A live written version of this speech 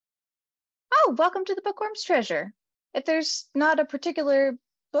Welcome to the Bookworm's Treasure. If there's not a particular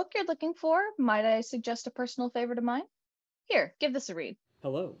book you're looking for, might I suggest a personal favorite of mine? Here, give this a read.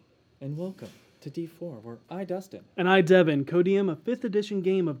 Hello, and welcome to D4, where I, Dustin, And I, Devin, co-DM a 5th edition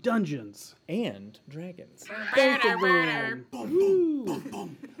game of Dungeons and Dragons. Both of them.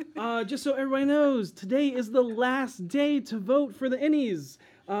 Woo. Just so everybody knows, today is the last day to vote for the Ennies,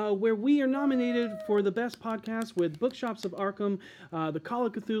 where we are nominated for the best podcast with Bookshops of Arkham, the Call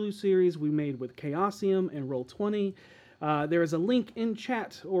of Cthulhu series we made with Chaosium and Roll20. There is a link in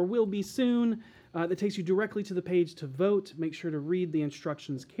chat, or will be soon, that takes you directly to the page to vote. Make sure to read the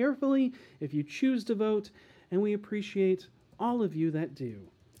instructions carefully if you choose to vote, and we appreciate all of you that do.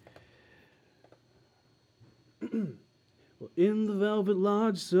 Well, in the Velvet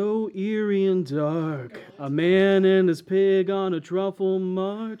Lodge, so eerie and dark, a man and his pig on a truffle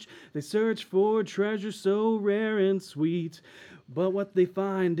march. They search for treasure so rare and sweet, but what they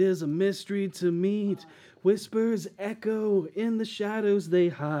find is a mystery to meet. Whispers echo in the shadows they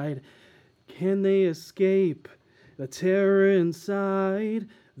hide. Can they escape the terror inside?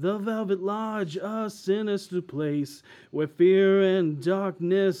 The Velvet Lodge, a sinister place where fear and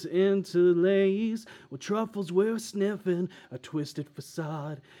darkness interlace. Where truffles were sniffing a twisted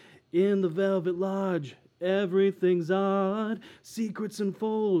facade. In the Velvet Lodge, everything's odd. Secrets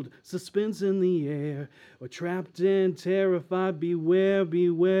unfold, suspense in the air. We're trapped and terrified, beware,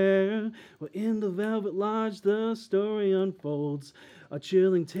 beware. Well, in the Velvet Lodge, the story unfolds. A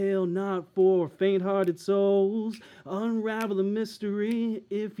chilling tale not for faint-hearted souls. Unravel the mystery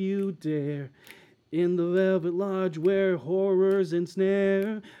if you dare. In the Velvet Lodge where horrors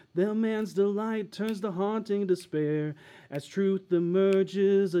ensnare, the man's delight turns to haunting despair. As truth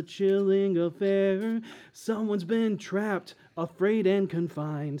emerges, a chilling affair. Someone's been trapped, afraid and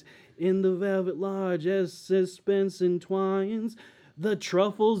confined. In the Velvet Lodge as suspense entwines. The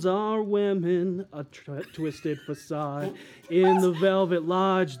truffles are women, a twisted facade. In the Velvet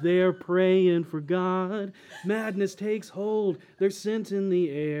Lodge, they're praying for God. Madness takes hold, there's scent in the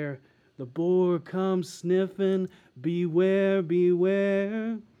air. The boar comes sniffing, beware,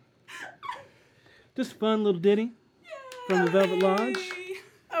 beware. Just a fun little ditty from the Velvet Lodge.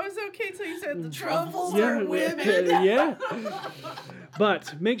 I was okay till you said the truffles are women. Yeah.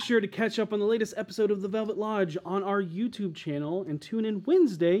 But make sure to catch up on the latest episode of The Velvet Lodge on our YouTube channel and tune in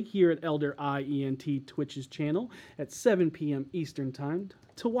Wednesday here at Elder IENT Twitch's channel at 7 p.m. Eastern Time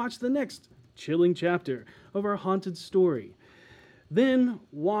to watch the next chilling chapter of our haunted story. Then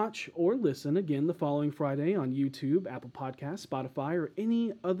watch or listen again the following Friday on YouTube, Apple Podcasts, Spotify, or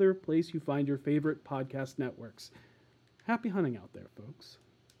any other place you find your favorite podcast networks. Happy hunting out there, folks.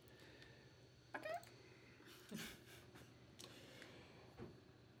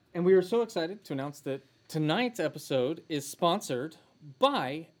 And we are so excited to announce that tonight's episode is sponsored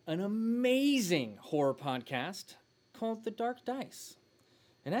by an amazing horror podcast called The Dark Dice.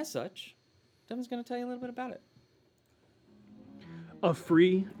 And as such, Devin's going to tell you a little bit about it. A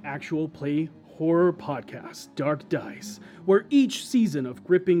free, actual play horror podcast, Dark Dice, where each season of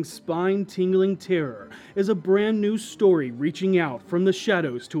gripping, spine-tingling terror is a brand new story reaching out from the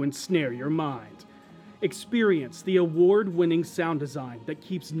shadows to ensnare your mind. Experience the award-winning sound design that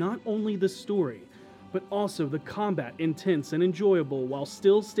keeps not only the story, but also the combat intense and enjoyable while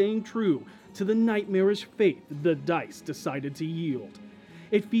still staying true to the nightmarish fate the dice decided to yield.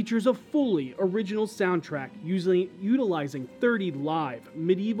 It features a fully original soundtrack utilizing 30 live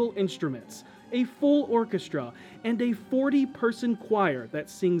medieval instruments, a full orchestra, and a 40-person choir that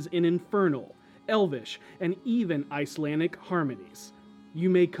sings in infernal, elvish, and even Icelandic harmonies.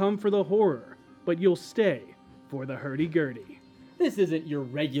 You may come for the horror, but you'll stay for the hurdy-gurdy. This isn't your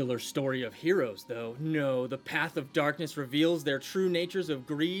regular story of heroes, though. No, the Path of Darkness reveals their true natures of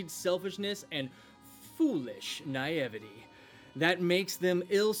greed, selfishness, and foolish naivety. That makes them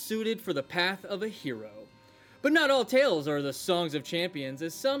ill-suited for the path of a hero. But not all tales are the songs of champions,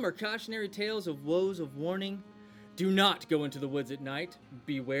 as some are cautionary tales of woes of warning. Do not go into the woods at night,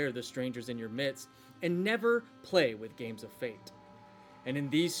 beware the strangers in your midst, and never play with games of fate. And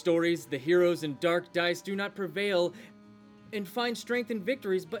in these stories, the heroes in Dark Dice do not prevail and find strength in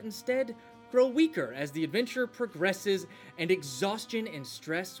victories, but instead grow weaker as the adventure progresses and exhaustion and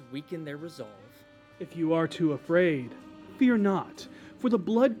stress weaken their resolve. If you are too afraid, fear not, for the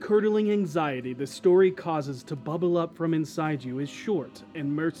blood-curdling anxiety the story causes to bubble up from inside you is short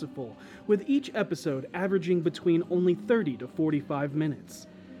and merciful, with each episode averaging between only 30 to 45 minutes.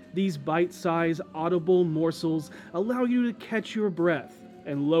 These bite-sized, audible morsels allow you to catch your breath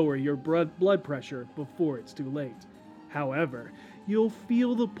and lower your blood pressure before it's too late. However, you'll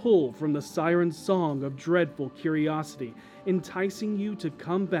feel the pull from the siren song of dreadful curiosity, enticing you to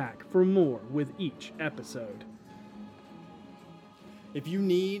come back for more with each episode. If you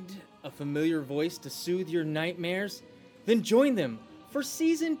need a familiar voice to soothe your nightmares, then join them for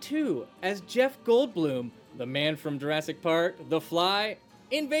Season 2 as Jeff Goldblum, the man from Jurassic Park, The Fly,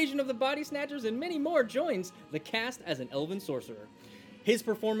 Invasion of the Body Snatchers, and many more, joins the cast as an elven sorcerer. His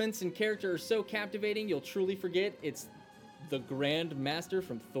performance and character are so captivating you'll truly forget it's the Grand Master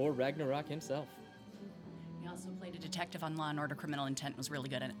from Thor Ragnarok himself. He also played a detective on Law and Order: Criminal Intent, was really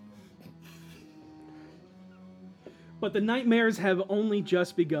good at it. But the nightmares have only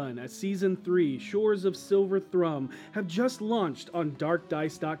just begun, as Season 3, Shores of Silver Thrum, have just launched on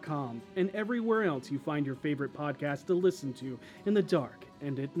darkdice.com and everywhere else you find your favorite podcast to listen to in the dark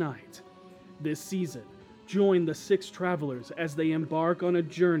and at night. This season, join the 6 travelers as they embark on a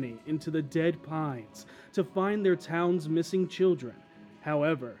journey into the Dead Pines to find their town's missing children.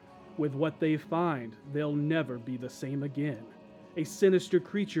 However, with what they find, they'll never be the same again. A sinister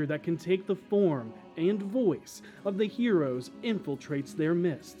creature that can take the form and voice of the heroes infiltrates their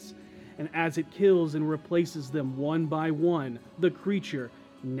midst. And as it kills and replaces them one by one, the creature,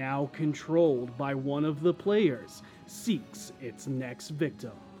 now controlled by one of the players, seeks its next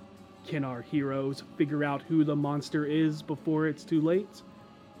victim. Can our heroes figure out who the monster is before it's too late?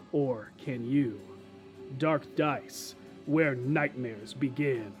 Or can you? Dark Dice, where nightmares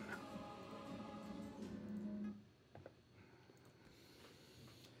begin.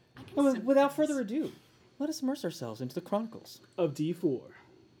 Without further ado, let us immerse ourselves into the Chronicles Of D4.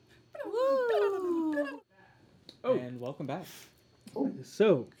 Oh. And welcome back.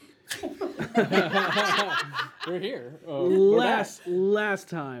 So, We're here. last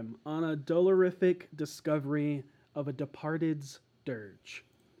time on a dolorific discovery of a departed's dirge,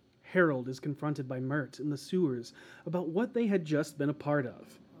 Harold is confronted by Mert in the sewers about what they had just been a part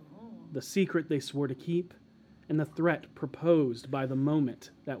of, the secret they swore to keep, and the threat proposed by the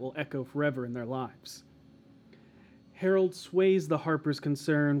moment that will echo forever in their lives. Harold sways the Harper's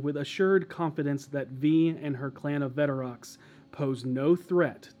concern with assured confidence that V and her clan of Veterox pose no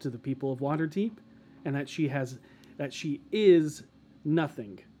threat to the people of Waterdeep, and that she is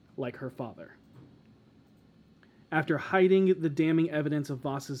nothing like her father. After hiding the damning evidence of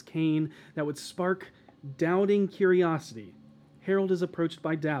Voss's cane that would spark doubting curiosity, Harold is approached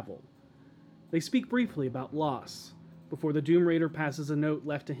by Davil. They speak briefly about loss, before the Doom Raider passes a note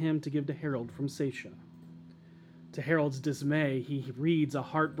left to him to give to Harold from Seisha. To Harold's dismay, he reads a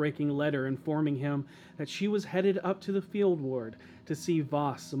heartbreaking letter informing him that she was headed up to the field ward to see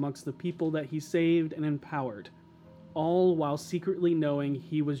Voss amongst the people that he saved and empowered, all while secretly knowing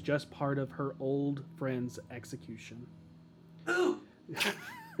he was just part of her old friend's execution.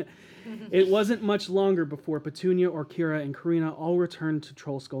 It wasn't much longer before Petunia, Orkira, and Karina all returned to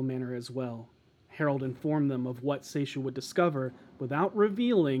Trollskull Manor as well. Harold informed them of what Seisha would discover without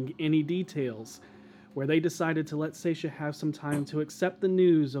revealing any details, where they decided to let Seisha have some time to accept the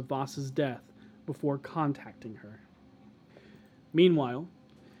news of Voss's death before contacting her. Meanwhile,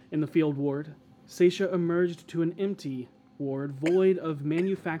 in the field ward, Seisha emerged to an empty ward void of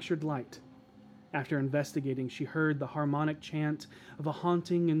manufactured light. After investigating, she heard the harmonic chant of a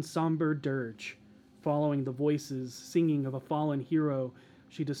haunting and somber dirge. Following the voices singing of a fallen hero,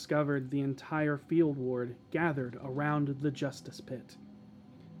 she discovered the entire field ward gathered around the Justice Pit,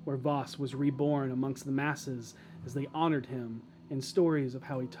 where Voss was reborn amongst the masses as they honored him in stories of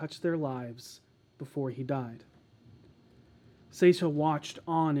how he touched their lives before he died. Seisha watched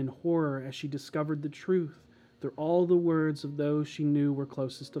on in horror as she discovered the truth through all the words of those she knew were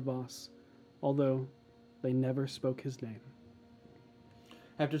closest to Voss, although they never spoke his name.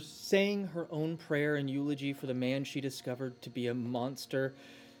 After saying her own prayer and eulogy for the man she discovered to be a monster,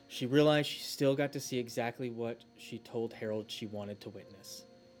 she realized she still got to see exactly what she told Harold she wanted to witness.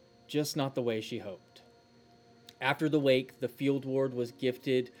 Just not the way she hoped. After the wake, the field ward was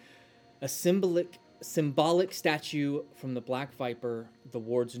gifted a symbolic statue from the Black Viper, the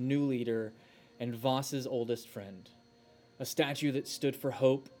ward's new leader, and Voss's oldest friend. A statue that stood for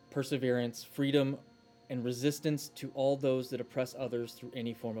hope, perseverance, freedom, and resistance to all those that oppress others through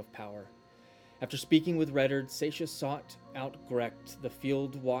any form of power. After speaking with Reddard, Seisha sought out Grecht, the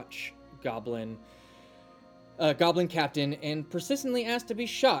field watch goblin captain, and persistently asked to be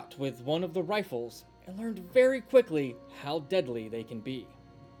shot with one of the rifles, and learned very quickly how deadly they can be.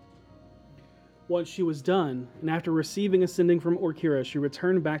 Once she was done, and after receiving a sending from Orkira, she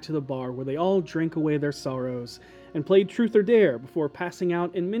returned back to the bar where they all drank away their sorrows and played Truth or Dare before passing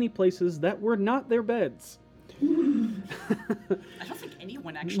out in many places that were not their beds. I don't think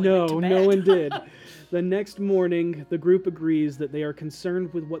anyone actually went No, to bed. no one did. The next morning, the group agrees that they are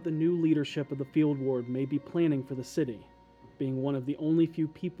concerned with what the new leadership of the field ward may be planning for the city, being one of the only few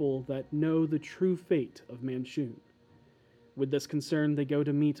people that know the true fate of Manshoon. With this concern, they go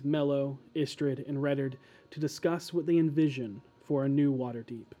to meet Mello, Istrid, and Reddard to discuss what they envision for a new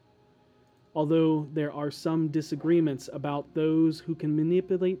Waterdeep. Although there are some disagreements about those who can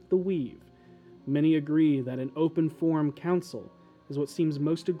manipulate the weave, many agree that an open forum council is what seems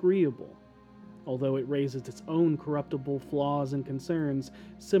most agreeable, although it raises its own corruptible flaws and concerns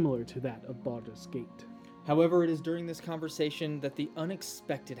similar to that of Baldur's Gate. However, it is during this conversation that the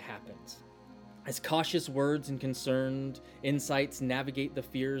unexpected happens. As cautious words and concerned insights navigate the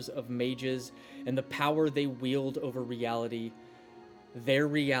fears of mages and the power they wield over reality, their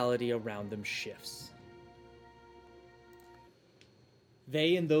reality around them shifts.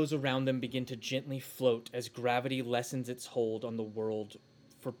 They and those around them begin to gently float as gravity lessens its hold on the world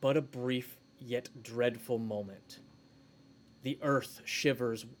for but a brief yet dreadful moment. The earth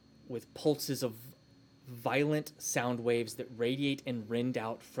shivers with pulses of violent sound waves that radiate and rend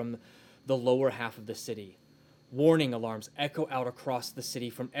out from the lower half of the city. Warning alarms echo out across the city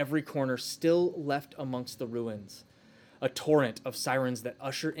from every corner still left amongst the ruins. A torrent of sirens that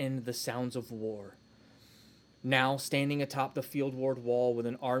usher in the sounds of war. Now, standing atop the field ward wall with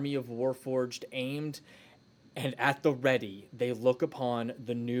an army of Warforged aimed and at the ready, they look upon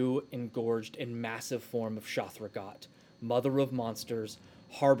the new, engorged, and massive form of Shothragot, mother of monsters,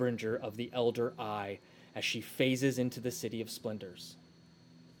 harbinger of the Elder Eye, as she phases into the City of Splendors.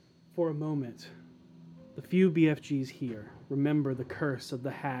 For a moment, the few BFGs here remember the curse of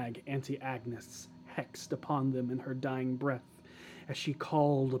the hag Anti-Agnes hexed upon them in her dying breath, as she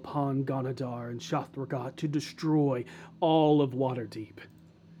called upon Gonadar and Shothragot to destroy all of Waterdeep.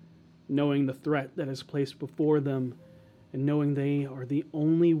 Knowing the threat that is placed before them, and knowing they are the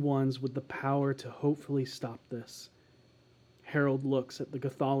only ones with the power to hopefully stop this, Harold looks at the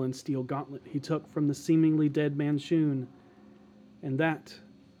Gathalan steel gauntlet he took from the seemingly dead Manshoon, and that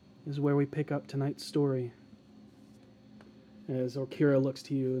is where we pick up tonight's story. As Orkira looks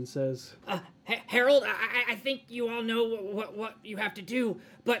to you and says, Harold, I think you all know what you have to do,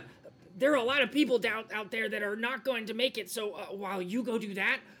 but there are a lot of people out there that are not going to make it, so while you go do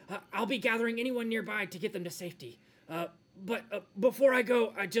that, I'll be gathering anyone nearby to get them to safety. But before I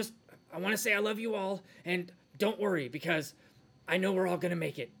go, I want to say I love you all, and don't worry, because I know we're all going to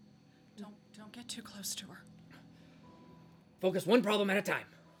make it. Don't get too close to her. Focus one problem at a time.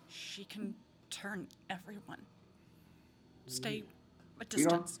 She can turn everyone. Stay a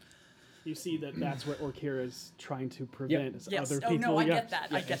distance. you see that that's what Orkira is trying to prevent. Is Yes. other Oh, people. no, I get that.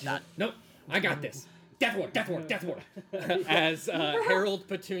 I get that. Nope, I got this. Death ward. As Harold,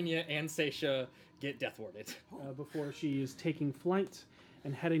 Petunia, and Seisha get death warded. Before she is taking flight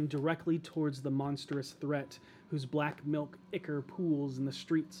and heading directly towards the monstrous threat whose black milk ichor pools in the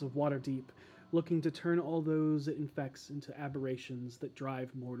streets of Waterdeep, looking to turn all those it infects into aberrations that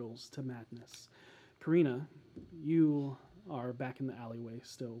drive mortals to madness. Karina, you are back in the alleyway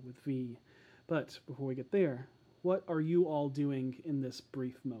still with V. But before we get there, what are you all doing in this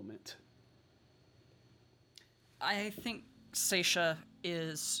brief moment? I think Seisha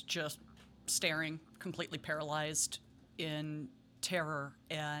is just staring, completely paralyzed in terror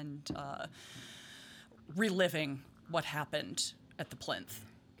and reliving what happened at the plinth.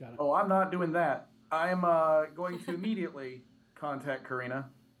 Got it. Oh, I'm not doing that. I'm going to immediately contact Karina.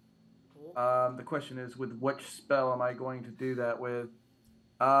 The question is, with which spell am I going to do that with?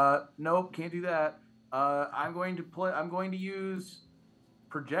 Nope, can't do that. I'm going to use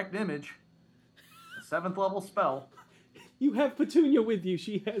Project Image, a 7th level spell. You have Petunia with you.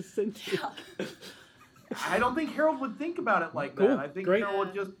 She has sent you. I don't think Harold would think about it like Cool, that. I think great. Harold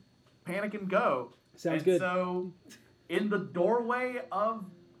would just panic and go. Sounds good. So, in the doorway of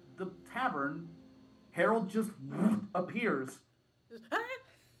the tavern, Harold just appears.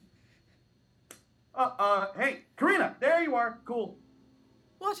 Hey, Karina, there you are. Cool.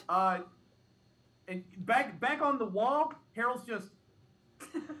 What? And back on the wall, Harold's just.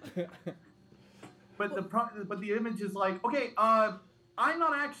 But the image is like, okay, I'm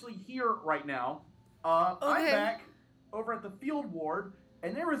not actually here right now. I'm Okay. back over at the field ward,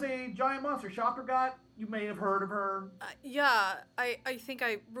 and there was a giant monster, Shothragot. You may have heard of her. Yeah, I think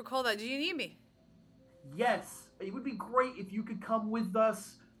I recall that. Do you need me? Yes, it would be great if you could come with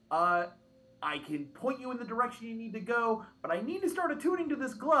us. I can point you in the direction you need to go, but I need to start attuning to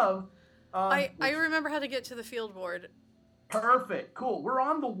this glove. I which- remember how to get to the field ward. Perfect, cool. We're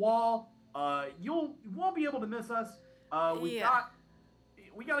on the wall. You won't be able to miss us.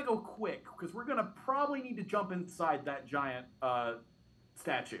 We gotta go quick because we're gonna probably need to jump inside that giant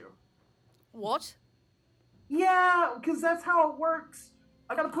statue. What? Yeah, because that's how it works.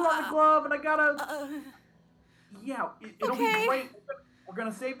 I gotta put on the glove, and I gotta. Yeah, it'll be Okay. great. We're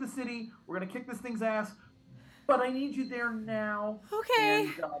gonna save the city. We're gonna kick this thing's ass. But I need you there now. Okay.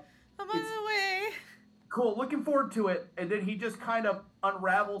 And, I'm on the way. cool. Looking forward to it. And then he just kind of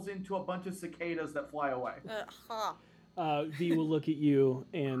unravels into a bunch of cicadas that fly away. V will look at you,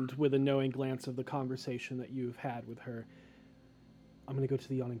 and with a knowing glance of the conversation that you've had with her, I'm going to go to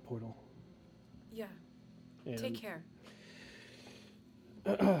the yawning portal. Yeah. And, Take care.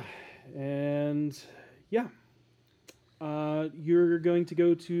 And yeah. You're going to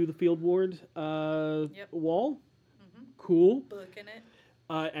go to the field ward wall. Mm-hmm. Cool. Booking it.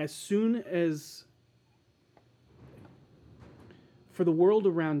 As soon as for the world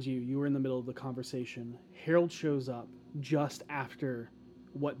around you, you were in the middle of the conversation. Harold shows up just after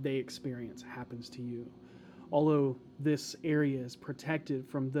what they experience happens to you. Although this area is protected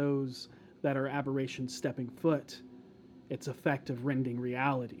from those that are aberrations stepping foot, its effect of rending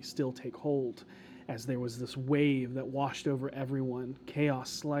reality still take hold. As there was this wave that washed over everyone, chaos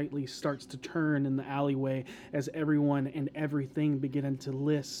slightly starts to turn in the alleyway as everyone and everything begin to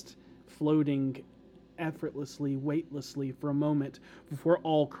list, floating effortlessly, weightlessly for a moment before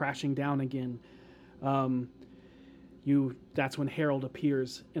all crashing down again. That's when Harold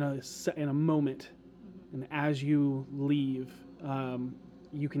appears in a moment, and as you leave,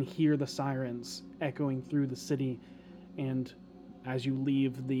 you can hear the sirens echoing through the city, and as you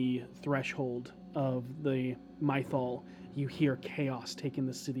leave the threshold of the Mythal, you hear chaos taking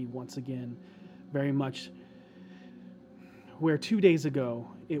the city once again, very much where 2 days ago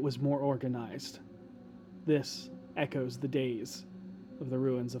it was more organized. This echoes the days of the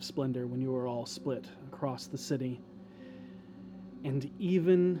ruins of Splendor when you were all split across the city. And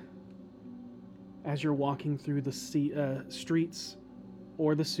even as you're walking through the streets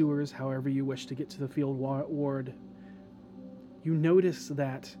or the sewers, however you wish to get to the field ward, you notice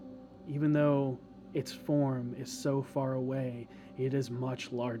that even though its form is so far away, it is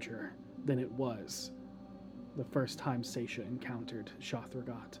much larger than it was the first time Seisha encountered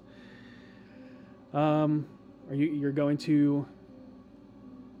Shothraghat. You're going to...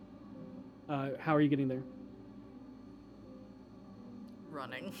 how are you getting there?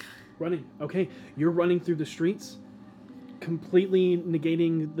 Running. Running. Okay, you're running through the streets, completely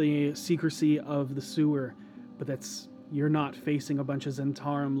negating the secrecy of the sewer, but you're not facing a bunch of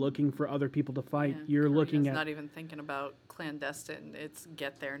Zentarum looking for other people to fight. Yeah, You're looking Karina's at... not even thinking about clandestine. It's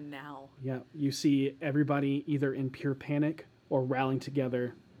get there now. Yeah, you see everybody either in pure panic or rallying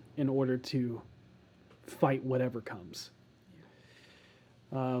together in order to fight whatever comes.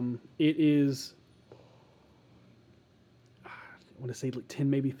 It is, I want to say like 10,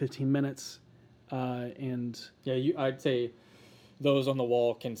 maybe 15 minutes. And Yeah, I'd say those on the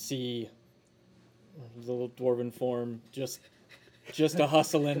wall can see the little dwarven form just a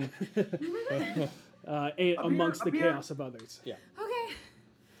hustling. amongst the up here. chaos of others. Yeah. Okay.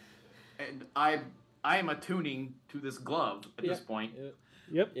 And I am attuning to this glove at this point.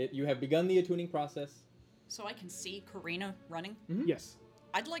 Yep. You have begun the attuning process. So I can see Karina running. Yes.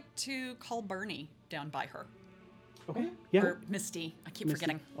 I'd like to call Bernie down by her. Okay. Yeah. Or Misty. I keep Misty.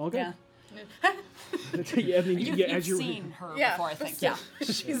 forgetting. All good. Yeah. Yeah, I mean, You've as you're seen her Yeah. before, I think. Yeah.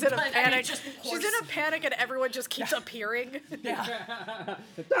 She's in a But, I mean, panic. just She's in a panic, and everyone just keeps appearing. Yeah.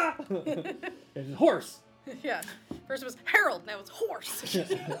 And horse. Yeah. First it was Harold, now it's horse.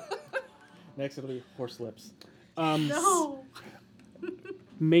 Next it'll be horse lips. No.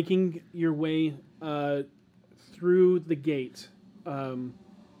 Making your way through the gate,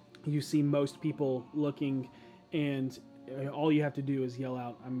 you see most people looking, and all you have to do is yell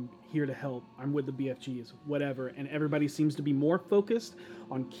out, "I'm here to help. I'm with the BFGs," whatever. And everybody seems to be more focused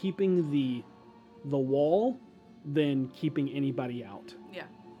on keeping the wall than keeping anybody out.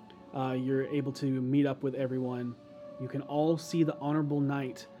 Yeah. You're able to meet up with everyone. You can all see the Honorable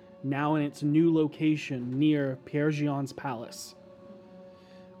Knight now in its new location near Pierre Gion's palace.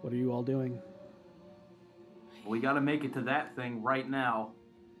 What are you all doing? We got to make it to that thing right now.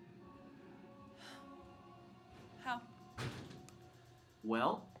 How?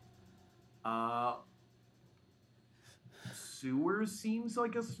 Well, sewers seems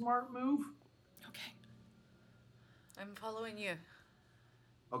like a smart move. Okay. I'm following you.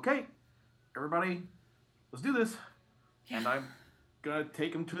 Okay, everybody, let's do this. And I'm gonna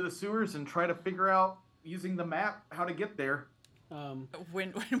take him to the sewers and try to figure out, using the map, how to get there.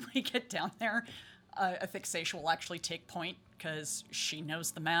 When we get down there, I think Seisha will actually take point because she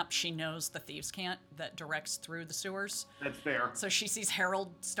knows the map. She knows the thieves' cant that directs through the sewers. That's fair. So she sees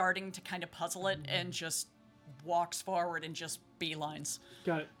Harold starting to kind of puzzle it and just walks forward and just beelines.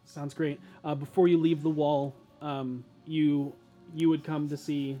 Got it. Sounds great. Before you leave the wall, you would come to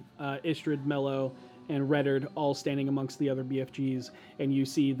see Istrid, Mello, and Reddard all standing amongst the other BFGs, and you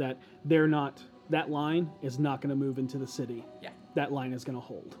see that that line is not going to move into the city. Yeah. That line is going to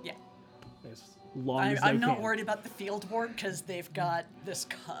hold. Yeah. As long as they I'm not can. worried about the field board because they've got this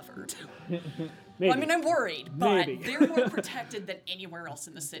covered. Maybe. Well, I mean, I'm worried, but Maybe. they're more protected than anywhere else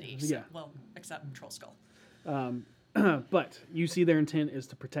in the city. So, Yeah. Well, except Troll Skull. But you see their intent is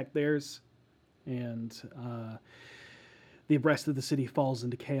to protect theirs, and the rest of the city falls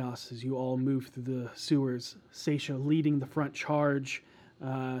into chaos as you all move through the sewers. Seisha leading the front charge,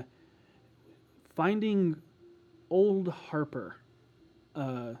 finding old Harper.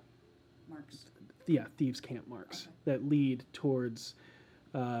 Marks. Yeah, thieves' camp marks that lead towards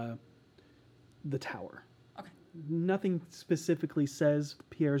the tower. Okay. Nothing specifically says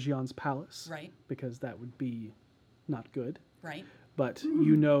Pierre Jean's palace, Right. because that would be not good. Right. But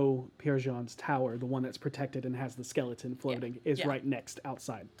you know Pierre Jean's tower, the one that's protected and has the skeleton floating, is yeah. right next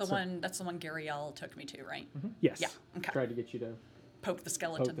outside. That's the one Gariel took me to, right? Yes. Yeah. Okay. Tried to get you to Poke the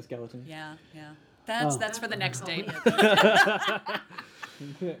skeleton. poke the skeleton. Yeah, yeah. That's for the next date.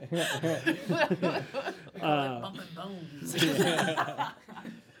 Bumping bones.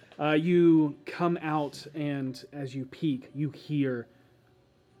 You come out, and as you peek, you hear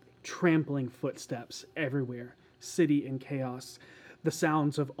trampling footsteps everywhere. City in chaos. The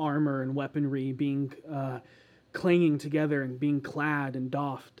sounds of armor and weaponry being clanging together and being clad and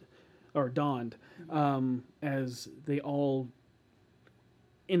donned, as they all,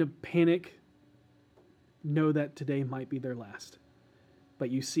 in a panic, know that today might be their last.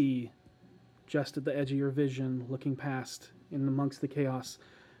 But you see, just at the edge of your vision, looking past, in amongst the chaos,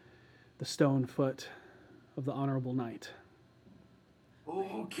 the stone foot of the Honorable Knight.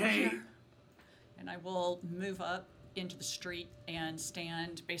 Okay. And I will move up into the street and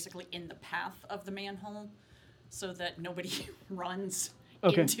stand basically in the path of the manhole so that nobody runs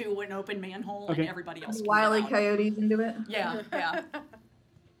Okay. into an open manhole Okay. and everybody else can Wile E. get out. Coyotes into it. Yeah, yeah.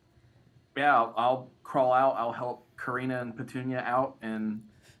 Yeah, I'll crawl out. I'll help Karina and Petunia out and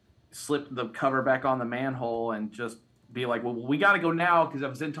slip the cover back on the manhole and just be like, well, we got to go now because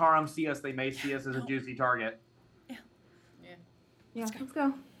if Zentarum see us, they may see us as a juicy target. Yeah, let's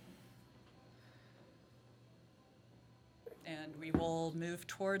go. And we will move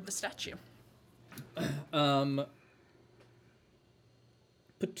toward the statue.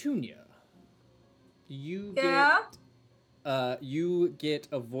 Petunia, you Yeah? you get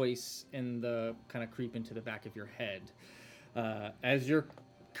a voice in the kind of creep into the back of your head, as you're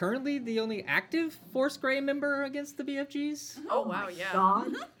currently the only active Force Grey member against the BFGs. Oh wow, yeah.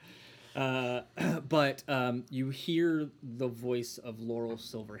 God. But you hear the voice of Laurel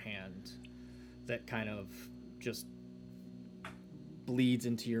Silverhand that kind of just bleeds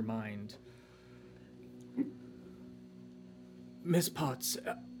into your mind. Miss Potts,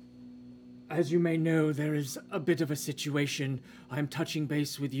 as you may know, there is a bit of a situation. I'm touching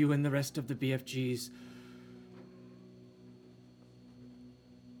base with you and the rest of the BFGs.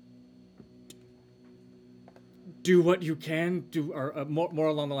 Do what you can, or more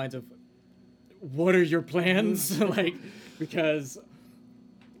along the lines of, what are your plans? Like, because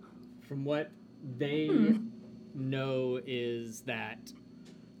from what they know is that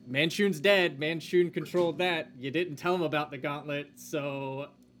Manchun's dead. Manchun controlled that. You didn't tell him about the gauntlet, so...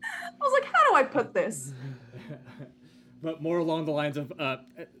 I was like, how do I put this? But more along the lines of a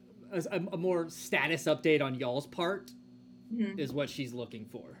more status update on y'all's part is what she's looking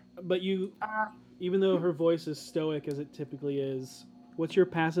for. But you, even though her voice is stoic as it typically is, what's your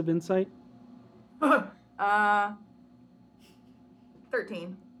passive insight?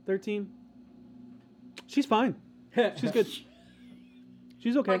 13. 13? She's fine. She's good.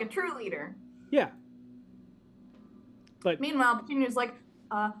 She's okay. Like a true leader. Yeah. But Meanwhile, Petunia's like,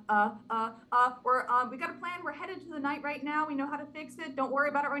 we got a plan. We're headed to the night right now. We know how to fix it. Don't worry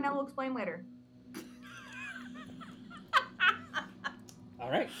about it right now. We'll explain later.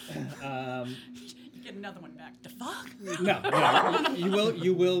 All right. You get another one back. The fuck? No.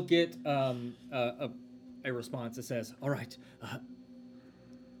 You will get a response that says, "All right,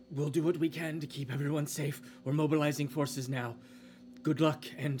 we'll do what we can to keep everyone safe. We're mobilizing forces now. Good luck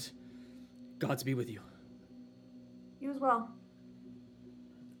and Gods be with you." You as well.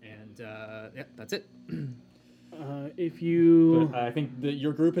 And yeah, that's it. if you... But I think that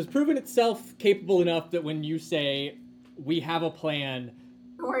your group has proven itself capable enough that when you say, "We have a plan,"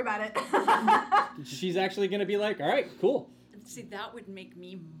 Don't worry about it. she's actually going to be like, "All right, cool." See, that would make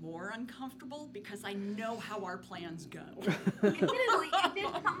me more uncomfortable because I know how our plans go. Admittedly, it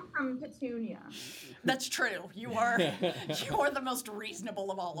did come from Petunia. That's true. You are the most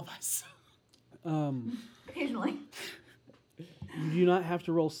reasonable of all of us. Occasionally. You do not have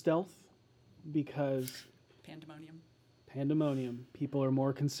to roll stealth because pandemonium. People are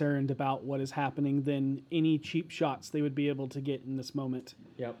more concerned about what is happening than any cheap shots they would be able to get in this moment.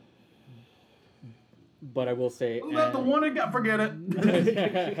 Yep. But I will say... Was that the one again? Forget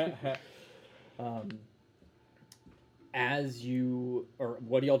it. As you... Or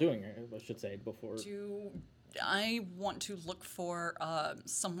what are y'all doing, I should say, before... I want to look for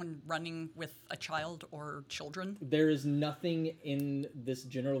someone running with a child or children. There is nothing in this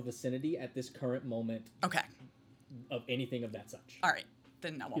general vicinity at this current moment. Okay. Of anything of that such. All right.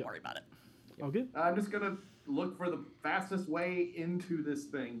 Then I won't worry about it. Okay. I'm just gonna look for the fastest way into this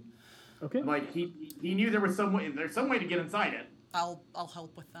thing. Okay. Like he knew there was some way. There's some way to get inside it. I'll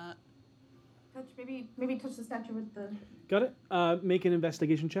help with that. Touch, maybe touch the statue with the. Got it. Make an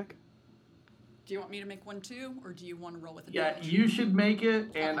investigation check. Do you want me to make one too, or do you want to roll with Yeah, advantage? you should make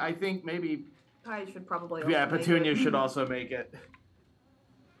it, and I think maybe. I should probably. Yeah, also make Petunia it. should also make it.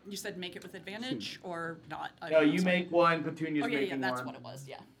 You said make it with advantage or not? No, you make one. Petunia's making yeah, that's one. what it was.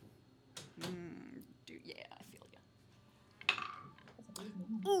 Yeah. Yeah, I feel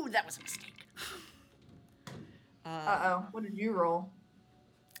you. Ooh, that was a mistake. What did you roll?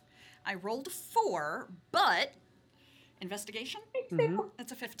 I rolled a 4, but investigation.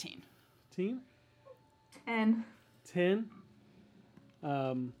 That's a 15. 10. 10.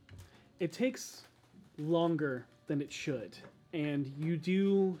 It takes longer than it should, and you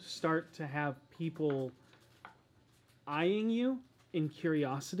do start to have people eyeing you in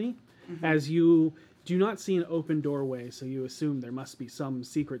curiosity as you do not see an open doorway, so you assume there must be some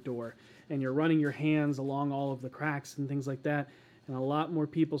secret door, and you're running your hands along all of the cracks and things like that, and a lot more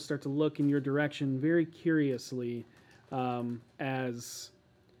people start to look in your direction very curiously as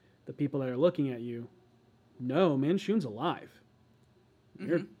the people that are looking at you know Manshoon's alive.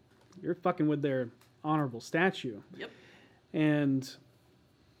 You're fucking with their honorable statue. Yep. And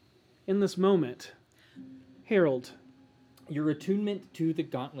in this moment, Harold, your attunement to the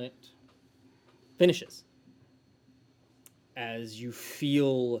gauntlet finishes as you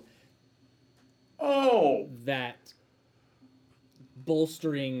feel that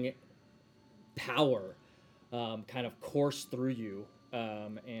bolstering power kind of course through you,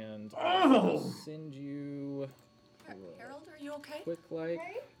 and I'll send you Harold, are you okay? quick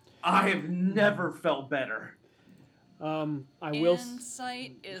I have never felt better. I will.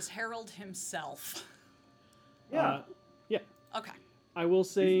 Insight is Harold himself. Yeah. Yeah. Okay. I will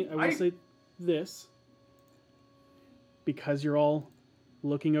say this, because you're all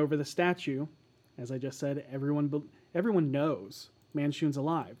looking over the statue. As I just said, everyone knows Manshoon's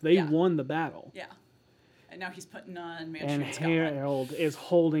alive. They won the battle. Yeah. And now he's putting on Manshoon's And Harold is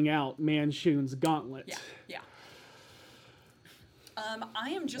holding out Manshoon's gauntlet. Yeah. I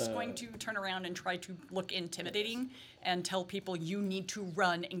am just going to turn around and try to look intimidating and tell people you need to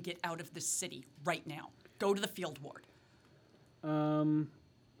run and get out of this city right now. Go to the field ward.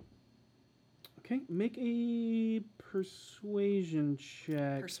 Okay, make a persuasion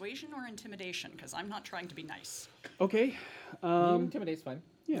check. Persuasion or intimidation? Because I'm not trying to be nice. Okay. Intimidate's fine.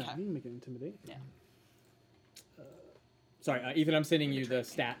 Yeah, Okay. you can make it intimidate. Yeah. Sorry, Ethan, I'm sending you the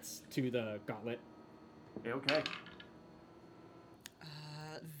stats to the gauntlet. Okay.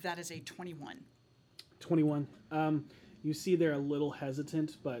 That is a 21. 21. You see they're a little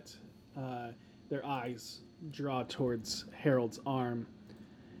hesitant, but their eyes draw towards Harold's arm.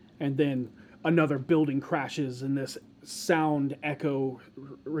 And then another building crashes, and this sound echo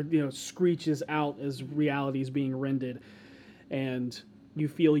screeches out as reality is being rended. And you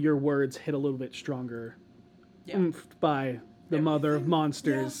feel your words hit a little bit stronger. Oomphed by the mother of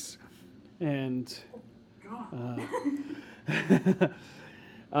monsters. And...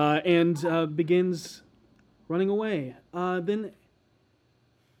 and begins running away. And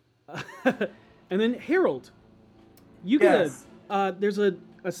then Harold, you get there's a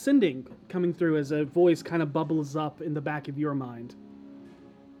sending coming through as a voice kind of bubbles up in the back of your mind.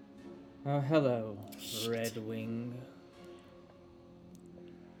 Hello, Redwing.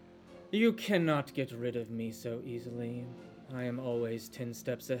 You cannot get rid of me so easily. I am always 10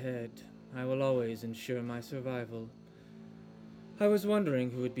 steps ahead. I will always ensure my survival. I was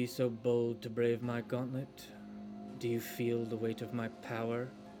wondering who would be so bold to brave my gauntlet. Do you feel the weight of my power?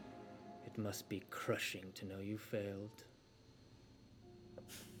 It must be crushing to know you failed.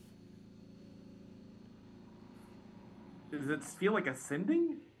 Does it feel like a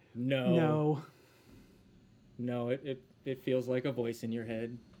sending? No. No, it feels like a voice in your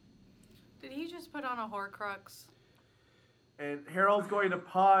head. Did he just put on a Horcrux? And Harold's going to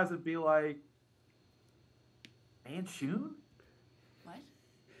pause and be like, Manchun? What?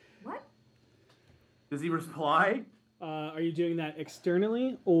 What? Does he reply? Are you doing that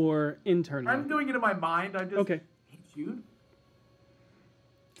externally or internally? I'm doing it in my mind. I just, Okay. Manchun?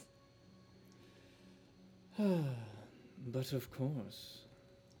 But of course.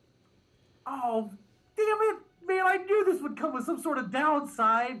 Oh, damn it, man, I knew this would come with some sort of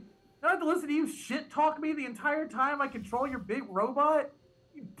downside. I have to listen to you shit talk me the entire time I control your big robot?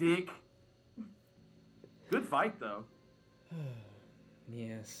 You dick. Good fight, though.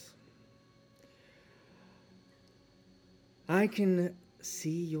 Yes. I can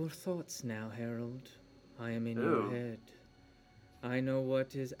see your thoughts now, Harold. I am in your Ooh. head. I know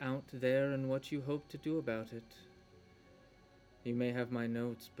what is out there and what you hope to do about it. You may have my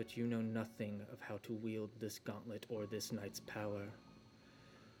notes, but you know nothing of how to wield this gauntlet or this knight's power.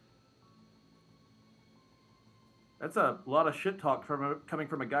 That's a lot of shit talk coming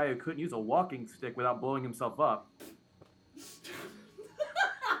from a guy who couldn't use a walking stick without blowing himself up.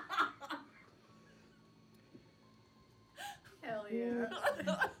 Hell yeah.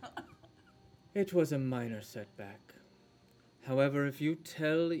 It was a minor setback. However, if you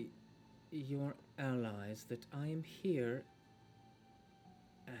tell your allies that I am here,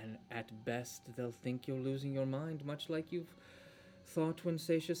 and at best they'll think you're losing your mind, much like you've thought when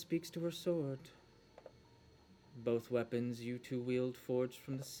Seisha speaks to her sword. Both weapons you two wield forged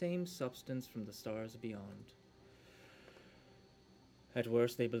from the same substance from the stars beyond. At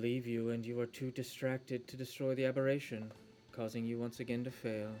worst, they believe you, and you are too distracted to destroy the aberration, causing you once again to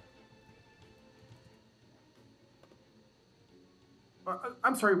fail.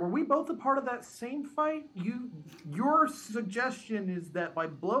 I'm sorry, were we both a part of that same fight? Your suggestion is that by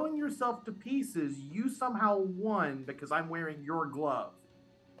blowing yourself to pieces, you somehow won because I'm wearing your glove.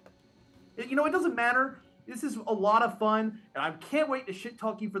 You know, it doesn't matter. This is a lot of fun, and I can't wait to shit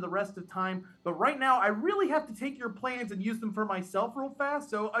talk you for the rest of time. But right now, I really have to take your plans and use them for myself real fast.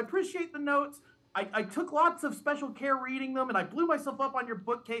 So I appreciate the notes. I took lots of special care reading them, and I blew myself up on your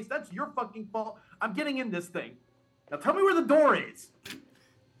bookcase. That's your fucking fault. I'm getting in this thing. Now tell me where the door is.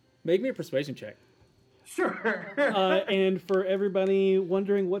 Make me a persuasion check. Sure. And for everybody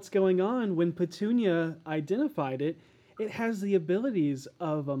wondering what's going on, when Petunia identified it, it has the abilities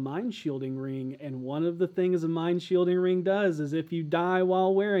of a mind shielding ring, and one of the things a mind shielding ring does is if you die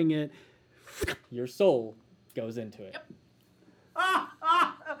while wearing it, Your soul goes into it.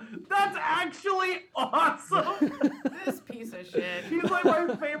 That's actually awesome. This piece of shit. He's like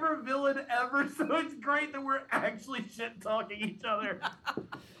my favorite villain ever, so it's great that we're actually shit talking each other.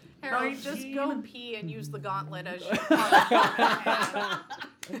 Harold, just 19. go pee and use the gauntlet as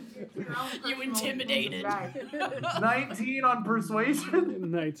You intimidated. 19 on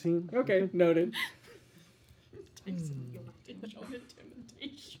persuasion. 19. Okay, noted.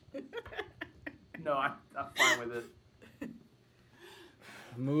 No, I'm fine with it.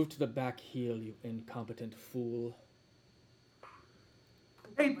 Move to the back heel, you incompetent fool.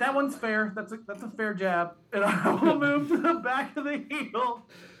 Hey, that one's fair. That's a fair jab. And I will move to the back of the heel.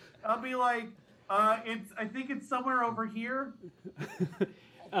 I'll be like, I think it's somewhere over here.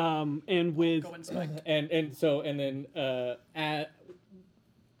 And with Go inspect.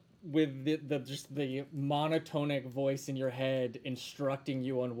 with the monotonic voice in your head instructing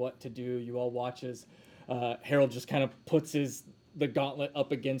you on what to do, you all watch as Harold just kind of puts the gauntlet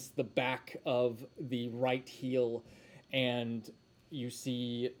up against the back of the right heel, and you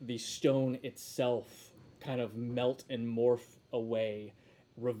see the stone itself kind of melt and morph away,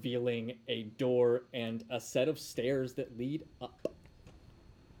 revealing a door and a set of stairs that lead up.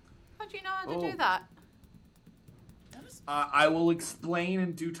 How'd you know how to do that? I will explain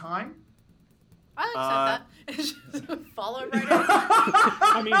in due time. I accept that. Just follow right in.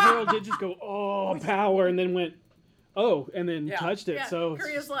 I mean, Harold did just go, oh, power, and then went, oh, and then Yeah. touched it. Yeah, So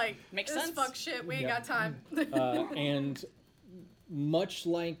Korea's like, Makes this sense. fuck shit, we ain't Yeah. got time. And much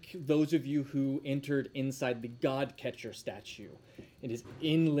like those of you who entered inside the God-Catcher statue, it is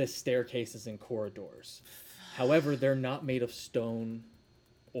endless staircases and corridors. However, they're not made of stone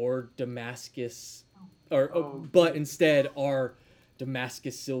or Damascus, but instead are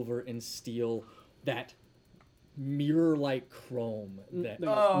Damascus silver and steel, that mirror-like chrome that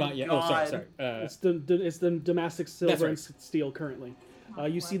not yet. Oh, sorry. it's the Damascus silver and steel currently.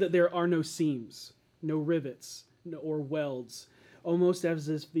 You see that there are no seams, no rivets, or welds, almost as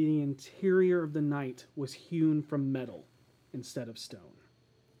if the interior of the night was hewn from metal instead of stone.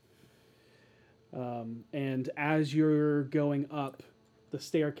 And as you're going up the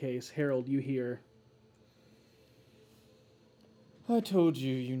staircase, Harold, you hear, I told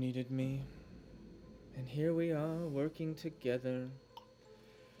you you needed me. And here we are, working together.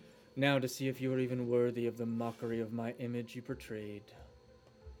 Now to see if you are even worthy of the mockery of my image you portrayed.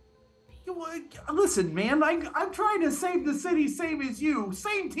 Listen, man, I'm trying to save the city, same as you.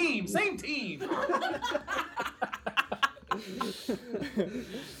 Same team.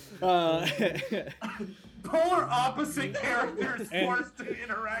 Polar opposite characters forced to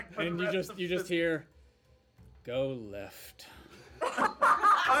interact with and you just hear, go left.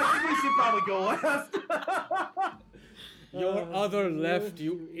 I think we should probably go left. Your other left,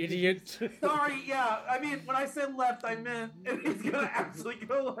 you idiot. Sorry, yeah. I mean, when I said left, I meant it's gonna actually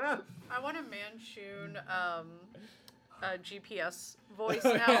go left. I want a Manchun GPS voice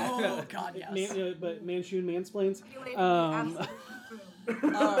Oh, now. yeah. Oh God, yes. But Manchun mansplains.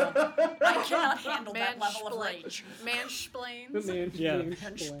 I cannot handle that level of rage. Mansplains.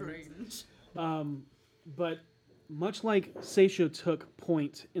 Mansplains. But much like Seisha took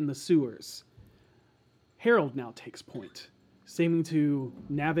point in the sewers, Harold now takes point, seeming to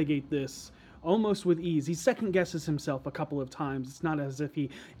navigate this almost with ease. He second guesses himself a couple of times. It's not as if he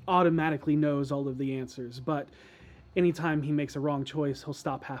automatically knows all of the answers, but anytime he makes a wrong choice, he'll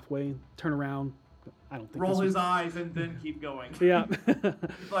stop halfway, turn around. I don't think roll his eyes and then keep going. Yeah.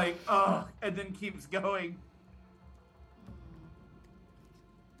 Like, and then keeps going.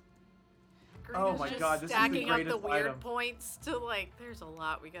 Oh my God, this is the stacking up greatest the weird item. points to like. There's a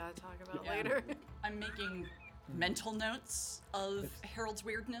lot we gotta talk about later. I'm making mental notes of Harold's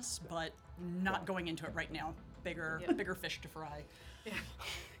weirdness, but not going into it right now. Bigger fish to fry. Yeah.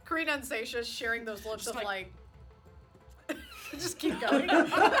 Karina and Seisha sharing those looks Just of like- just keep going.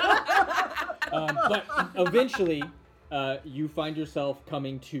 But eventually, you find yourself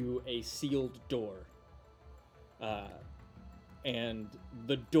coming to a sealed door. And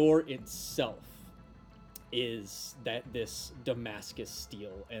the door itself is this Damascus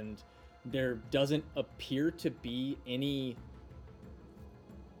steel, and there doesn't appear to be any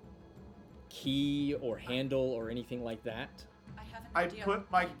key or handle or anything like that. I have an I idea.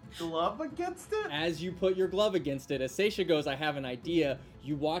 put my glove against it? As you put your glove against it, as Seisha goes, I have an idea,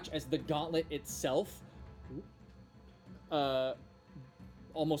 you watch as the gauntlet itself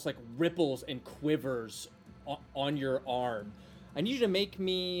almost like ripples and quivers on your arm. I need you to make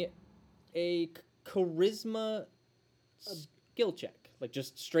me a charisma skill check. Like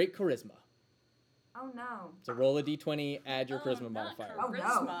just straight charisma. Oh no. So roll a d20, add your charisma not modifier. Oh, no.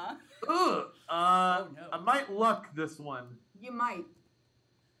 charisma. Ugh. no. I might luck this one. You might.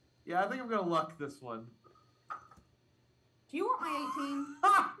 Yeah, I think I'm gonna luck this one. Do you want my 18?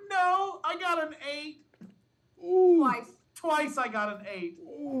 Ah, no! I got an 8. Twice. Twice I got an 8.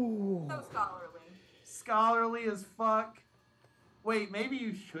 So scholarly. Scholarly as fuck. Wait, maybe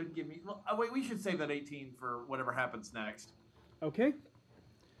you should give me... wait, we should save that 18 for whatever happens next. Okay.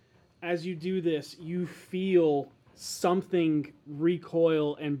 As you do this, you feel something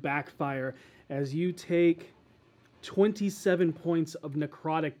recoil and backfire as you take 27 points of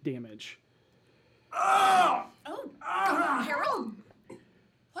necrotic damage. Oh! Oh, God, Harold.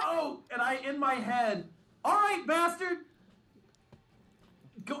 What? Oh, and I, in my head, all right, bastard.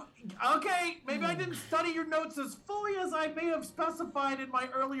 Go, okay, maybe I didn't study your notes as fully as I may have specified in my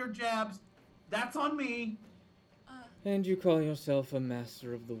earlier jabs. That's on me. And you call yourself a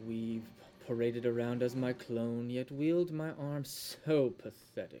master of the weave, paraded around as my clone, yet wield my arms so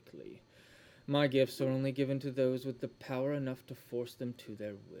pathetically. My gifts are only given to those with the power enough to force them to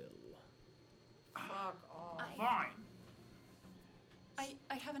their will. Fuck off. Fine.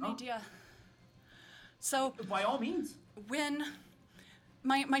 I have an idea. So By all means. when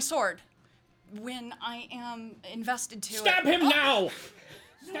my sword, when I am invested to Stab it. him now!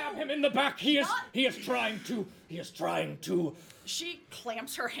 Stab him in the back. He is trying to. She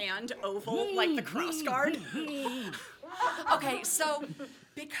clamps her hand oval like the cross guard. Okay, so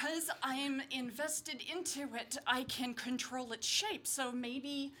because I'm invested into it, I can control its shape. So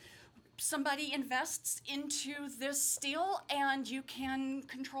maybe somebody invests into this steel and you can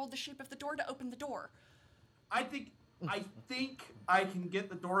control the shape of the door to open the door. I think I can get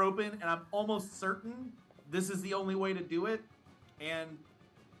the door open, and I'm almost certain this is the only way to do it. And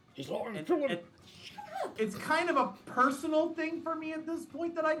He's lying And, to him. and it's kind of a personal thing for me at this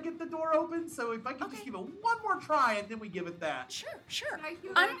point that I get the door open. So if I could just Okay. give it one more try, and then we give it that. Sure. Can I do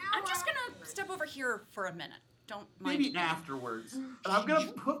I'm that now, just or- gonna step over here for a minute. Don't mind Maybe me. afterwards. And I'm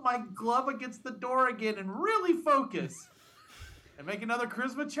gonna put my glove against the door again and really focus. And make another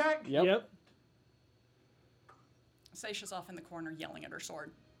charisma check. Yep. Seisha's off in the corner yelling at her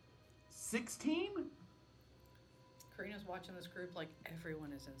sword. 16? Karina's watching this group like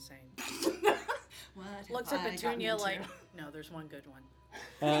everyone is insane. What? Looks at Petunia like, no, there's one good one.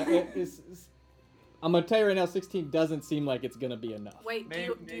 I'm gonna tell you right now, 16 doesn't seem like it's gonna be enough. Wait, do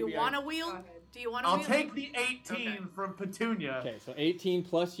you Maybe want a wheel? Do you want a I'll wheel? take the 18 Okay. from Petunia. Okay, so 18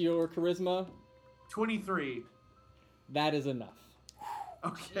 plus your charisma, 23. that is enough.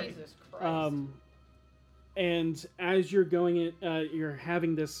 Okay. Jesus Christ. And as you're going it, you're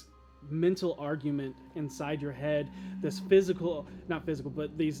having this mental argument inside your head, this not physical,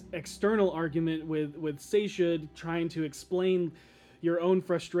 but these external argument with Seisha trying to explain your own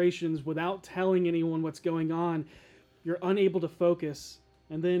frustrations without telling anyone what's going on. You're unable to focus,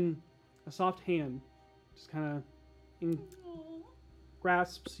 and then a soft hand just kind of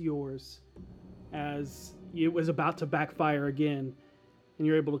grasps yours as it was about to backfire again, and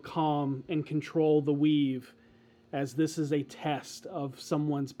you're able to calm and control the weave, as this is a test of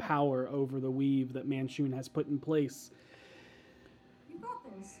someone's power over the weave that Manchun has put in place. You got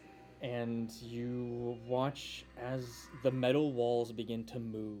this. And you watch as the metal walls begin to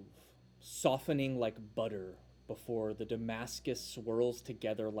move, softening like butter before the Damascus swirls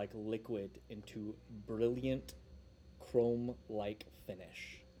together like liquid into brilliant chrome-like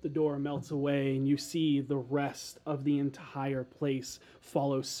finish. The door melts away, and you see the rest of the entire place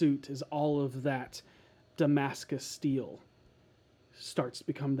follow suit as all of that Damascus steel starts to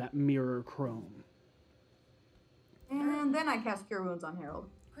become that mirror chrome. And then I cast Cure Wounds on Harold.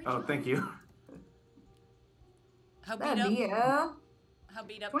 Great Oh, job. thank you. How beat That'd be up? How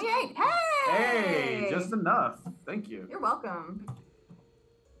beat up? 28. Hey, Hey! just enough. Thank you. You're welcome.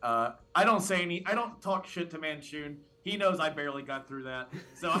 I don't talk shit to Manchun. He knows I barely got through that,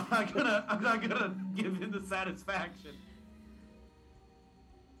 so I'm not gonna give him the satisfaction.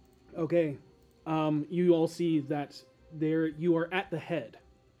 Okay, you all see that there you are at the head,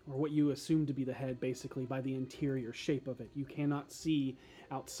 or what you assume to be the head, basically by the interior shape of it. You cannot see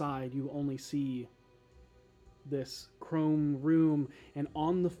outside. You only see this chrome room, and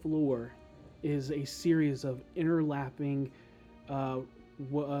on the floor is a series of interlapping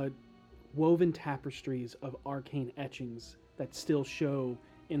woven tapestries of arcane etchings that still show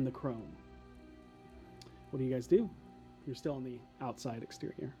in the chrome. What do you guys do? You're still on the outside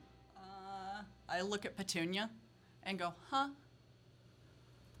exterior. I look at Petunia and go, huh?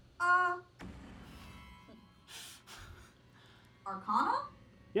 Arcana?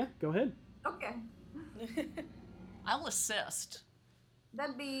 Yeah, go ahead. Okay. I'll assist.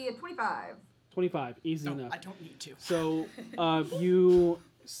 That'd be a 25. 25, easy No, enough. I don't need to. So you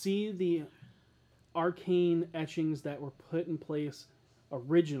see the arcane etchings that were put in place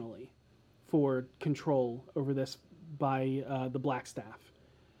originally for control over this by the Blackstaff.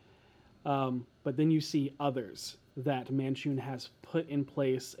 But then you see others that Manchun has put in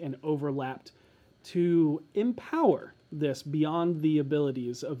place and overlapped to empower this beyond the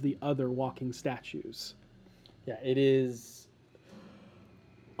abilities of the other walking statues. Yeah, it is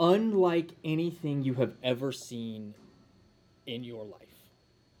unlike anything you have ever seen in your life.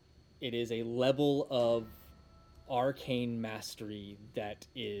 It is a level of arcane mastery that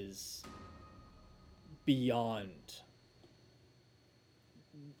is beyond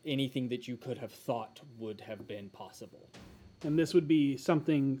anything that you could have thought would have been possible. And this would be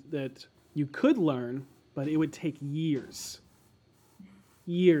something that you could learn, but it would take years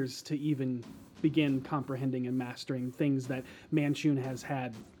to even begin comprehending and mastering things that Manchun has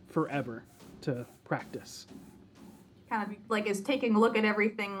had forever to practice. Kind of like is taking a look at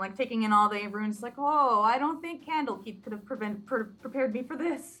everything, like taking in all the runes. Like, oh, I don't think Candlekeep could have prepared me for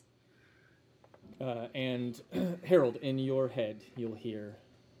this. And Harold, in your head, you'll hear,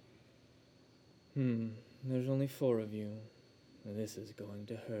 there's only 4 of you. This is going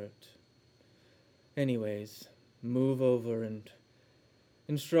to hurt. Anyways, move over and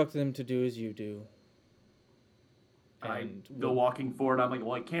instruct them to do as you do. I And go walking forward. I'm like,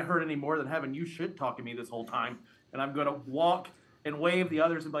 well, it can't hurt any more than having you shit talking me this whole time. And I'm gonna walk and wave the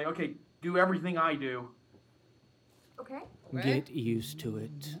others and be like, okay, do everything I do. Okay. Get used to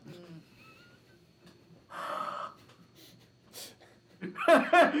it.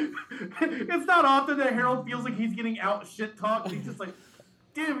 It's not often that Harold feels like he's getting out shit talked. He's just like,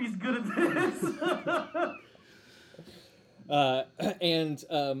 damn, he's good at this.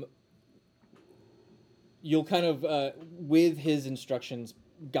 You'll kind of, with his instructions,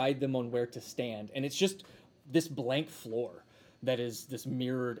 guide them on where to stand. And it's just this blank floor that is this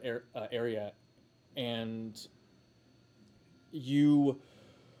mirrored area. And he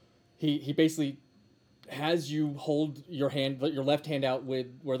basically has you hold your left hand out with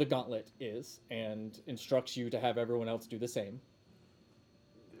where the gauntlet is, and instructs you to have everyone else do the same.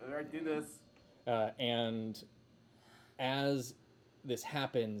 All right, do this. And as this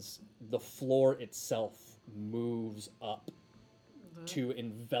happens, the floor itself moves up to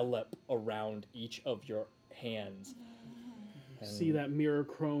envelop around each of your hands. See that mirror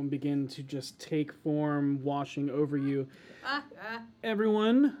chrome begin to just take form, washing over you.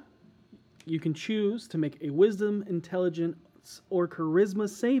 Everyone, you can choose to make a wisdom, intelligence, or charisma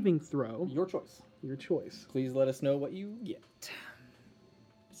saving throw. Your choice. Your choice. Please let us know what you get.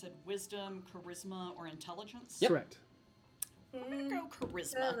 Is it wisdom, charisma, or intelligence? Yep. Correct. I'm gonna go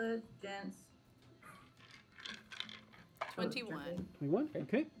charisma. Intelligence. 21. 21,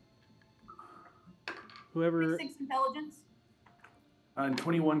 okay. Whoever, 26 intelligence. And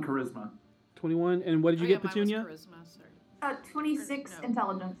 21 charisma. 21, and what did you get, mine was Petunia? charisma, sorry. 26 No.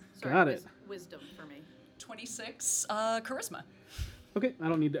 intelligence. Sorry, Got it. Wisdom for me. 26 charisma. Okay, I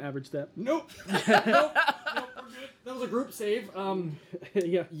don't need to average that. Nope. Nope, that was a group save.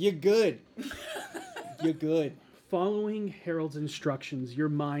 Yeah. You're good. You're good. Following Harold's instructions, your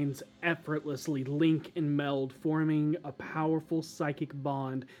minds effortlessly link and meld, forming a powerful psychic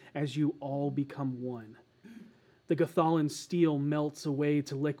bond as you all become one. The Gathalan steel melts away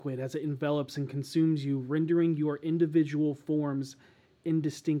to liquid as it envelops and consumes you, rendering your individual forms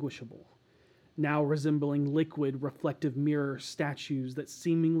indistinguishable, now resembling liquid reflective mirror statues that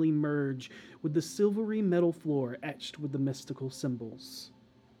seemingly merge with the silvery metal floor etched with the mystical symbols.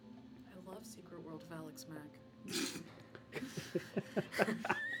 I love Secret World of Alex Mack.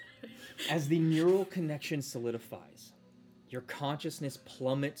 As the neural connection solidifies, your consciousness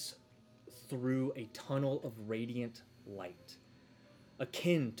plummets through a tunnel of radiant light.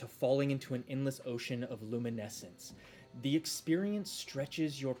 Akin to falling into an endless ocean of luminescence, the experience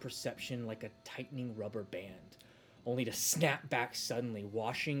stretches your perception like a tightening rubber band, only to snap back suddenly,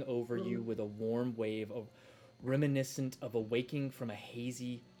 washing over you with a warm wave of reminiscent of awaking from a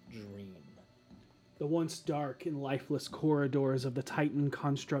hazy dream. The once dark and lifeless corridors of the Titan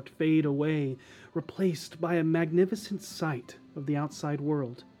construct fade away, replaced by a magnificent sight of the outside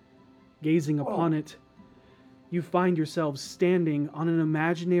world. Gazing upon it, you find yourselves standing on an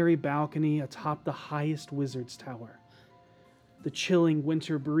imaginary balcony atop the highest wizard's tower. The chilling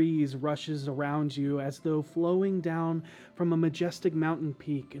winter breeze rushes around you as though flowing down from a majestic mountain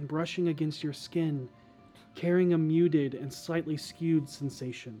peak and brushing against your skin, carrying a muted and slightly skewed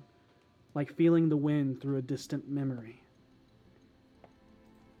sensation, like feeling the wind through a distant memory.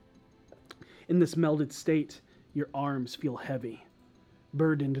 In this melded state, your arms feel heavy,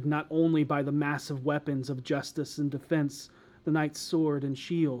 burdened not only by the massive weapons of justice and defense, the knight's sword and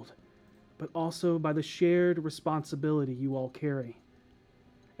shield, but also by the shared responsibility you all carry.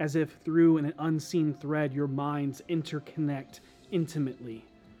 As if through an unseen thread, your minds interconnect intimately,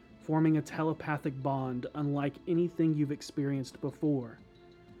 forming a telepathic bond unlike anything you've experienced before.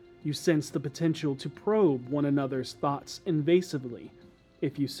 You sense the potential to probe one another's thoughts invasively,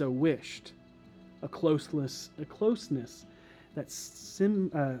 if you so wished. A closeness that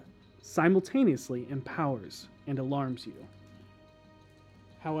simultaneously empowers and alarms you.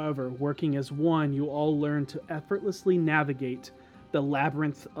 However, working as one, you all learn to effortlessly navigate the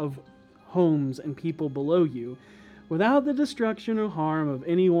labyrinth of homes and people below you without the destruction or harm of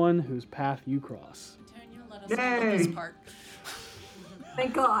anyone whose path you cross. Petunia, let us handle this part.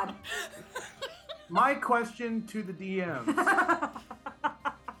 Thank God. My question to the DMs.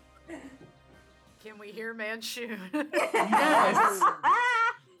 Can we hear Manchun? Yes.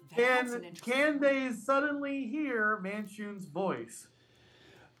 That's an interesting Can they suddenly hear Manchun's voice?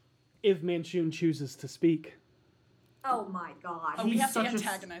 If Manchun chooses to speak. Oh my God. Oh, we He's have to such a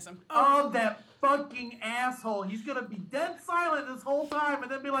antagonize him. Oh, that fucking asshole. He's gonna be dead silent this whole time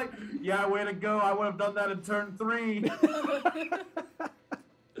and then be like, yeah, way to go. I would have done that in turn 3.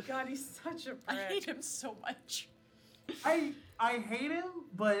 God, he's such a I prick. hate him so much. I hate him,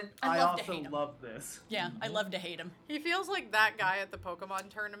 but I I love to also hate him. love this. Yeah, I love to hate him. He feels like that guy at the Pokemon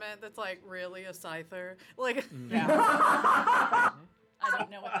tournament that's like really a Scyther. Like, Yeah. I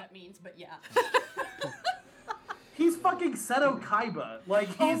don't know what that means, but yeah. He's fucking Seto Kaiba. Like,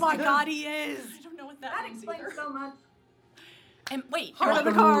 he's oh my God, he is. I don't know what that That means explains either. so much. And wait, Heart of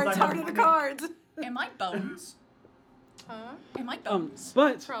the the rules, cards, I heart have of the money. cards. am I Bones? Huh? Am I Bones?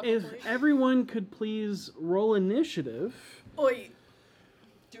 But if Probably. everyone could please roll initiative. Oi.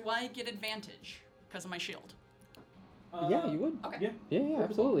 Do I get advantage because of my shield? Yeah, you would. Okay. Yeah,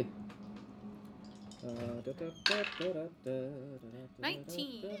 absolutely.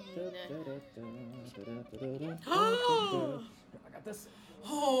 19. I got this.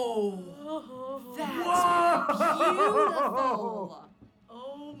 Oh, that's Whoa! beautiful.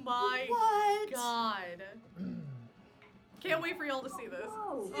 Oh my What? God. Can't wait for y'all to see this.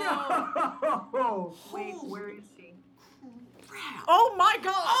 Oh. Oh. Wait, where is she? crap! Oh my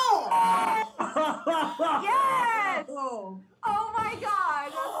god! Yes! Oh. Oh my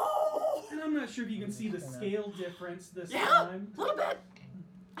god! And I'm not sure if you can see the scale difference this Yeah, time. a little bit.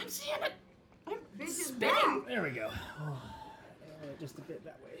 I'm seeing it. I'm Fish is spinning. back. There we go. Just a bit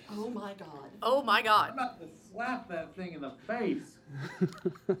that way. Oh my god. Oh my I'm god. about to slap that thing in the face.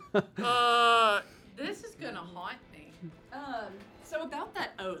 This is gonna haunt me. So about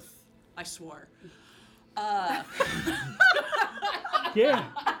that oath, I swore. Yeah.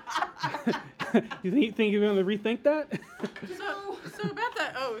 You think you're going to rethink that? So about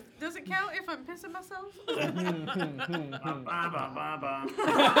that oath, does it count if I'm pissing myself?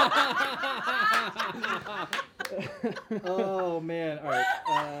 Oh man! All right.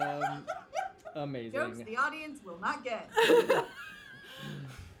 Amazing. Jokes the audience will not get.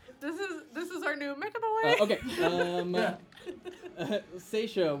 This is our new make up away. Okay.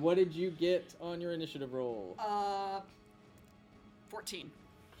 Seisha, what did you get on your initiative roll? 14.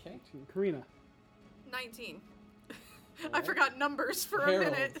 Okay. Karina. 19. I forgot numbers for Harold.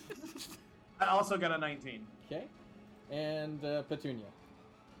 a minute. I also got a 19. Okay. And Petunia.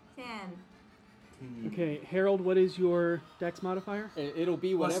 10. Okay, Harold, what is your dex modifier? It'll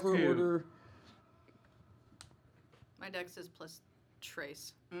be Plus whatever 2. order. My dex is plus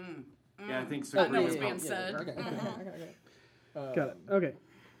trace. Yeah, I think so. I know what's yeah, being yeah, said. Okay. Got it. Okay.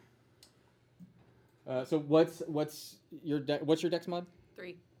 So what's your dex mod?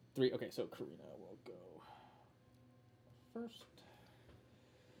 3. 3. Okay, so Karina will go first,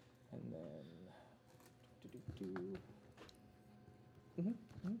 and then.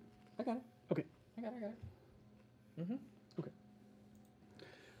 I got it. Okay. I got it. Mm-hmm. Okay.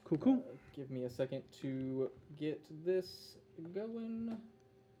 Cool. Give me a second to get this going.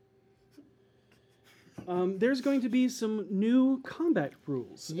 There's going to be some new combat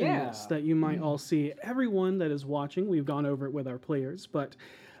rules in this that you might all see. Everyone that is watching, we've gone over it with our players, but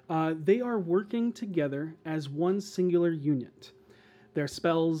they are working together as one singular unit. Their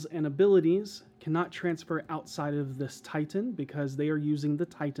spells and abilities cannot transfer outside of this Titan because they are using the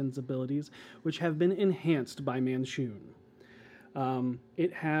Titan's abilities, which have been enhanced by Manchun.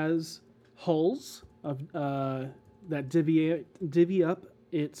 It has hulls of that divvy up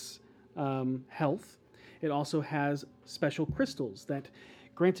its health. It also has special crystals that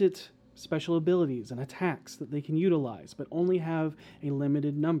grant it special abilities and attacks that they can utilize, but only have a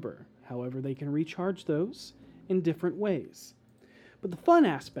limited number. However, they can recharge those in different ways. But the fun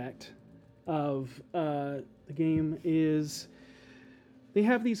aspect of the game is they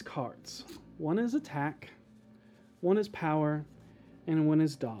have these cards. One is attack, one is power, and one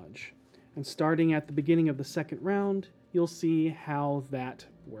is dodge. And starting at the beginning of the second round, you'll see how that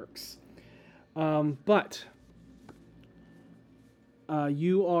works. But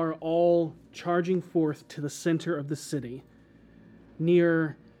you are all charging forth to the center of the city,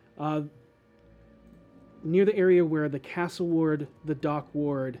 near the area where the Castle Ward, the Dock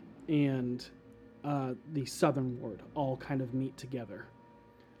Ward, and the Southern Ward all kind of meet together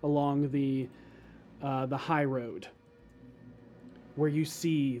along the high road, where you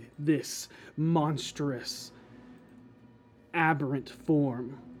see this monstrous, aberrant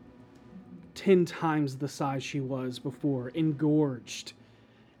form, 10 times the size she was before, engorged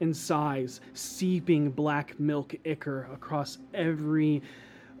in size, seeping black milk ichor across every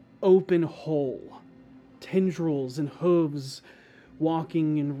open hole, tendrils and hooves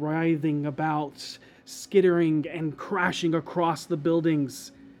walking and writhing about, skittering and crashing across the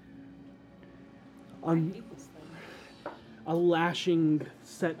buildings. A lashing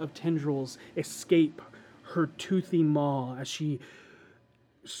set of tendrils escape her toothy maw as she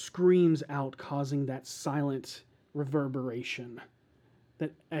screams out, causing that silent reverberation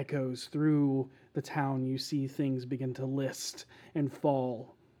that echoes through the town. You see things begin to list and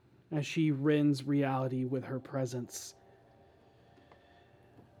fall as she rends reality with her presence.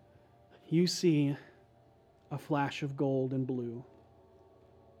 You see a flash of gold and blue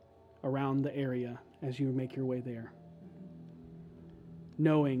around the area as you make your way there.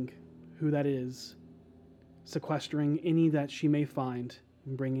 Knowing who that is, sequestering any that she may find,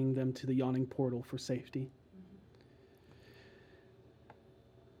 and bringing them to the yawning portal for safety.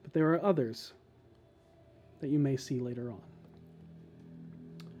 But there are others that you may see later on.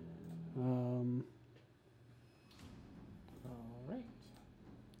 All right.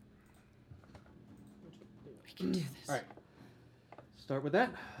 We can do this. All right. Start with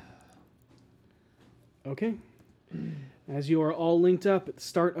that. Okay. As you are all linked up at the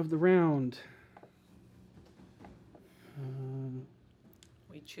start of the round,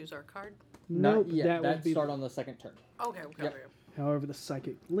 We choose our card. nope, Not yet. that would That'd be. start on the second turn. Okay. Yep. However, the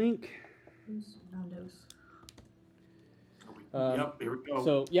psychic link. Who's Nando's? Are we Yep, here we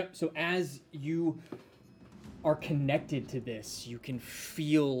go. So as you are connected to this, you can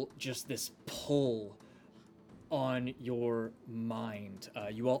feel just this pull on your mind.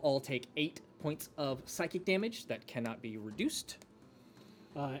 You all take 8 points of psychic damage that cannot be reduced.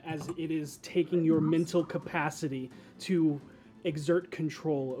 As it is taking your mental capacity to exert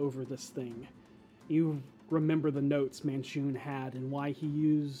control over this thing. You remember the notes Manchun had and why he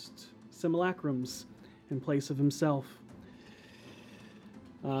used simulacrums in place of himself.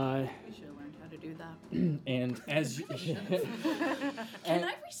 We should have learned how to do that. And as you, Can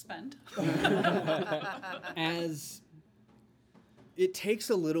I respend? as it takes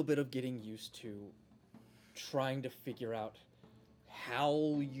a little bit of getting used to trying to figure out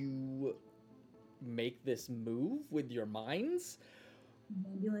how you make this move with your minds,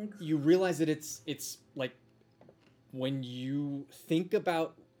 you realize that it's like when you think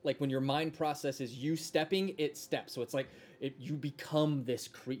about, like when your mind processes you stepping, it steps. So it's like you become this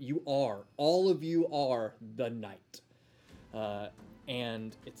all of you are the knight.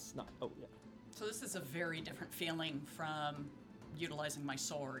 And it's not, So this is a very different feeling from utilizing my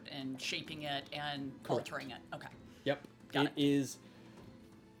sword and shaping it and altering it. Okay. Yep. Got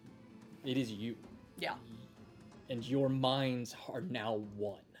It is you. Yeah. And your minds are now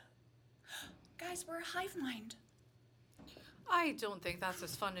one. Guys, we're a hive mind. I don't think that's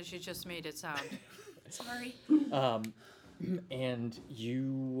as fun as you just made it sound. Sorry. And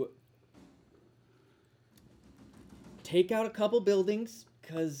you take out a couple buildings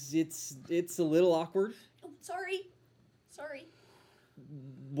because it's a little awkward Oh, sorry.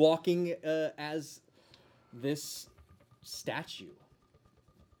 walking as this statue.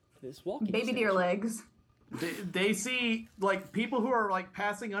 This walking Baby deer statue. legs. They see, like, people who are, like,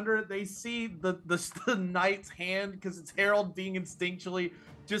 passing under it, they see the knight's hand, because it's Harold being instinctually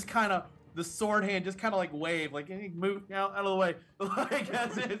just kind of, the sword hand just kind of, like, wave, like, hey, move out of the way, like,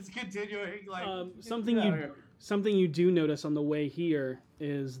 as it's continuing, like... Something you do notice on the way here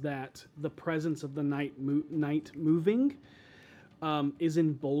is that the presence of the knight moving is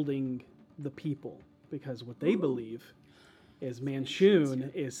emboldening the people, because what they believe is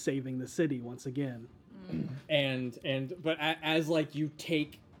Manchun is saving the city once again. But as like you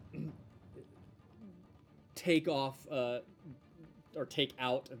take off or take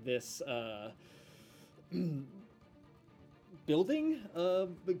out this building,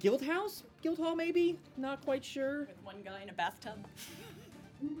 guild hall maybe, not quite sure. With one guy in a bathtub.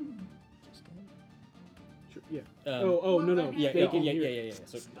 Sure, yeah. No. No. Yeah.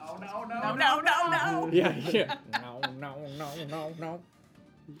 So, No. yeah. No.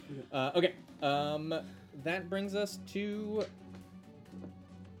 Okay. That brings us to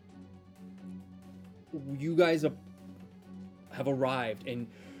you guys have arrived, and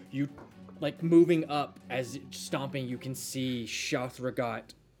you like moving up as stomping. You can see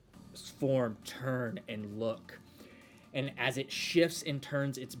Shathragat's form turn and look, and as it shifts and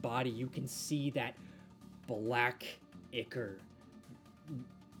turns its body, you can see that black ichor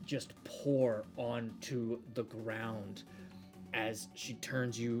just pour onto the ground. As she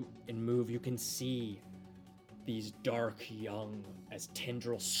turns you and move, you can see these dark young as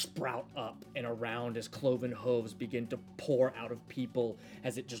tendrils sprout up and around as cloven hooves begin to pour out of people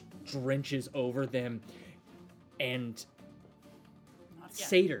as it just drenches over them. And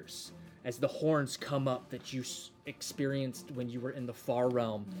satyrs, as the horns come up that you experienced when you were in the far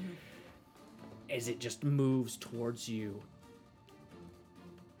realm, as it just moves towards you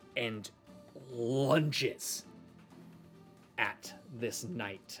and lunges at this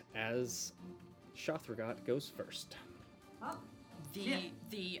knight as Shathragat goes first.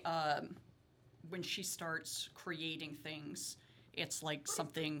 When she starts creating things, it's like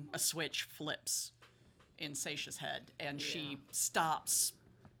a switch flips in Seisha's head, and she stops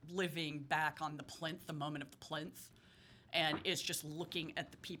living back on the plinth, the moment of the plinth, and is just looking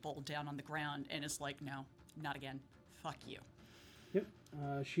at the people down on the ground and is like, no, not again. Fuck you. Yep.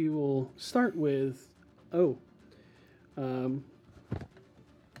 She will start with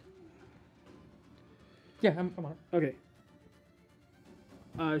Yeah, I'm on it. Okay.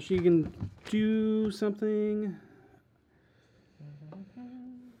 She can do something.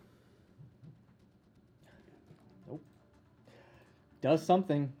 Nope. Does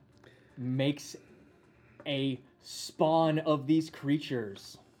something. Makes a spawn of these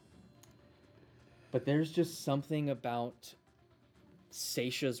creatures. But there's just something about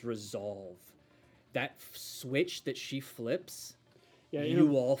Seisha's resolve. That switch that she flips,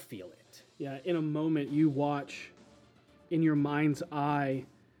 you all feel it. Yeah, in a moment you watch in your mind's eye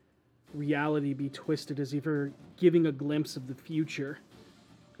reality be twisted as if you're giving a glimpse of the future,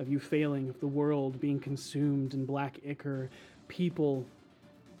 of you failing, of the world being consumed in black ichor, people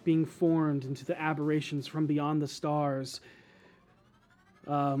being formed into the aberrations from beyond the stars.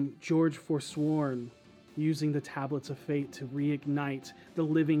 George forsworn, using the tablets of fate to reignite the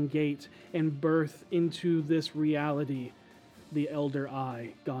living gate and birth into this reality the Elder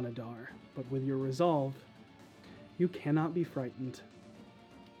Eye, Ganadar. But with your resolve, you cannot be frightened.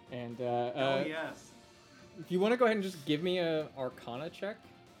 And Oh yes. if you want to go ahead and just give me a Arcana check.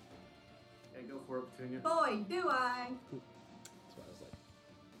 Yeah, go for it, Petunia. Boy, do I. That's what I was like.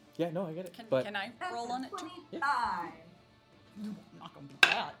 Yeah, no, I get it. Can, but can I That's roll a on it too? 25. I'm not gonna do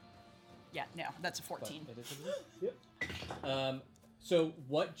that. Yeah, no, that's a but 14. it is what it is. So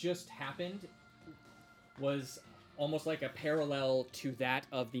what just happened was almost like a parallel to that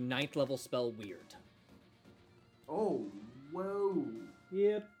of the 9th level spell Weird. Oh, whoa.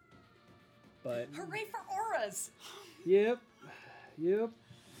 Yep, But Hooray for auras! yep. Oh,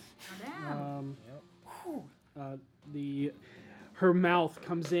 damn. Her mouth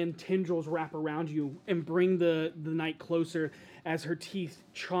comes in, tendrils wrap around you and bring the knight closer as her teeth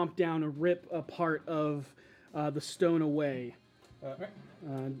chomp down and rip a part of the stone away.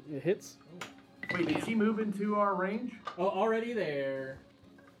 It hits. Wait, did she move into our range? oh, already there.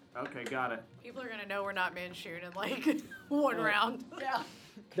 Okay, got it. People are gonna know we're not Manchun in like one round. Yeah.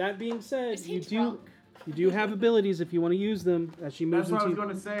 That being said, Is he you drunk? do have abilities if you want to use them as she moves That's what I was into.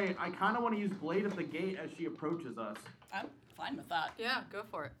 going to say. I kind of want to use Blade of the Gate as she approaches us. I'm fine with that. Yeah, go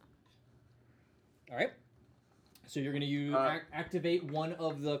for it. All right. So you're gonna use activate one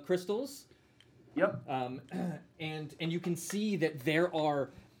of the crystals. Yep. And you can see that there are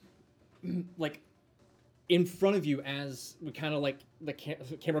like in front of you as we kind of like the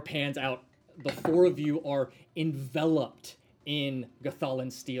camera pans out, the 4 of you are enveloped in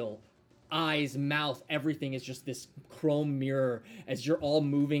Gathalan steel. Eyes, mouth, everything is just this chrome mirror as you're all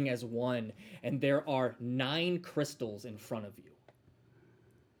moving as one, and there are 9 crystals in front of you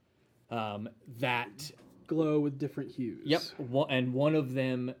that Glow with different hues. Yep, and one of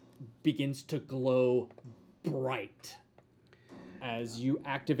them begins to glow bright as you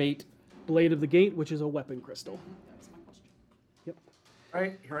activate. Blade of the Gate, which is a weapon crystal. That was my question. Yep. All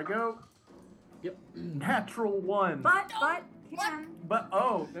right, here I go. Yep. Natural 1. But, can But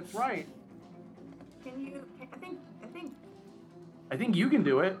oh, that's right. you, I think you can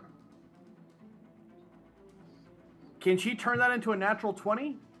do it. Can she turn that into a natural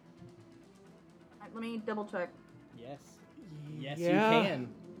 20? let me double check. Yes. Yes, Yeah. you can.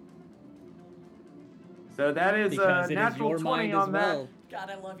 So that is Because a it is natural your 20 mind on as well. God,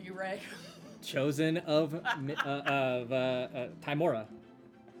 I love you, Ray. Chosen of Timora.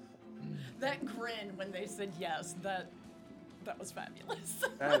 That grin when they said yes, that was fabulous.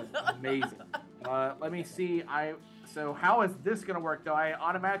 that. That is amazing. Let me see. So how is this gonna work? Do I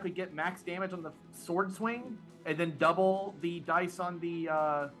automatically get max damage on the sword swing and then double the dice on the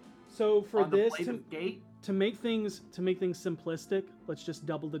So for on the this Blade of Gate? to make things simplistic, let's just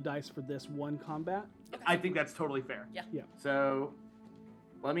double the dice for this one combat. I think that's totally fair. Yeah. Yeah. So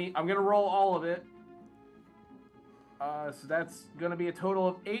I'm gonna roll all of it. So that's gonna be a total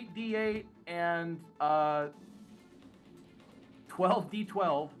of 8d8 and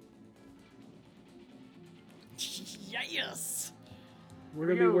 12d12. Yes. We're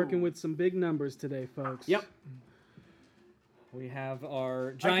gonna be working with some big numbers today, folks. Yep. We have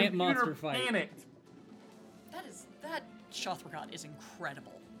our My giant computer monster fight. panicked. That Shothragon is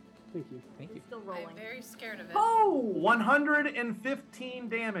incredible. Thank you. Thank you. Still rolling. I'm very scared of it. Oh, 115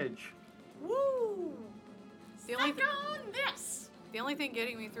 damage. Woo! The only, Suck on this. the only thing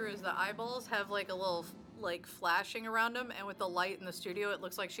getting me through is the eyeballs have like a little like flashing around them, and with the light in the studio, it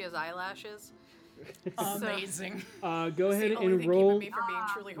looks like she has eyelashes. Amazing. Go It's ahead the only and thing roll. keeping me from being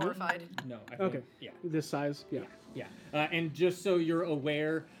truly horrified. No. I think, Okay. Yeah. This size. Yeah. Yeah. And just so you're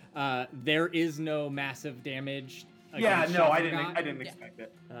aware, there is no massive damage. Yeah, against no, I Shothragon, didn't Yeah. expect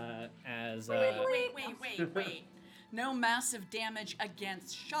it. As Wait. No massive damage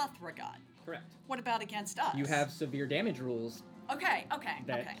against Shothragon. correct. What about against us? You have severe damage rules. Okay.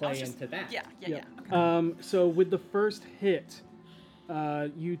 that I play was just- into that. Yeah. Yep. Okay. So with the first hit,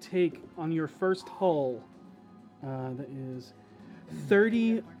 you take on your first hull. That is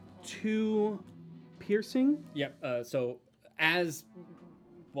 32 piercing. Yep. So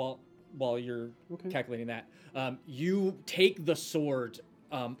while you're calculating that, you take the sword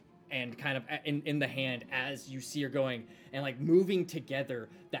and kind of in the hand as you see her going and like moving together.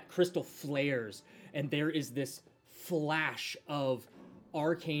 That crystal flares and there is this flash of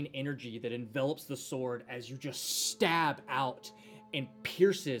arcane energy that envelops the sword as you just stab out and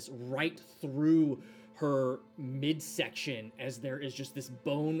pierces right through her midsection as there is just this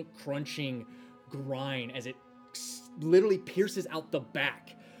bone crunching grind as it literally pierces out the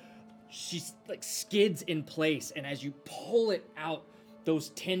back. She's like skids in place, and as you pull it out, those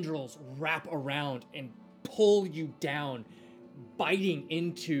tendrils wrap around and pull you down, biting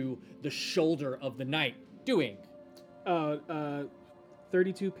into the shoulder of the knight, doing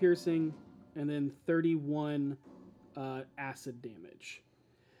 32 piercing, and then 31 acid damage.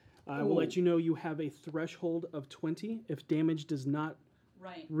 I will let you know you have a threshold of 20 if damage does not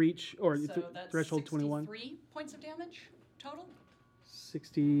Right. reach, or So that's threshold 21. 63 points of damage total?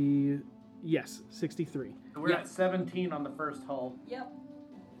 60, yes, 63. So we're at 17 on the first hull. Yep.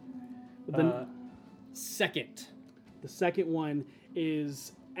 Then second. the second one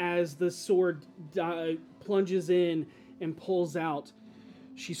is as the sword plunges in and pulls out,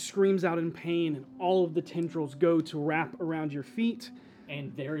 she screams out in pain, and all of the tendrils go to wrap around your feet.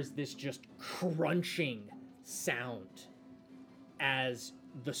 And there is this just crunching sound as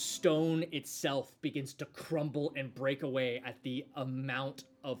the stone itself begins to crumble and break away at the amount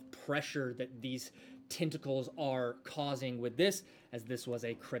of pressure that these tentacles are causing with this, as this was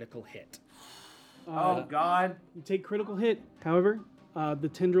a critical hit. Oh, God. You take critical hit. However, the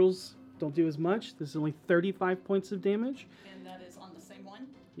tendrils don't do as much. This is only 35 points of damage. And that is on the same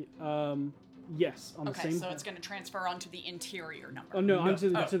one? Yes, on the Okay, same. so it's going to transfer onto the interior number. Oh no,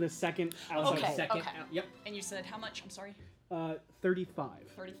 onto to the second outside. Okay, second okay. Yep. And you said how much? I'm sorry? 35.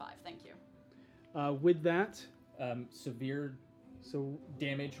 35, thank you. With that, Severe so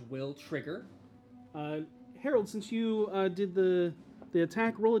damage will trigger. Harold, since you did the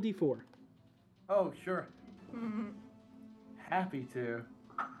attack, roll a d4. Oh, sure. Happy to.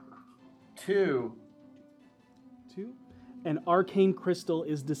 2. 2. An arcane crystal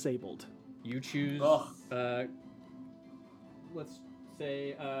is disabled. You choose. Ugh. Let's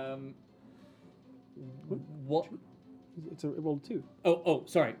say. What? It's a roll 2. Oh,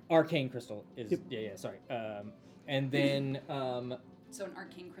 sorry. Arcane crystal is. Yep. Yeah. Sorry. And then So an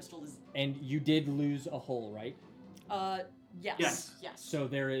arcane crystal is... and you did lose a hole, right? Yes. So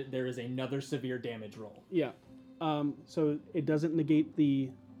there is another severe damage roll. Yeah. So it doesn't negate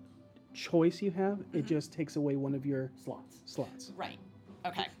the choice you have. It just takes away one of your slots. Right.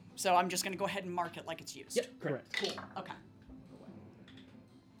 Okay. So I'm just going to go ahead and mark it like it's used. Yep. Correct. Cool. Okay.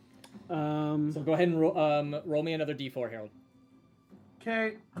 So go ahead and roll me another d4, Harold.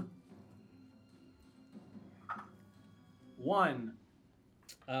 Okay. 1.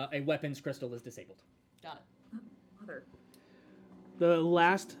 A weapons crystal is disabled. Got it. Mother. The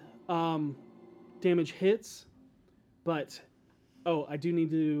last damage hits, but I do need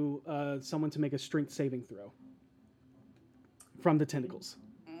to someone to make a strength saving throw from the tentacles.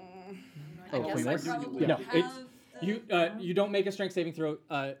 I guess I probably No, have... you don't make a strength saving throw.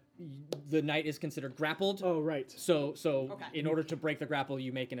 The knight is considered grappled. Oh, right. So Okay. in order to break the grapple,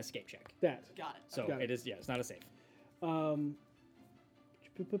 you make an escape check. That. Got it. So Got it. it is it's not a save.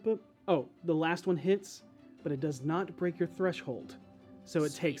 The last one hits, but it does not break your threshold, so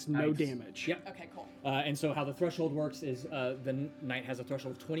it takes no Nice. damage. Yep. Okay, cool. And so how the threshold works is the knight has a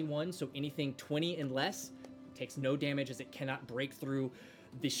threshold of 21, so anything 20 and less takes no damage, as it cannot break through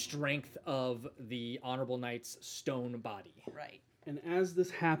the strength of the Honorable Knight's stone body. Right. And as this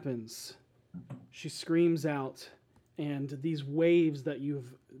happens, she screams out, and these waves that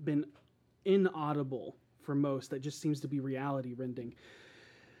you've been inaudible for most, that just seems to be reality rending.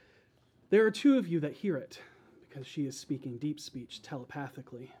 There are 2 of you that hear it, because she is speaking deep speech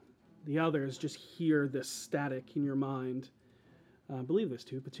telepathically. The others just hear this static in your mind. I believe there's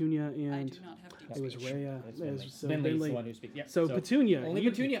 2, Petunia and... I do not have deep It was speech. Rhea. It's it was- Vinley. so Vinley's Vinley. the one who speaks. Yep. So Petunia. Only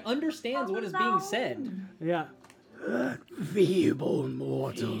you- Petunia understands what is being said. Yeah. Feeble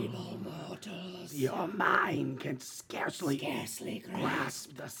mortals. Your mind can scarcely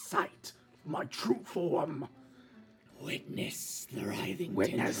grasp the sight of my true form. Witness the writhing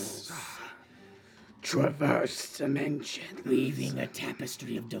Witness. Traverse dimension. weaving a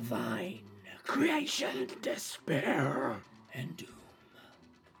tapestry of divine Creation, despair. and doom.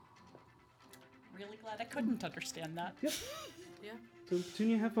 Really glad I couldn't understand that. Yeah. So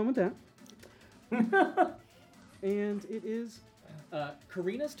Petunia, have fun with that. And it is...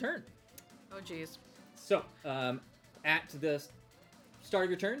 Karina's turn. Oh, geez. So, at the start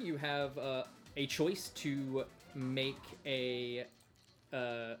of your turn, you have a choice to make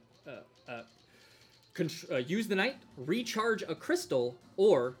use the knight, recharge a crystal,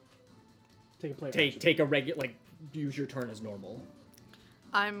 or Take a player. take a regular, use your turn as normal.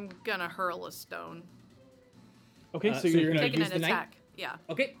 I'm gonna hurl a stone. Okay, so so you're you're gonna going to... Taking use an the knight? attack. Yeah.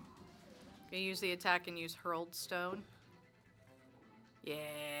 Okay. Gonna use the attack and use hurled stone. Yeah.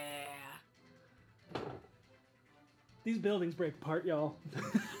 These buildings break apart, y'all.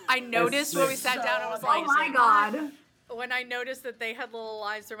 I noticed when we sat down, I was like, Oh my god. when I noticed that they had little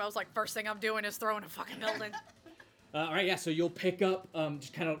lines through them, I was like, first thing I'm doing is throwing a fucking building. All right, yeah. So you'll pick up,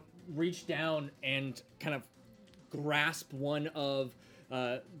 just kind of reach down and kind of grasp one of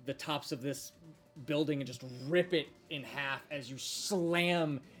the tops of this building and just rip it in half as you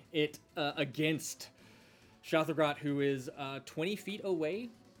slam it against Shathragrat, who is 20 feet away,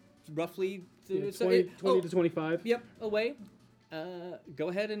 roughly. Yeah, 20 to 25. Yep, away. Go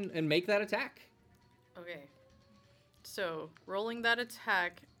ahead and make that attack. Okay. So, rolling that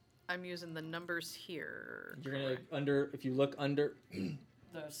attack, I'm using the numbers here. You're gonna if you look under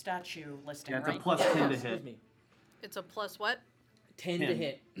The statue listing, Yeah, it's right? a plus 10 to excuse hit. me, It's a plus what? 10 to 10.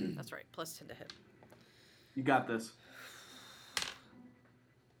 hit. That's right, plus 10 to hit. You got this.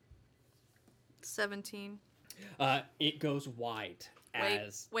 17. It goes wide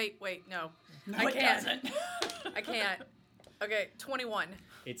as Wait, no. No, I it can't. doesn't. I can't. Okay, 21.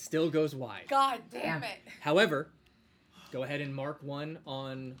 it still goes wide. God damn it. However, go ahead and mark one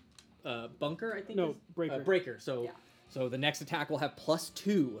on bunker. I think. No, is- breaker. breaker. So, Yeah. so the next attack will have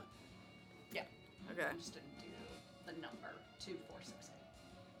 +2. Yeah. Okay. I just didn't do the number 2, 4, 6,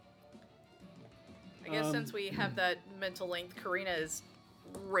 8. I guess since we have that mental length, Karina is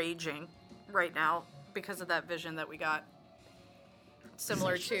raging right now because of that vision that we got.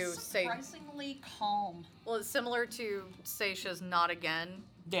 Similar to She's say, surprisingly calm. well, it's similar to Seisha's not again.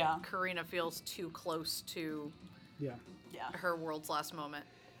 Yeah. Karina feels too close to Yeah. Yeah. her world's last moment.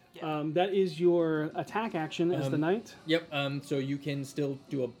 That is your attack action as the knight. Yep. So you can still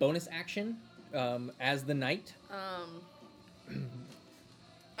do a bonus action as the knight.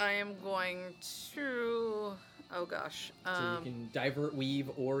 I am going to. Oh gosh. So you can divert, weave,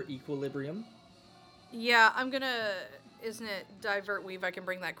 or equilibrium. Yeah, I'm gonna. Isn't it divert weave? I can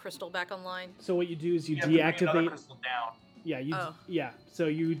bring that crystal back online. So what you do is you have to bring another deactivate. crystal down. Yeah, Oh. So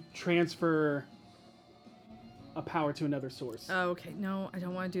you transfer a power to another source. Oh, okay. No, I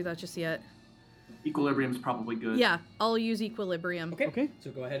don't want to do that just yet. Equilibrium's probably good. Yeah, I'll use equilibrium. Okay. Okay. So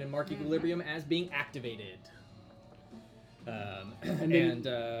go ahead and mark equilibrium as being activated. And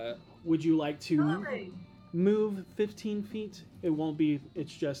then- Would you like to move 15 feet? It won't be.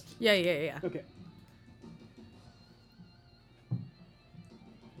 It's just. Yeah. Okay.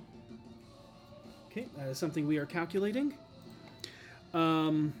 Okay, that is something we are calculating.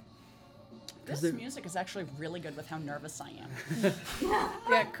 This there- music is actually really good with how nervous I am.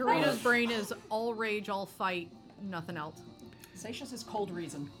 Yeah, Karina's brain is all rage, all fight, nothing else. Seisha's is cold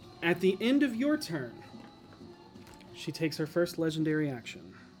reason. At the end of your turn, she takes her first legendary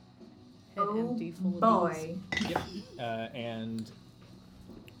action. Hit Oh empty full of boy. Yep. And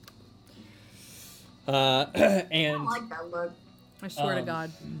I don't and like that look. bees. I swear to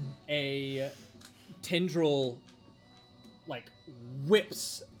God. a tendril like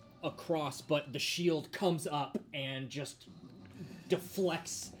whips across, but the shield comes up and just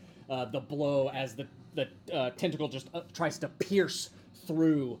deflects the blow as the tentacle just tries to pierce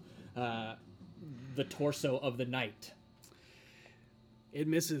through the torso of the knight. It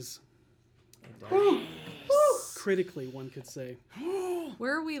misses. Critically, one could say.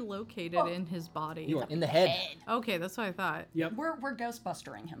 Where are we located in his body? You are in the head. Okay, that's what I thought. Yep. We're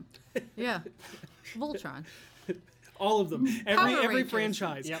Ghostbustering him. Yeah. Voltron. All of them. Power Every Rangers.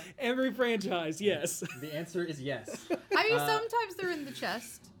 franchise. Yep. Every franchise, yes. The answer is yes. I mean, sometimes they're in the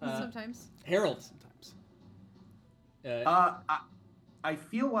chest. Sometimes. Harold. Sometimes. I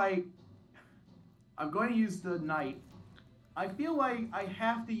feel like I'm going to use the knight. I feel like I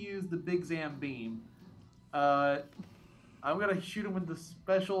have to use the Big Zam beam. I'm going to shoot him with the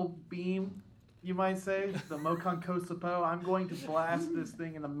special beam, you might say, the Mokon Kosapo. I'm going to blast this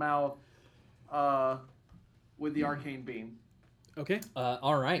thing in the mouth with the arcane beam. Okay.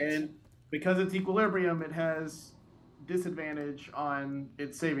 All right. And because it's equilibrium, it has disadvantage on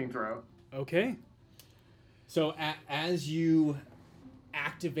its saving throw. Okay. So as you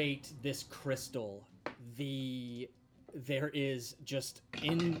activate this crystal, there is just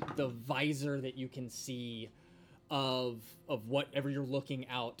in the visor that you can see of whatever you're looking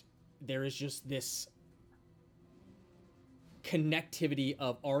out, there is just this connectivity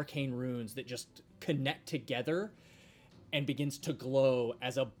of arcane runes that just connect together and begins to glow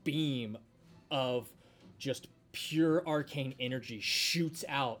as a beam of just pure arcane energy shoots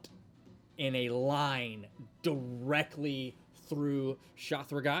out in a line directly through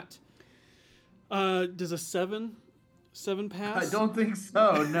Shathragrat. Does a seven pass? I don't think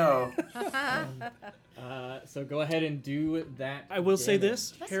so, no. So go ahead and do that. I will say damage.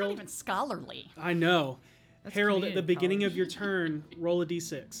 this, That's Harold. not even scholarly. I know. Harold, at the community beginning college. of your turn, roll a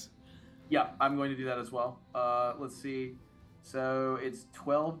d6. Yeah, I'm going to do that as well. Let's see. So it's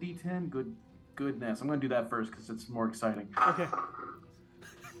 12d10. Good goodness. I'm going to do that first because it's more exciting. Okay.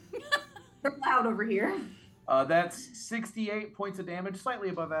 They're loud over here. That's 68 points of damage, slightly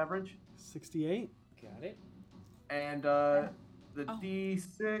above average. 68. Got it. And the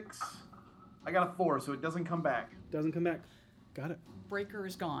D6, I got a 4, so it doesn't come back. Doesn't come back. Got it. Breaker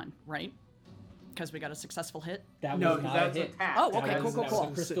is gone, right? Because we got a successful hit. That No, was not that's a hit. attack. Oh, That okay, was- cool. that was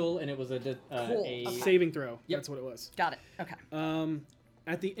a crystal, and it was Cool. a Saving throw. Yep. That's what it was. Got it. Okay.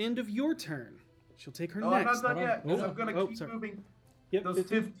 At the end of your turn, she'll take her Oh, I'm next. not done yet. 'Cause Hold I'm going Oh, to keep sorry. moving Yep. those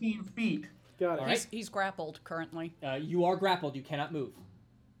 15 feet. Got it. All right. He's grappled currently. You are grappled. You cannot move.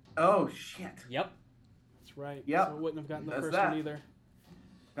 Oh, shit. Yep. That's right. Yep. So I wouldn't have gotten the That's first that. one either.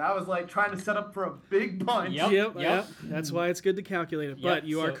 I was like trying to set up for a big punch. Yep. That's why it's good to calculate it. But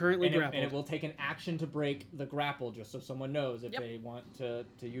you are currently grappled. And it will take an action to break the grapple, just so someone knows if Yep. they want to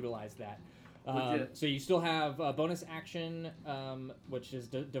utilize that. Legit. So you still have a bonus action, which is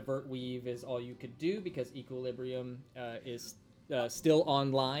divert weave is all you could do because equilibrium is still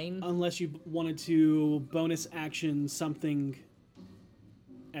online. Unless you wanted to bonus action something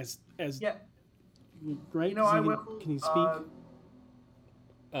as Yeah. right? You know, I Can will. Can you speak?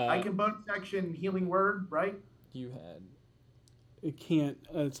 I can bonus action healing word, right? You had It can't.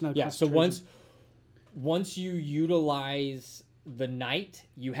 It's not. yeah. So concentration. once you utilize the knight,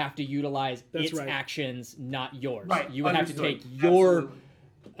 you have to utilize That's its right. actions, not yours. Right, You would have to understood. take your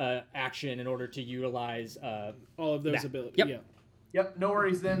Absolutely. action in order to utilize. all of those that. abilities. Yep. Yeah. Yep. No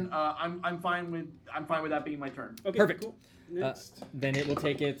worries. Then I'm fine with that being my turn. Okay. Perfect. Cool. Next. Then it will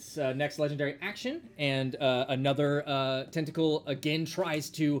take its next legendary action, and another tentacle again tries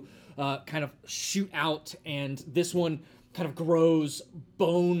to kind of shoot out, and this one kind of grows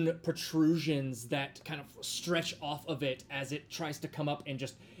bone protrusions that kind of stretch off of it as it tries to come up and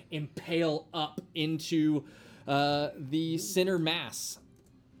just impale up into the center mass.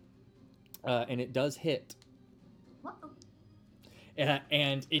 And it does hit.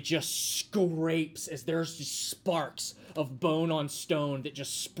 And it just scrapes as there's just sparks of bone on stone that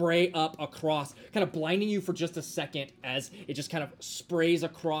just spray up across, kind of blinding you for just a second as it just kind of sprays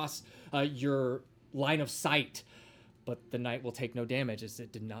across your line of sight. But the knight will take no damage as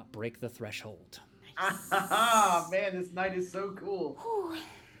it did not break the threshold. Ah, man, this knight is so cool.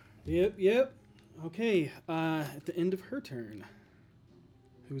 Yep. Okay. At the end of her turn,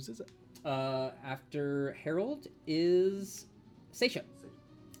 whose is it? After Harold is Seisha.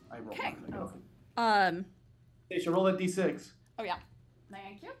 I rolled. Okay. Oh. Stacia, roll that d6. Oh yeah.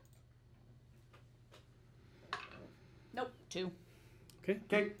 Thank you. Nope. 2.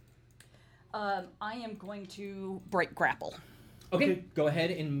 Okay. I am going to break grapple. Okay, go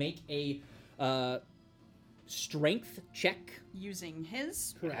ahead and make a strength check. Using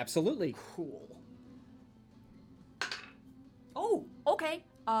his. Absolutely. Cool. Oh, okay.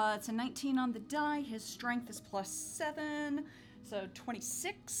 It's a 19 on the die. His strength is +7, so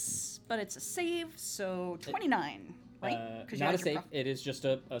 26. But it's a save, so 29. Right? 'Cause you Not a had your save. prof- It is just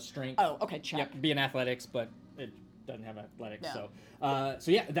a strength. Oh, okay. Check. Yep, be an athletics, but it doesn't have athletics. No.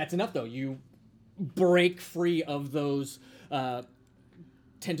 So yeah, that's enough though. You break free of those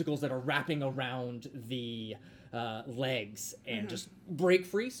tentacles that are wrapping around the legs and just break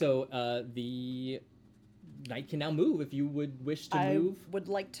free. So the knight can now move if you would wish to I move. would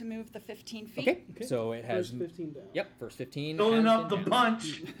like to move the 15 feet. Okay. So it has First 15 down. Yep, first 15. Filling has up the been down.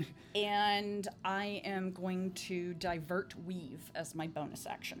 punch. And I am going to divert weave as my bonus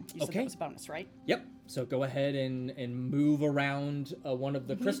action. You said Okay. that was bonus, right? Yep. So go ahead and move around one of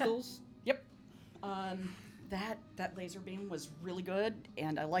the crystals. Yep. That laser beam was really good,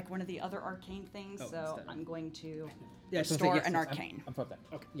 and I like one of the other arcane things, so instead. I'm going to Yeah, so restore yes, an yes, arcane. I'm from that.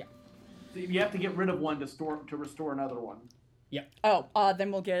 Okay. Yeah. So you have to get rid of one to restore another one. Yep. Oh,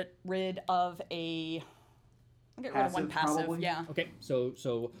 then we'll get rid of a. I'll get rid of one Passive, passive. probably? Yeah. Okay,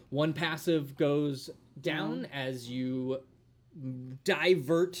 so one passive goes down as you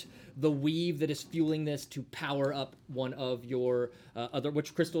divert the weave that is fueling this to power up one of your other.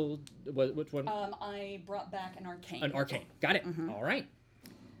 Which crystal? Which one? I brought back an arcane. An arcane. Got it. All right.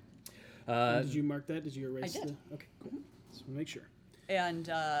 Did you mark that? Did you erase did. the? Okay, cool. Just want to make sure. And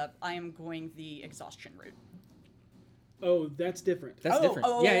I am going the exhaustion route. Oh, that's different. That's different.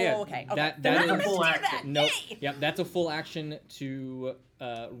 Yeah. Okay. That Then that I'm is gonna full do action. that. no. Yay! Yep. That's a full action to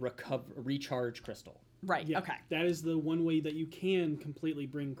recharge crystal. Right. Yeah, Okay. That is the one way that you can completely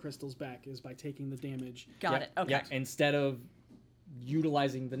bring crystals back is by taking the damage. Got Yep, it. Okay. yep. Instead of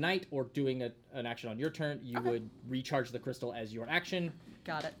utilizing the knight or doing an action on your turn, you would recharge the crystal as your action,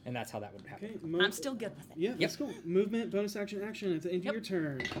 Got it. and that's how that would happen. Okay. I'm still good with it. Yeah, that's cool. Movement, bonus action, action at the end of your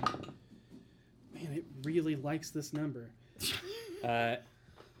turn. Man, it really likes this number.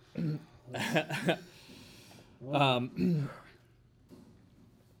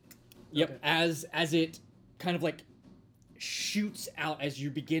 Yep. As it kind of like shoots out as you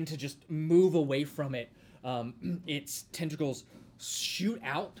begin to just move away from it, its tentacles shoot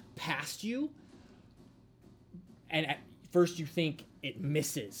out past you, and at first you think it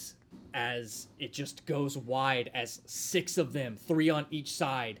misses as it just goes wide as 6 of them, 3 on each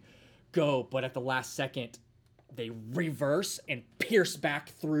side, go, but at the last second they reverse and pierce back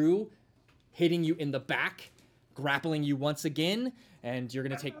through, hitting you in the back, grappling you once again, and you're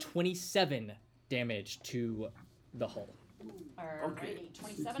gonna take 27 damage to the hull. Alrighty,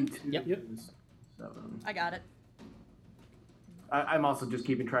 27. Yep. 7. I got it. I'm also just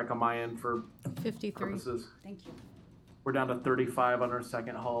keeping track on my end for 53. purposes. Thank you. We're down to 35 on our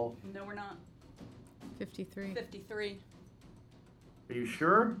second hull. No, we're not. 53. 53 Are you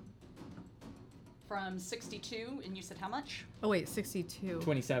sure? from 62, and you said how much? Oh wait, 62.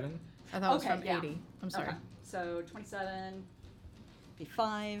 27. I thought it was Okay, from yeah. 80. I'm sorry. Okay. So 27,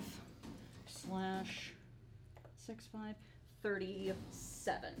 55 slash 65,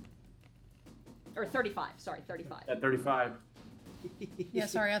 37. Or 35, sorry, 35. At 35. Yeah,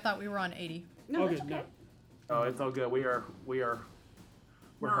 sorry, I thought we were on 80. No, Okay, that's okay. no. Oh, it's all good. We're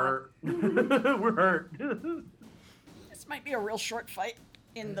Not. hurt. We're hurt. This might be a real short fight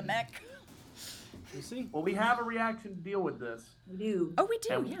in the mech. We'll see. Well, we have a reaction to deal with this. We do. Oh, we do,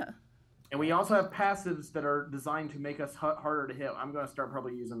 And- yeah. And we also have passives that are designed to make us harder to hit. I'm going to start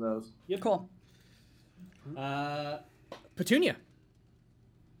probably using those. Cool. Petunia.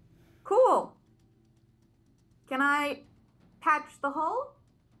 Cool. Can I patch the hull?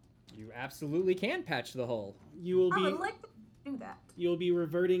 You absolutely can patch the hull. You will I be would like to do that. you'll be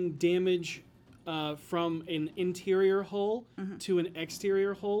reverting damage from an interior hull to an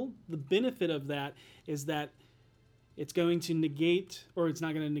exterior hull. The benefit of that is that it's going to negate, or it's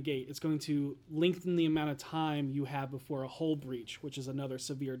not going to negate, it's going to lengthen the amount of time you have before a hull breach, which is another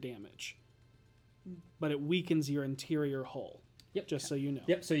severe damage. But it weakens your interior hull. Yep. Just so you know.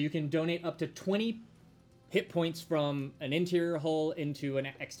 Yep, so you can donate up to 20 hit points from an interior hull into an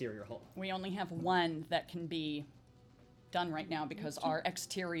exterior hull. We only have one that can be done right now because our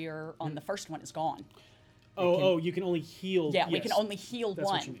exterior on the first one is gone. You can only heal. Yeah, we yes. can only heal That's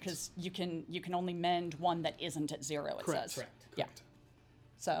what one you mean. because you can only mend one that isn't at 0. It Correct. says. Correct. Yeah.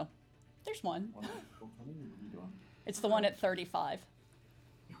 So there's one. It's the one at 35.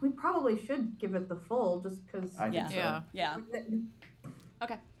 We probably should give it the full just because. I think Yeah. so. Yeah.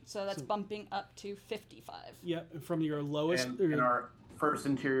 Okay, so that's bumping up to 55. Yeah, from your lowest. And our first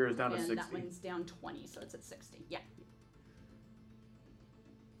interior is down to And 60. that one's down 20, so it's at 60. Yeah.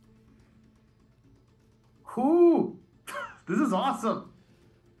 Whoo! This is awesome.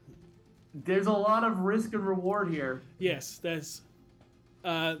 There's a lot of risk and reward here. Yes, that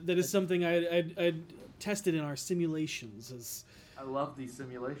is something I'd tested in our simulations. As I love these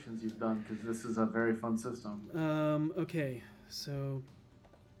simulations you've done because this is a very fun system. okay, so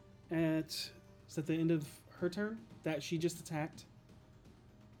is that the end of her turn? That she just attacked?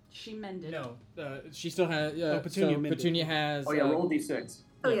 She mended. No, she still has. Petunia so mended. Petunia has. Oh yeah, roll d6.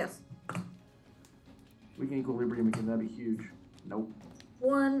 Oh yes. We can equilibrium again. That'd be huge. Nope.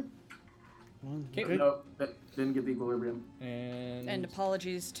 1. Okay. Nope. That didn't get the equilibrium. And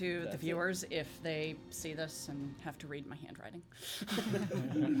apologies to the viewers if they see this and have to read my handwriting.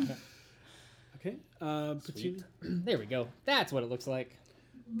 Okay, Petunia. There we go. That's what it looks like.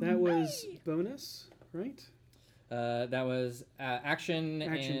 That was bonus, right? That was action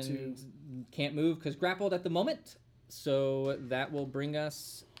Action and two. can't move because grappled at the moment. So that will bring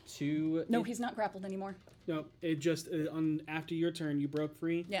us to. No, he's not grappled anymore. No, it just on after your turn you broke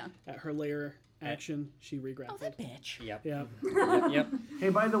free. Yeah. At her layer action, she regrappled. Oh, that bitch. Yep. Yeah. Yep. Hey,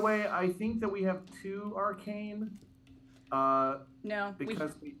 by the way, I think that we have 2 arcane. No,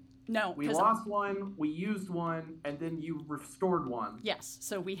 Because we 'cause- lost one, we used one, and then you restored one. Yes,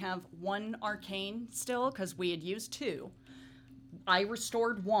 so we have 1 arcane still because we had used 2. I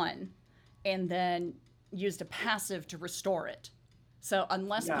restored 1, and then used a passive to restore it. So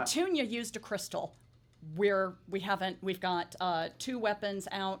unless Yeah. Petunia used a crystal, we've got 2 weapons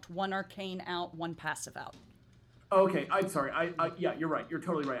out, 1 arcane out, 1 passive out. Okay, I'm sorry. Yeah, you're right. You're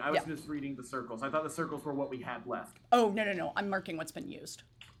totally right. I was Yeah. just reading the circles. I thought the circles were what we had left. Oh no! I'm marking what's been used.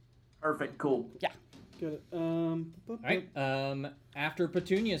 Perfect. Cool. Yeah. Got it. All right. After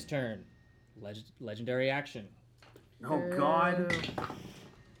Petunia's turn, legendary action. Oh God.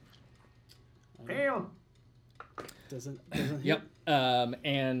 Hail. Doesn't hit. Yep.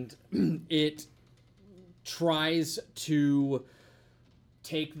 And it tries to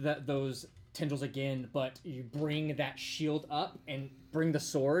take those tendrils again, but you bring that shield up and bring the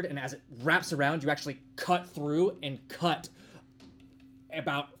sword, and as it wraps around, you actually cut through and cut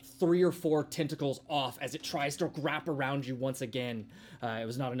about 3 or 4 tentacles off as it tries to wrap around you once again. It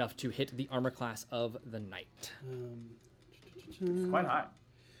was not enough to hit the armor class of the knight. It's quite high.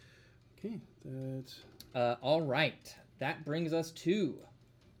 Okay, that's... All right, that brings us to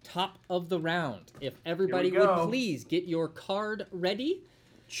top of the round. If everybody Here we would go. please get your card ready.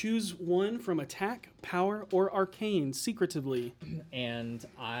 Choose one from attack, power, or arcane secretively. And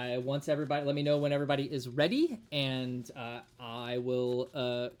let me know when everybody is ready, and I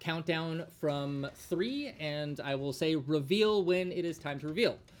will count down from 3, and I will say reveal when it is time to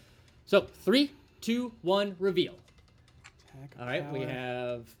reveal. So 3, 2, 1, reveal. Attack, All right, we power.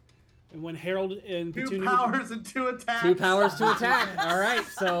 have And when Harold and 2 Petunia... powers and 2 attacks. 2 powers to attack. All right,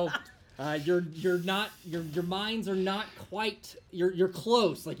 so your minds are not quite. You're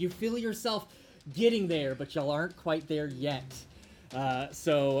close. Like you feel yourself getting there, but y'all aren't quite there yet.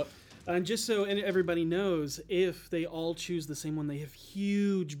 And just so everybody knows, if they all choose the same one, they have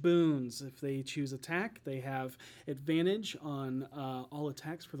huge boons. If they choose attack, they have advantage on all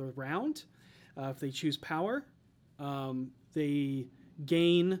attacks for the round. If they choose power, they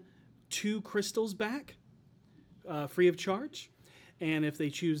gain 2 crystals back, free of charge. And if they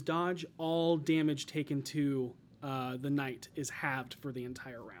choose dodge, all damage taken to the knight is halved for the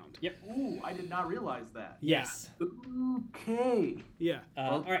entire round. Yep. Ooh, I did not realize that. Yes. Okay. Yeah.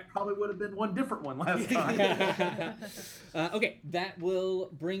 All right. Probably would have been one different one last time. Okay, that will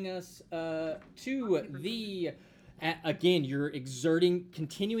bring us to the. Again, you're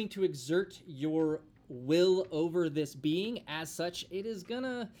continuing to exert your will over this being. As such, it's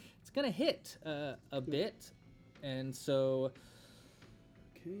gonna hit a bit, and so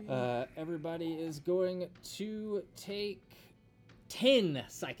everybody is going to take 10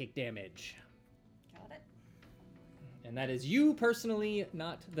 psychic damage. Got it. And that is you personally,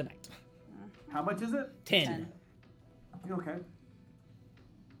 not the knight. How much is it? 10. Okay.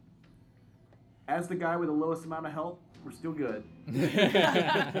 As the guy with the lowest amount of health, we're still good.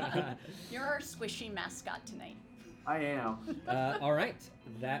 You're our squishy mascot tonight. I am. All right,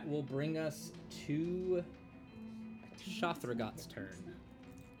 that will bring us to Shothragot's turn.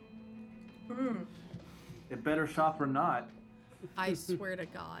 It better Shothra not. I swear to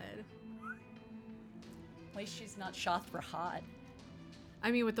God. At least she's not Shothra hot.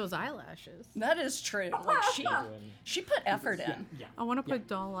 I mean, with those eyelashes. That is true. Like she put effort in. Yeah. I want to put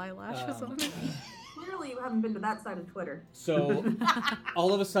doll eyelashes on it. Clearly, you haven't been to that side of Twitter. So,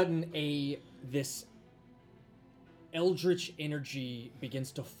 all of a sudden, this eldritch energy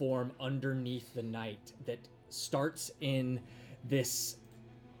begins to form underneath the knight that starts in this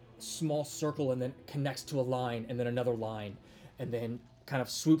small circle and then connects to a line and then another line and then kind of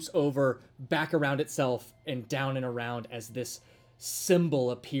swoops over back around itself and down and around as this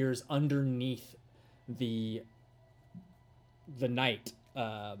symbol appears underneath the knight.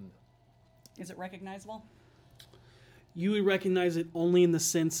 Is it recognizable? You would recognize it only in the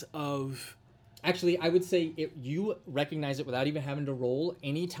sense of... Actually, I would say you recognize it without even having to roll.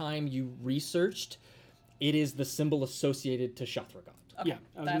 Anytime you researched, it is the symbol associated to Shothragott. Okay, Yeah,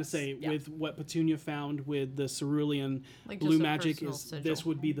 I was going to say, yeah. with what Petunia found with the cerulean Like blue just a magic, personal is sigil. this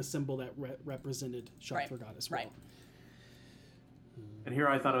would be the symbol that represented Right, Shothragott as well. right. And here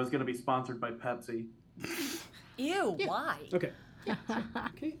I thought I was going to be sponsored by Pepsi. Ew, why? Okay.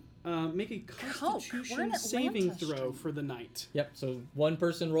 Okay. Make a Constitution We're in saving Atlanta. throw for the knight. Yep, so one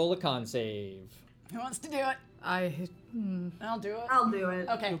person roll a con save. Who wants to do it? I'll do it. I'll do it.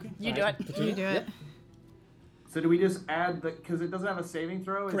 Okay, you do it. You do it. So do we just add because it doesn't have a saving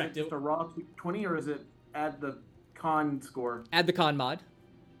throw? Is Correct. it just a raw 20 or is it add the con score? Add the con mod.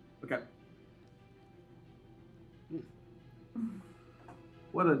 Okay.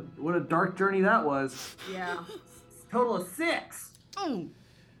 What a dark journey that was. Yeah. Total of 6.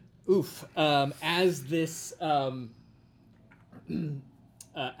 Oof. As this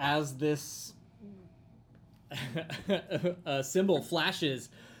symbol flashes,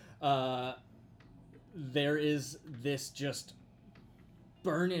 there is this just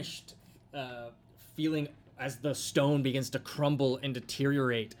burnished feeling as the stone begins to crumble and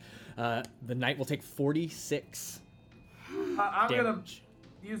deteriorate. The knight will take 46 I'm going to damage.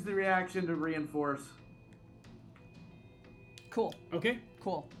 use the reaction to reinforce. Cool, Okay.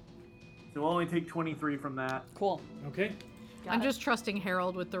 cool, So we'll only take 23 from that. cool. Okay. I'm just trusting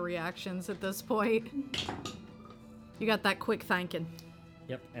Harold with the reactions at this point. You got that quick thinking.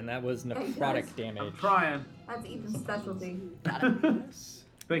 Yep, and that was Hey, necrotic guys. I'm damage. trying. That's Ethan's specialty. Yes.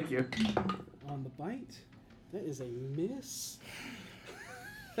 Thank you. On the bite. That is a miss.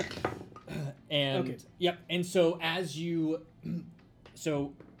 And Okay. yep, and so as you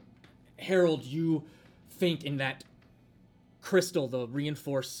So, Harold, you think in that crystal, the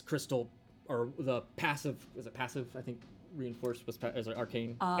reinforced crystal, or the passive, is it passive? I think reinforced was is it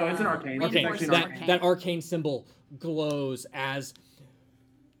arcane? Oh, it's an arcane. Okay, It's actually an arcane. that arcane symbol glows as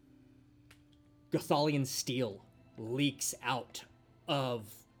Gothalion steel leaks out of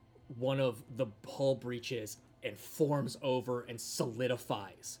one of the hull breaches and forms over and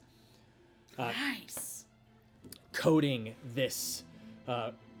solidifies, Nice. coating this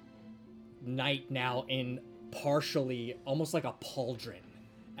knight now in partially almost like a pauldron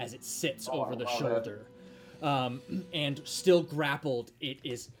as it sits over the shoulder. And still grappled,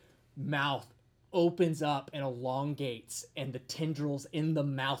 its mouth opens up and elongates, and the tendrils in the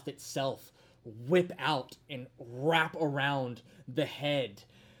mouth itself whip out and wrap around the head.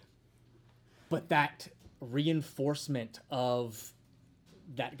 But that reinforcement of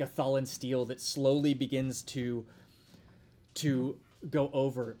that Gathalan steel that slowly begins to go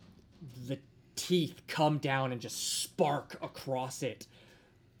over, the teeth come down and just spark across it.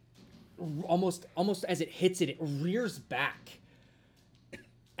 Almost as it hits it, it rears back,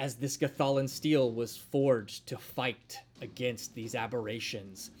 as this Gathalan steel was forged to fight against these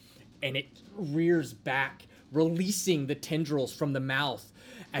aberrations. And it rears back, releasing the tendrils from the mouth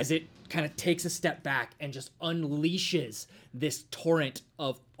as it kind of takes a step back and just unleashes this torrent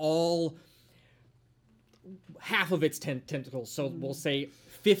of all half of its tentacles. So we'll say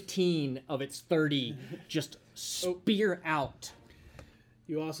 15 of its 30 just spear out.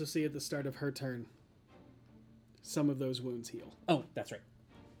 You also see at the start of her turn, some of those wounds heal. Oh, that's right.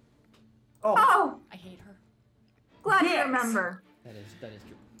 Oh, I hate her. glad you remember. That is true.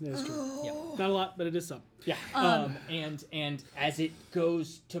 That is true. Yeah. Not a lot, but it is some. Yeah. And as it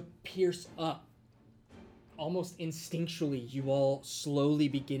goes to pierce up, almost instinctually, you all slowly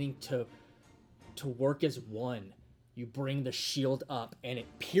beginning to work as one. You bring the shield up, and it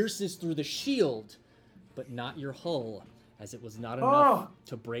pierces through the shield, but not your hull, as it was not enough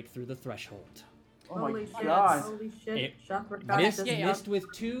to break through the threshold. Oh Holy my shit! god. Holy shit! It Chakra got Missed, this missed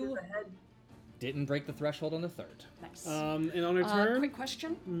with 2, the head. didn't break the threshold on the 3rd. Nice. And on her turn, Quick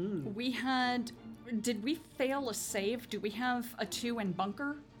question. We had. Did we fail a save? Do we have a 2 in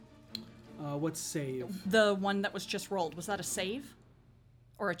bunker? what's save? The one that was just rolled. Was that a save?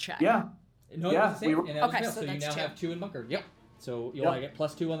 Or a check? Yeah. No, Yeah, it was a save, we were- and that was Okay, failed, so so you that's now 2. have 2 in bunker. Yep. So you'll Yep. only get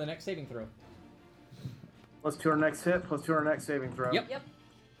 +2 on the next saving throw. +2 on our next hit, +2 on our next saving throw. Yep. Yep.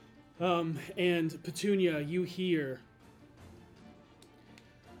 And Petunia, you hear.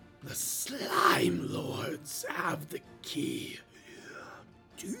 The Slime Lords have the key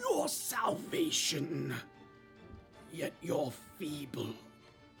to your salvation. Yet your feeble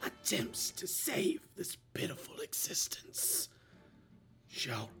attempts to save this pitiful existence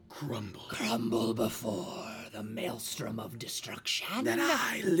shall crumble. Crumble before the maelstrom of destruction. That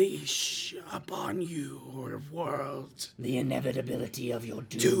I leash upon your world The inevitability of your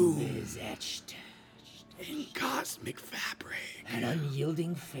doom Doom. is etched. in cosmic fabric. An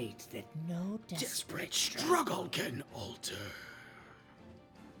unyielding fate that no Desperate struggle can alter.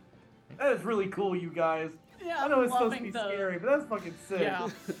 That is really cool, you guys. Yeah, I know I'm it's supposed to loving be the- scary, but that's fucking sick. Yeah.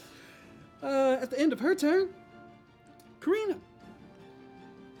 At the end of her turn, Karina.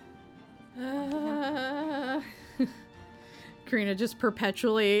 Karina just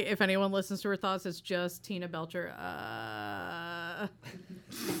perpetually, if anyone listens to her thoughts, it's just Tina Belcher.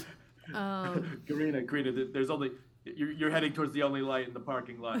 Karina, there's only you're heading towards the only light in the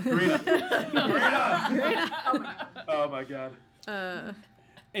parking lot. Karina, Karina. Oh my god.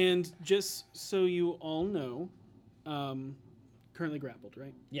 And just so you all know, currently grappled,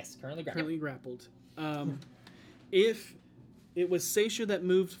 right? Yes, currently grabbed. Currently grappled. If it was Seisha that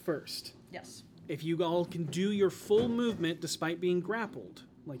moved first, Yes. if you all can do your full movement despite being grappled,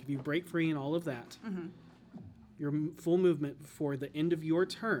 like if you break free and all of that, your full movement for the end of your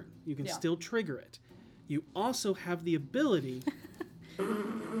turn, you can Yeah. still trigger it. You also have the ability.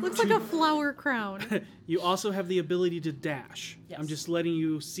 Looks like a flower crown. You also have the ability to dash. Yes. I'm just letting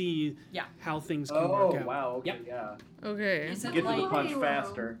you see Yeah. how things can Oh work out. wow. Okay. Yep. Yeah. Okay. Is it Get to the like? punch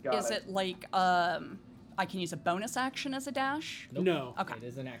faster. Got Is it like I can use a bonus action as a dash? Nope. No. Okay. It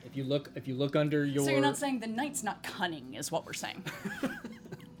is an act. If you look under your. So you're not saying the knight's not cunning, is what we're saying.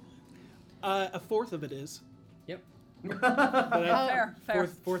 A fourth of it is. Yep. Fair.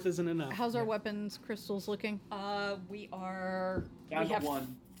 Fourth isn't enough. How's our weapons crystals looking? We Down to have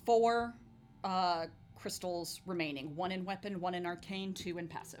 1. 4 crystals remaining. 1 in weapon, 1 in arcane, 2 in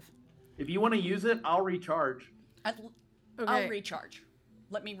passive. If you want to use it, I'll recharge. I'll Okay. recharge.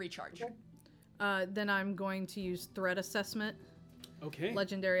 Let me recharge. Then I'm going to use threat assessment. Okay.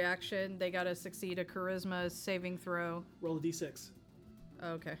 Legendary action. They gotta succeed a charisma saving throw. Roll a d6.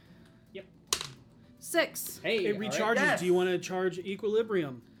 Okay. Yep. 6. Hey, It all right. recharges. Yes. Do you want to charge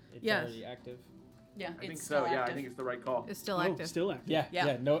Equilibrium? It's Yes. already active. Yeah, I think it's so. still Yeah, I active. think it's the right call. It's still Oh, active. still active. Yeah,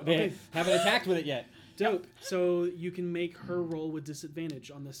 Yeah. no, they Okay. haven't attacked with it yet. Dope. So you can make her roll with disadvantage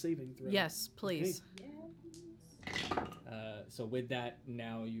on the saving throw. Yes, please. So with that,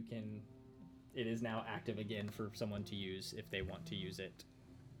 now you can. It is now active again for someone to use if they want to use it.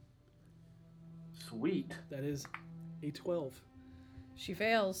 Sweet. That is a 12. She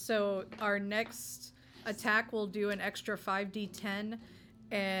fails. So our next attack will do an extra 5d10,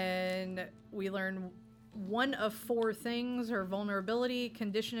 and we learn one of 4 things: her vulnerability,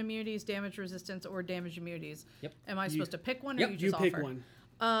 condition immunities, damage resistance, or damage immunities. Yep. Am I supposed to pick one, or Yep, you You just pick offer? one.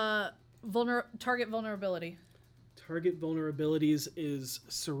 Target vulnerability. Target vulnerabilities is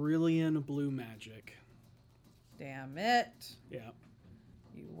Cerulean Blue Magic. Damn it! Yeah.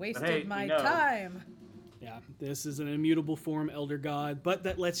 You wasted hey, my we know. time. Yeah, this is an immutable form Elder God, but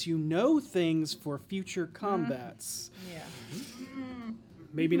that lets you know things for future combats. Yeah.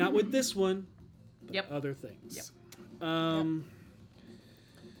 Maybe not with this one, but Yep. other things.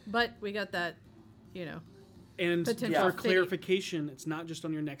 But we got that, you know. And Potential for fitty. clarification, it's not just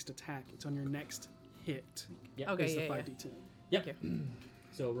on your next attack, it's on your next hit. Yep. Okay, Is the yeah, 5d10. Yep. Thank you.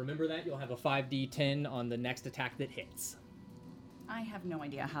 So remember that you'll have a 5d10 on the next attack that hits. I have no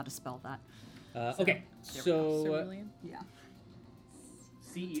idea how to spell that. Okay, so Cerulean? Yeah.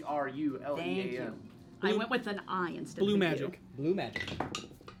 Cerulean. Thank you. I went with an I instead Blue of a U. magic. blue magic.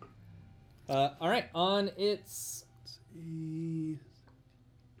 All right, on its 22.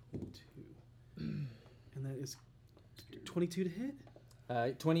 And that is 22 to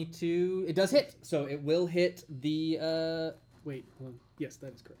hit? 22. It does hit, so it will hit the. Wait, hold on. Yes,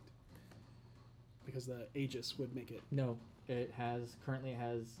 that is correct. Because the Aegis would make it. No, it currently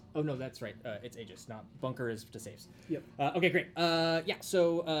has. Oh no, that's right. It's Aegis, not Bunker is to saves. Yep. Okay, great. Yeah,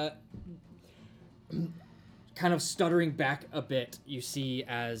 so kind of stuttering back a bit, you see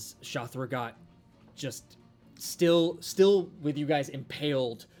as Shathragat just still with you guys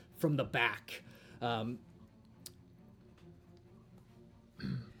impaled from the back.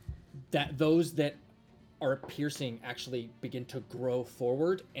 That those that are piercing actually begin to grow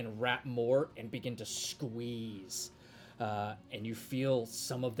forward and wrap more and begin to squeeze. And you feel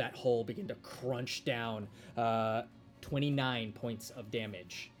some of that hole begin to crunch down. 29 points of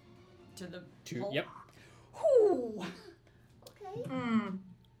damage. To the To, yep. Whew.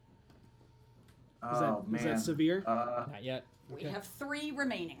 Oh, Is man. that severe? Not yet. We have 3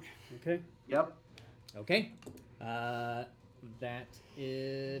 remaining. Okay. Yep. Okay.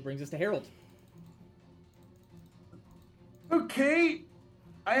 Brings us to Harold. Okay.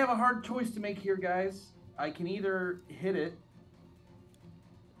 I have a hard choice to make here, guys. I can either hit it,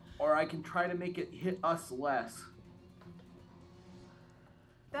 or I can try to make it hit us less.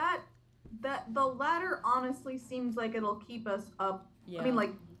 That the latter honestly seems like it'll keep us up. Yeah. I mean,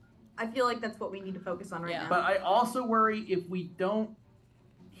 like, I feel like that's what we need to focus on right Yeah. now. But I also worry if we don't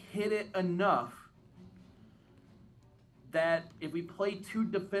hit it enough, that if we play too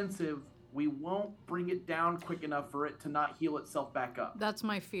defensive, we won't bring it down quick enough for it to not heal itself back up. That's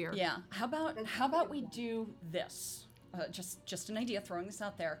my fear. Yeah. How about we do this? Just an idea, throwing this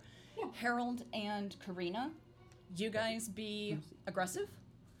out there. Harold and Karina, you guys be aggressive.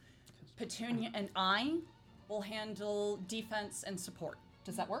 Petunia and I will handle defense and support.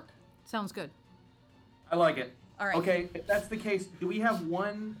 Does that work? Sounds good. I like it. All right. Okay, if that's the case, do we have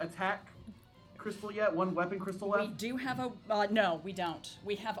one attack crystal yet? One weapon crystal We left? do have a no, we don't.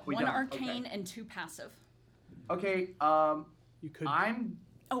 We have We one don't, arcane okay. and 2 passive. Okay, You could. I'm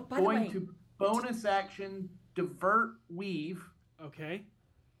Oh, by the going way, to bonus action divert weave Okay.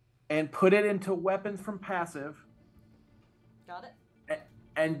 and put it into weapons from passive. got it.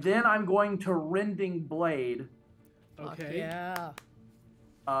 And then I'm going to rending blade Fuck Okay. yeah.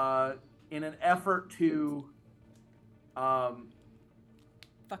 in an effort to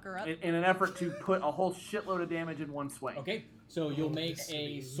Fuck her up. in an effort to put a whole shitload of damage in one swing. Okay, so you'll make this is a gonna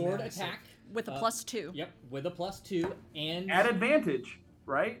be sword massive. attack. With a +2. Yep, with a +2 and At advantage,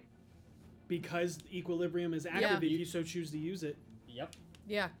 right? Because Equilibrium is active Yeah. if you so choose to use it. yep.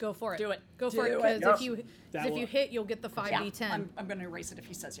 Yeah, go for it. Do it. Go for Do it, it. because Yep. That if will- you hit, you'll get the 5d10. I'm going to erase it if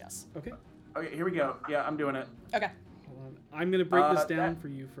he says yes. Okay. Okay, here we go. Yeah, I'm doing it. Okay. Hold on. I'm going to break this down that- for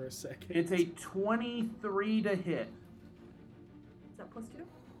you for a second. It's a 23 to hit. Is that +2?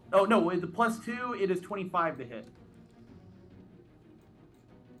 Oh no, with the +2, it is 25 to hit.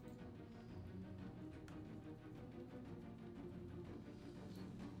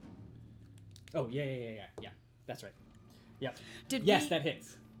 Oh yeah. That's right. Yep. Did Yes, we, that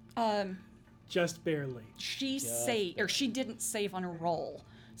hits. Just barely. She didn't save on a roll.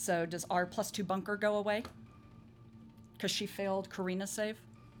 So does our +2 bunker go away? Because she failed Karina's save?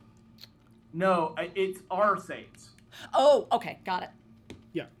 No, it's our saves. Oh, okay, got it.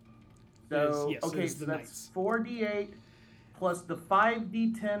 Yeah. So, Yes, okay, it's so the that's knights. 4d8 plus the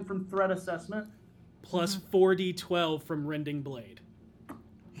 5d10 from threat assessment. Plus 4d12 from Rending Blade.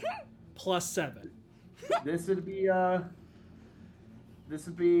 Plus 7. This would be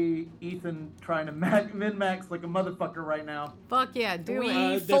Ethan trying to min-max like a motherfucker right now. Fuck yeah, do We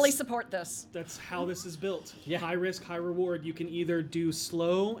it. fully this- support this. That's how this is built. Yeah. High risk, high reward. You can either do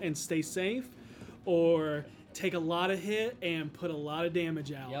slow and stay safe, or take a lot of hit and put a lot of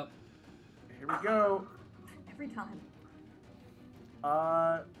damage out. Yep. Here we go. Every time.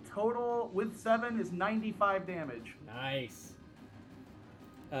 Total with 7 is 95 damage. Nice.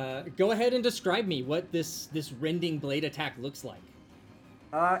 Go ahead and describe me what this rending blade attack looks like.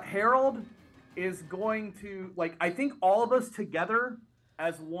 Harold is going to, like, I think all of us together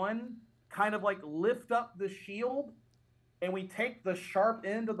as one kind of like lift up the shield, and we take the sharp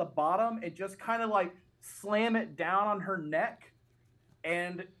end of the bottom and just kind of like slam it down on her neck,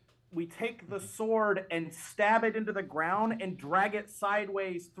 and we take the sword and stab it into the ground and drag it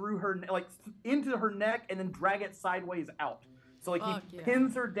sideways through her, like into her neck, and then drag it sideways out. So like Fuck he yeah.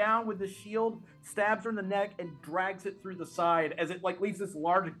 pins her down with the shield, stabs her in the neck, and drags it through the side as it like leaves this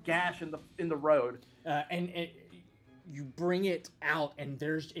large gash in the road. And you bring it out, and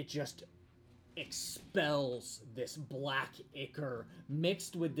it just expels this black ichor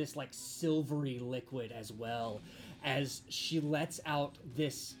mixed with this like silvery liquid as well, as she lets out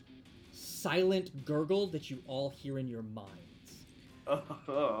this silent gurgle that you all hear in your minds.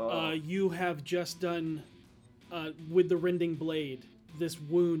 You have just done, with the Rending Blade, this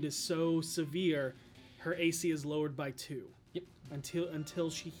wound is so severe, her AC is lowered by 2. Yep. Until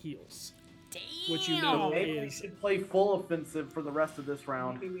she heals. Damn. Which you know Maybe we is... should play full offensive for the rest of this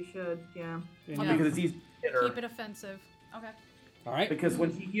round Maybe we should, yeah. because it's easy to hit her. Keep it offensive. Okay. All right. Because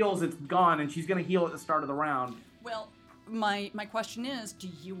when he heals, it's gone, and she's gonna heal at the start of the round. Well, my question is, do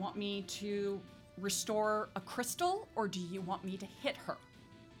you want me to restore a crystal, or do you want me to hit her?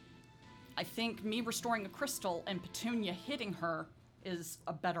 I think me restoring a crystal and Petunia hitting her is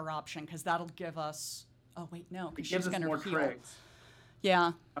a better option, because that'll give us... Oh, wait, no, It because gives she's us going to more heal. tricks.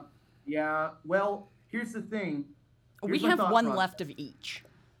 Yeah. Yeah. Well, here's the thing. We Here's my have thought one process. left of each.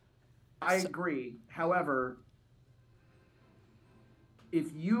 I agree. However, if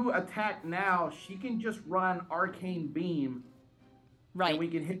you attack now, she can just run Arcane Beam, Right. and we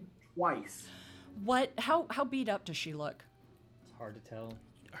can hit twice. How beat up does she look? It's hard to tell.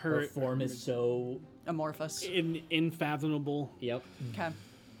 Her Her form is so... Amorphous. Unfathomable. Yep. Okay.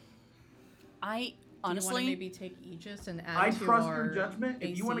 I Do you honestly... want to maybe take Aegis and add I to trust our your judgment.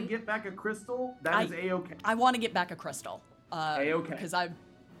 If you want to AC? get back a crystal, that is A-okay. I want to get back a crystal. A-okay. Because I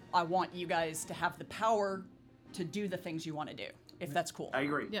want you guys to have the power to do the things you want to do, if that's cool. I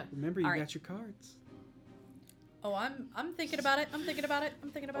agree. Yeah. Remember, you All right. got your cards. Oh, I'm thinking about it. I'm thinking about it.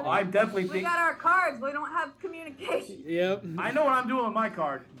 Well, I definitely We think... got our cards, but we don't have communication. Yep. I know what I'm doing with my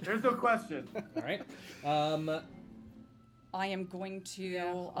card. There's no question. All right. I am going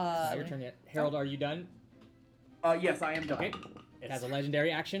to... Not your turn yet. Harold, are you done? Yes, I am done. Okay. It has a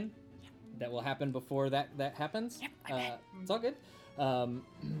legendary action that will happen before that happens. It's all good.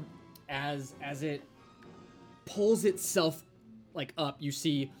 As it pulls itself like up, you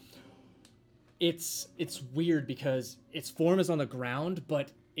see it's weird because its form is on the ground,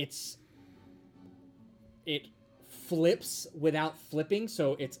 but it flips without flipping,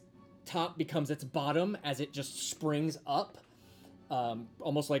 so its top becomes its bottom as it just springs up.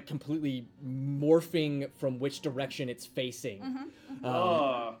 Almost like completely morphing from which direction it's facing.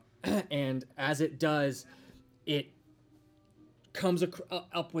 And as it does, it comes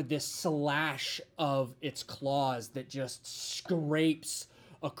up with this slash of its claws that just scrapes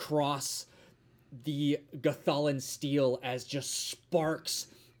across the Gathalan steel as just sparks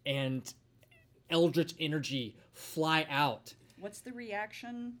and eldritch energy fly out. What's the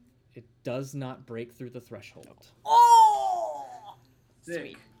reaction? It does not break through the threshold. Oh!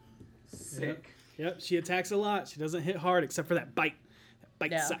 Sick. Sick. Yep, she attacks a lot. She doesn't hit hard except for that bite. That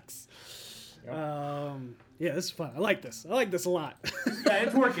bite Yeah. sucks. Yeah, this is fun. I like this. I like this a lot. Yeah,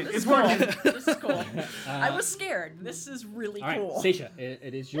 it's working. It's working. This is cool. I was scared. This is really All right, cool. Seisha,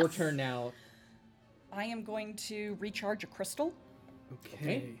 it is your turn now. I am going to recharge a crystal.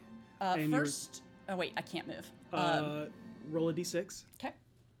 Okay. And First... Oh, wait, I can't move. Roll a d6. Okay.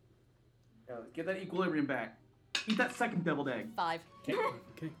 Get that equilibrium back. Eat that second deviled egg. 5. Okay.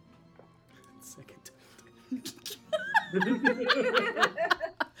 Okay. Second.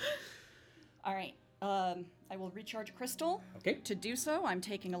 All right. I will recharge crystal. Okay. To do so, I'm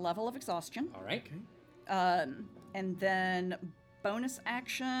taking a level of exhaustion. All right. And then bonus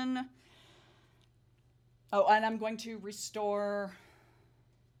action. Oh, and I'm going to restore.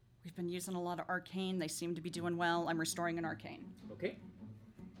 We've been using a lot of arcane. They seem to be doing well. I'm restoring an arcane. Okay.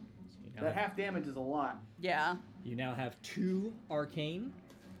 So That half damage is a lot. Yeah. you now have 2 arcane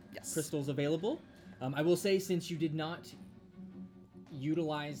Yes. crystals available. I will say, since you did not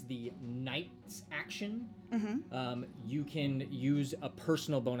utilize the knight's action, you can use a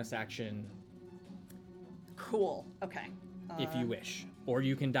personal bonus action Cool. Okay. if you wish. Or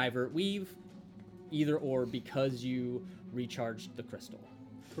you can divert weave, either or, because you recharged the crystal.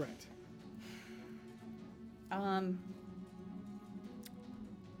 Correct.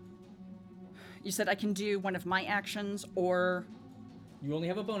 You said I can do one of my actions or. You only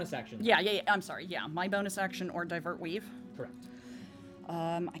have a bonus action. Yeah. I'm sorry. Yeah, my bonus action or divert weave. Correct.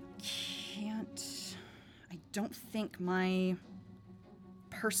 I can't. I don't think my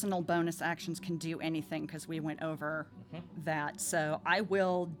personal bonus actions can do anything because we went over that. So I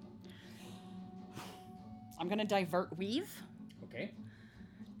will. I'm going to divert weave. Okay.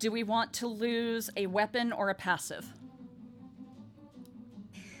 Do we want to lose a weapon or a passive?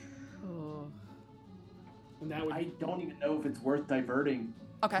 And that would I don't even know if it's worth diverting.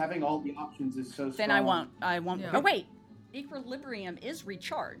 Okay. Having all the options is so strong. Then I won't. I won't. Yeah. Oh wait, equilibrium is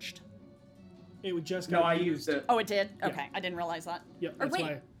recharged. it would just No, got I used. used it. Oh, it did. Yeah. Okay, I didn't realize that. Yep, Or that's wait,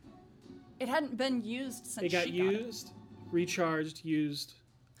 why it hadn't been used since it got she used, recharged, used.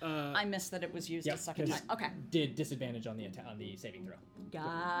 I missed that it was used Yep, a second 'cause- time. Okay, Did disadvantage on the on the saving throw.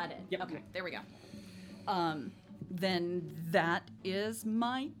 got it. Yep. Okay, there we go. Then that is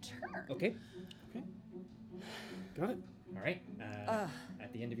my turn. Okay. Got it. All right.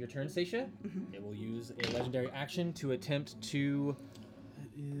 At the end of your turn, Seisha, it will use a legendary action to attempt to. That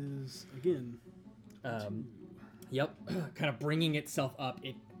is again. Yep. Kind of bringing itself up.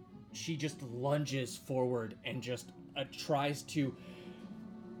 She just lunges forward and just tries to.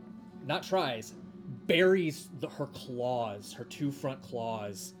 Not tries. Buries her claws, her 2 front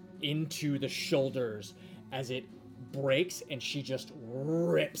claws, into the shoulders as it breaks, and she just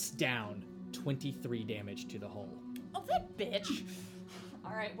rips down 23 damage to the hull. Oh, that bitch.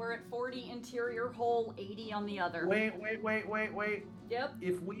 All right, we're at 40 interior hole, 80 on the other. Wait. Yep.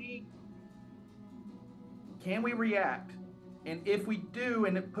 Can we react? And if we do,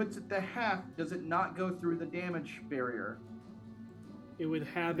 and it puts it to half, does it not go through the damage barrier? It would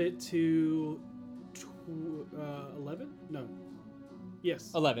have it to 11? No.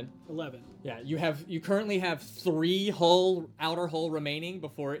 Yes. 11. 11. Yeah, you currently have 3 outer hull remaining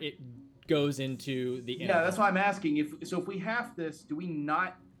before it goes into the inner. Yeah, that's why I'm asking. If we half this, do we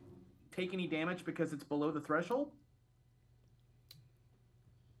not take any damage because it's below the threshold?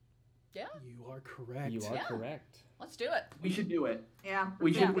 Yeah, You are correct. You are Yeah. correct. let's do it. We should do it. Yeah.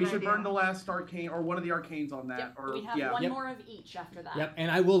 We yeah, should good burn idea. the last arcane or one of the arcanes on that. Yep, Or we have yeah. one Yep. more of each after that. Yep, and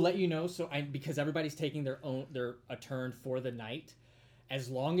I will let you know. So because everybody's taking a turn for the night. As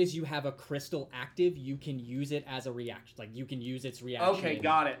long as you have a crystal active, you can use it as a reaction. Like you can use its reaction. Okay,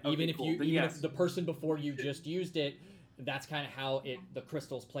 got it. Even Okay, if cool. you, Then even yes. if the person before you just used it, that's kind of how the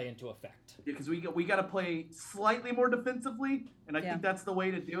crystals play into effect. Because we got to play slightly more defensively, and I Yeah. think that's the way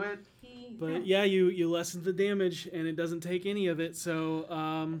to do it. But yeah, you lessen the damage, and it doesn't take any of it.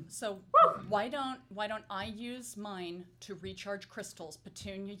 So So why don't I use mine to recharge crystals?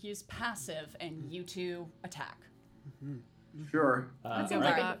 Petunia use passive, and you two attack. Sure. That seems all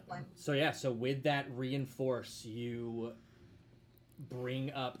like right. a good plan. So yeah, so with that reinforce, you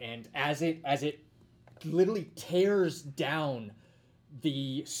bring up, and as it literally tears down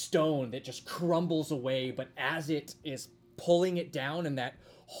the stone that just crumbles away, but as it is pulling it down, and that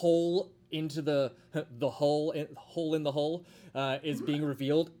hole into the hole in the hull is being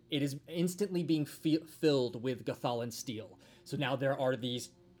revealed, it is instantly being filled with Gathalan steel. So now there are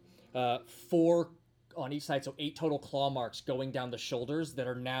these 4 on each side, so 8 total claw marks going down the shoulders that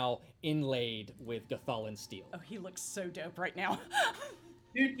are now inlaid with Gathalan steel. Oh, he looks so dope right now.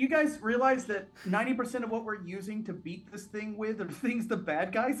 Dude, you guys realize that 90% of what we're using to beat this thing with are things the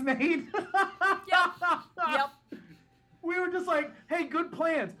bad guys made? Yep. We were just like, hey, good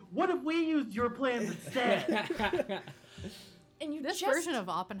plans. What if we used your plans instead? And you This just version of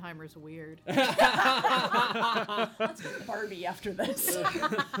Oppenheimer's weird. let's get Barbie after this.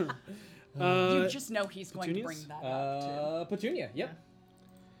 You just know he's going to bring Petunias? that up too. Petunia, yep.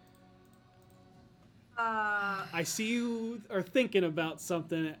 I see you are thinking about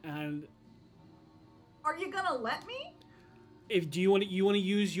something, and Are you gonna let me? if you want to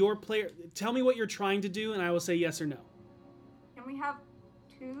use your player, tell me what you're trying to do, and I will say yes or no. Can we have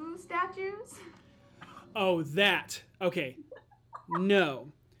 2 statues? Oh, that. Okay. No.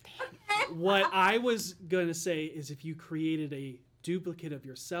 What I was going to say is if you created a duplicate of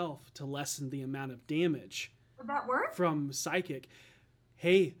yourself to lessen the amount of damage Would that work? from psychic,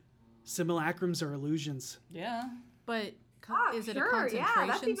 hey, simulacrums are illusions. Yeah. But is it a sure,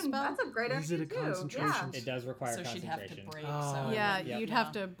 concentration yeah, spell? that's a great Is idea it a too. concentration? Yeah. It does require So she'd have to concentration. break. Oh. So Yeah, Yep. you'd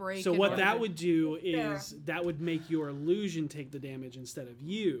have to break. So in what order that to- would do Fair. is that would make your illusion take the damage instead of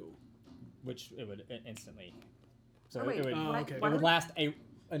you. Which it would instantly. So Oh, wait, it would. Oh, okay. It would last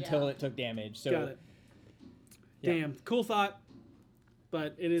until Yeah. it took damage. So Got it. Yeah. Damn, cool thought.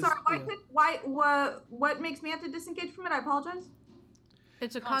 But it is. Sorry, what makes me have to disengage from it? I apologize.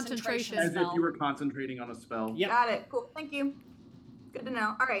 It's a Concentration concentration. As if spell. you were concentrating on a spell. Yep. Got it. Cool. Thank you. Good to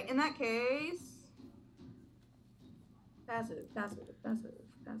know. All right. In that case, passive.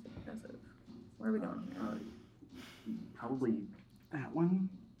 Where are we going here? Probably that one.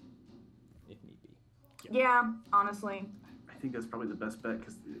 if need be. Yeah. Honestly. I think that's probably the best bet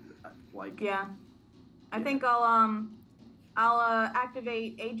because, like, Yeah. I think I'll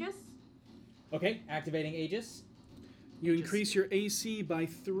activate Aegis. Okay, activating Aegis. You increase your AC by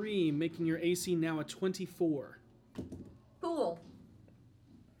 3, making your AC now a 24. Cool.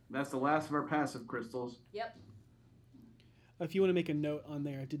 that's the last of our passive crystals. Yep. If you want to make a note on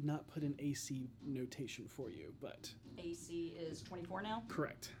there, I did not put an AC notation for you, but AC is 24 now.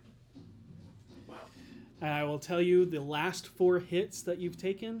 correct. And I will tell you the last 4 hits that you've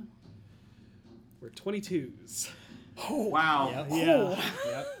taken were 22s. Wow. Yep. Yeah.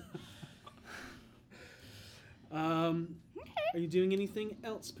 Yep. Are you doing anything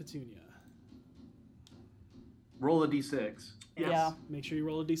else, Petunia? Roll a d6. Yeah. Make sure you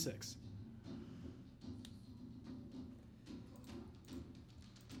roll a d6.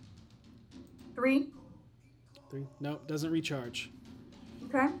 Three. 3. Nope, doesn't recharge.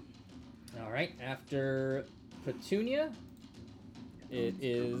 Okay. All right. After Petunia, it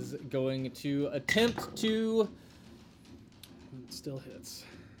is going to attempt to. It still hits.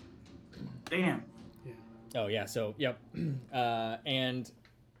 Damn. Oh yeah. So yep. And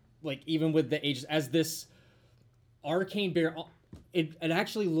like even with the ages, as this arcane bear, it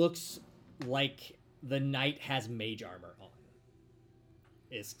actually looks like the knight has mage armor on.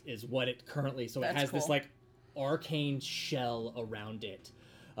 Is what it currently. So it That's has this cool. like arcane shell around it,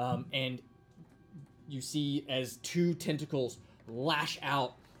 and you see as 2 tentacles lash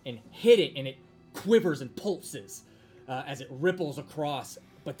out and hit it, and it quivers and pulses as it ripples across.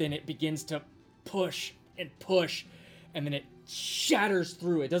 But then it begins to push and push, and then it shatters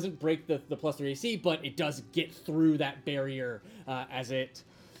through. It doesn't break the +3 AC, but it does get through that barrier as it.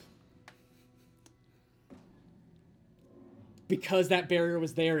 Because that barrier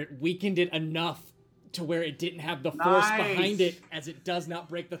was there, it weakened it enough to where it didn't have the force Nice. behind it, as it does not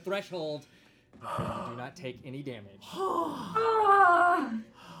break the threshold. You do not take any damage. Ah.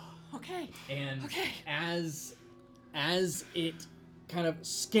 Okay. And Okay. as it kind of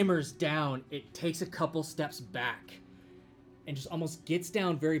skimmers down, it takes a couple steps back and just almost gets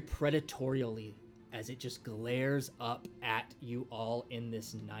down very predatorially as it just glares up at you all in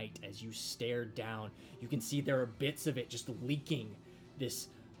this night. As you stare down, you can see there are bits of it just leaking this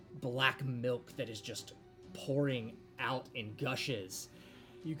black milk that is just pouring out in gushes.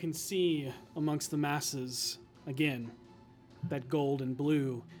 You can see amongst the masses, again, that gold and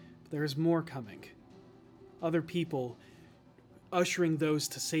blue. There is more coming. Other people ushering those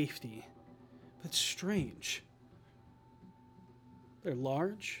to safety. But strange. They're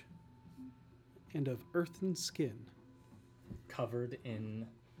large and of earthen skin. Covered in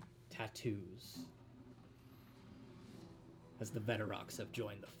tattoos, as the Veterox have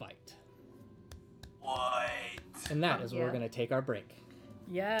joined the fight. What? And that is where we're Yeah. going to take our break.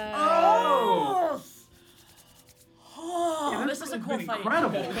 Yeah. Oh, Yeah, this is a has cool been fight.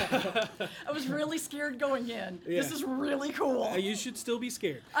 incredible. I was really scared going in. This Yeah. is really cool. You should still be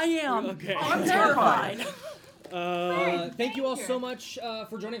scared. I am. Okay. I'm terrified. terrified. Thank you all so much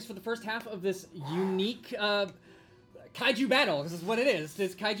for joining us for the first half of this unique kaiju battle. This is what it is.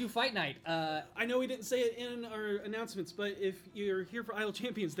 It's Kaiju Fight Night. I know we didn't say it in our announcements, but if you're here for Idle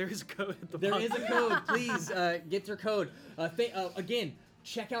Champions, there is a code at the There bottom. is a code. Please get your code. Again,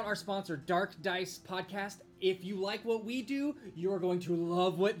 check out our sponsor, Dark Dice Podcast. If you like what we do, you're going to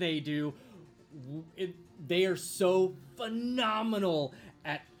love what they do. They are so phenomenal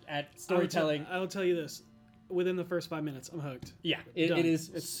at storytelling. I'll tell you this. Within the first 5 minutes, I'm hooked. Yeah, Done. it is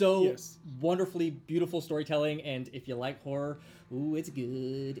It's- so yes. wonderfully beautiful storytelling, and if you like horror, ooh, it's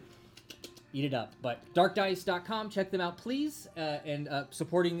good. Eat it up. But darkdice.com, check them out, please. And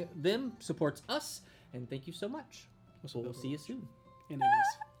supporting them supports us, and thank you so much. We'll see you soon. enemies.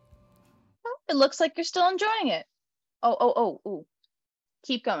 Oh, it looks like you're still enjoying it. Oh.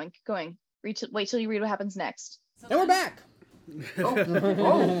 Keep going. Wait till you read what happens next. And we're back. Oh.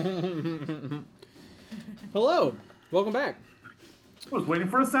 Hello. Welcome back. I was waiting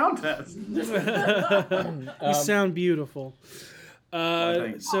for a sound test. You sound beautiful.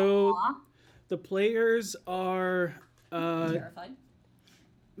 thanks. So Aw. the players are Terrified.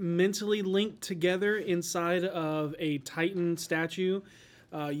 mentally linked together inside of a Titan statue.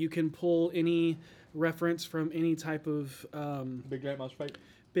 You can pull any reference from any type of Big giant monster fight.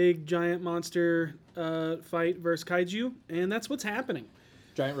 big giant monster fight versus kaiju, and that's what's happening.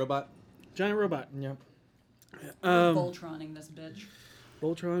 Giant robot. Giant robot. Yep. Voltroning this bitch.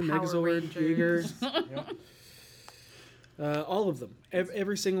 Voltron, Power Megazord, Jaeger, Yep. all of them.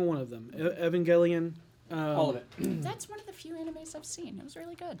 Every single one of them. Evangelion. All of it. That's one of the few animes I've seen. It was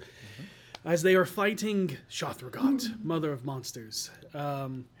really good. As they are fighting Shothragot, Mother of Monsters.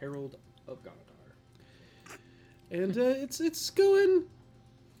 Herald of Ganadar. And it's going.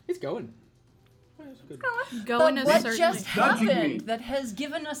 He's going. Going But is what certainly. just Judging me. happened that has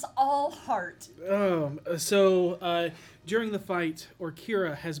given us all heart? So during the fight,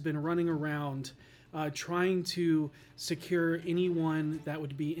 Orkira has been running around trying to secure anyone that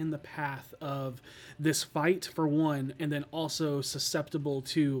would be in the path of this fight, for one, and then also susceptible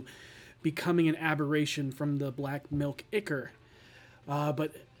to becoming an aberration from the Black Milk Ichor.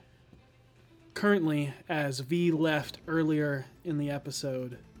 But currently, as V left earlier in the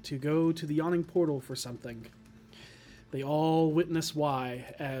episode to go to the Yawning Portal for something, they all witness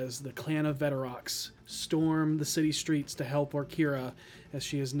why as the clan of Veterox storm the city streets to help Orkira, as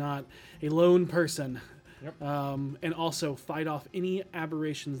she is not a lone person, and also fight off any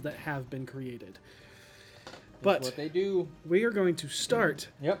aberrations that have been created. What But they do. we are going to start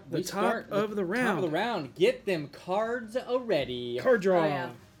Yep. the we top start of the round. Top of the round. Get them cards ready. Card draw. Oh, yeah.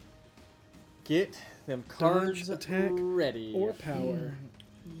 Get them cards attack, ready. or power.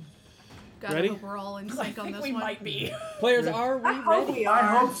 Gotta Ready? hope we're all in I sync on think this we one. might be. Players, are we I hope ready? we I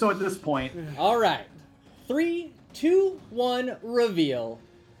are. hope so at this point. All right. 3, 2, 1, reveal.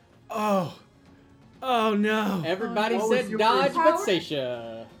 Oh no. Everybody What was said your dodge, but power?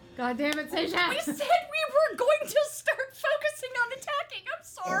 Seisha. God damn it, We Seisha! said we were going to start focusing on attacking. I'm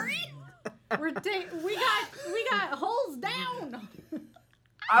sorry. We got holes down.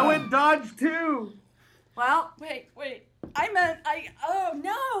 I went dodge too. Well, Wait. Oh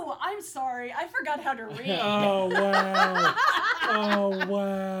no. I'm sorry. I forgot how to read. Oh wow. Oh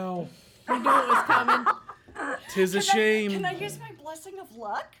wow. We knew it was coming. Tis a shame. Can I use my blessing of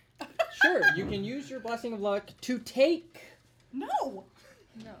luck? Sure, you can use your blessing of luck to take No.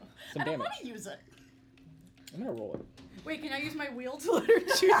 some I don't damage. want to use it. I'm gonna roll it. Wait, can I use my wheel to let her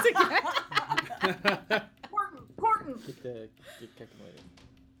choose again? important. Get calculated.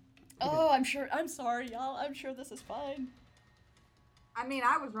 Oh, I'm sorry, y'all. I'm sure this is fine. I mean,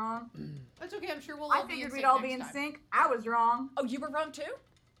 I was wrong. That's okay. I'm sure we'll all I be in figured sync we'd all next be in time. sync. I was wrong. Oh, you were wrong too?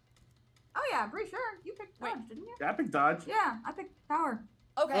 Oh yeah, I'm pretty sure. You picked Wait. dodge, didn't you? I picked dodge. Yeah, I picked power.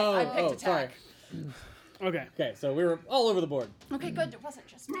 Okay, Oh, I picked sorry. attack. Okay. Okay, so we were all over the board. Okay, good. It wasn't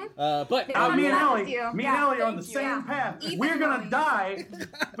just me. But Yeah, Me and I'm Ellie, with you. me Yeah, and Ellie are on the thank you. same Yeah. path. Even We're gonna Ellie. die.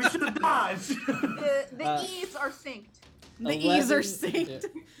 We should have dodged. The E's are synced. The E's are 11 synced.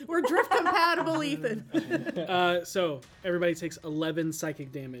 We're drift compatible, Ethan. So everybody takes 11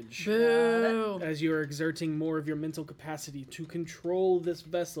 psychic damage Boo. as you are exerting more of your mental capacity to control this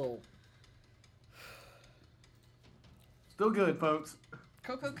vessel. Still good, folks.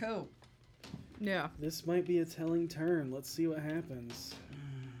 Co. Yeah. This might be a telling turn. Let's see what happens.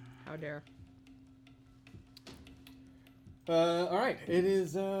 How dare. all right, it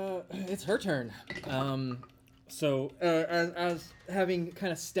is. It's her turn. So as having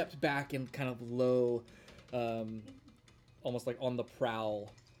kind of stepped back and kind of low, almost like on the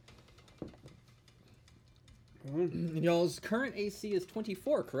prowl. Y'all's current AC is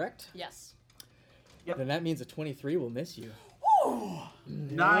 24, correct? Yes. Yep. Then that means a 23 will miss you.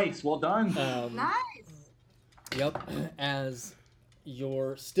 Nice. Well done. Nice. Yep. As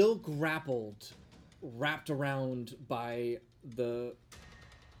you're still grappled, wrapped around by the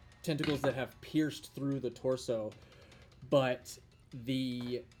tentacles that have pierced through the torso, but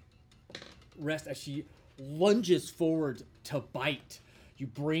the rest, as she lunges forward to bite, you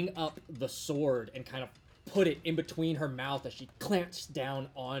bring up the sword and kind of put it in between her mouth as she clamps down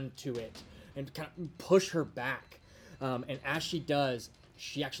onto it and kind of push her back. And as she does,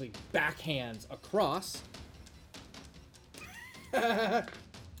 she actually backhands across.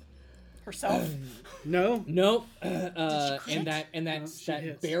 Herself. No? Nope. crit? And that No, she that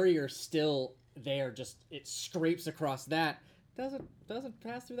hits. barrier still there. Just it scrapes across that, doesn't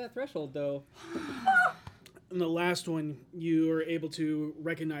pass through that threshold though. And the last one, you are able to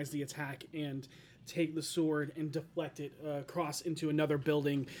recognize the attack and take the sword and deflect it across into another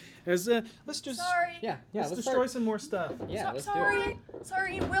building. As let's just Sorry. Yeah, let's let's destroy start. some more stuff. Yeah, let's do Sorry.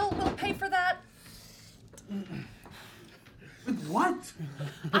 Sorry. We'll pay for that. What?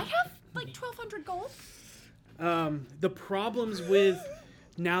 I have like 1,200 gold. The problems with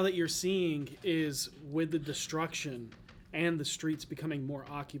now that you're seeing is with the destruction and the streets becoming more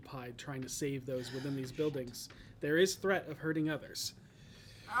occupied, trying to save those within these buildings. There is threat of hurting others.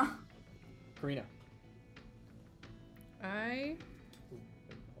 Karina. I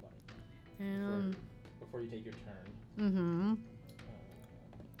Hold am. on. Before you take your turn. Mm-hmm.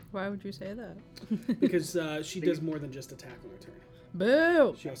 Why would you say that? Because she does more than just attack on her turn.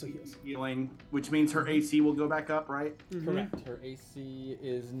 Boo! She also heals. Healing, which means her AC will go back up, right? Correct. Her AC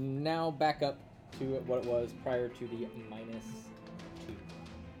is now back up to what it was prior to the -2. Is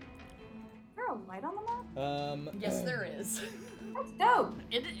there a light on the map? Yes, there is. That's dope.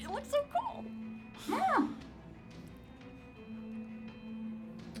 It looks so cool. Yeah.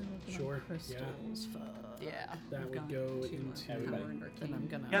 Sure. Crystals. Yeah. That would go into everybody. Then I'm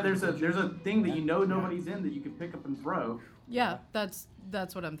gonna. Yeah, there's a thing that you know nobody's in that you can pick up and throw. Yeah, that's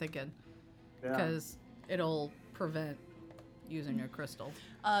what I'm thinking. Yeah. Because it'll prevent using a crystal.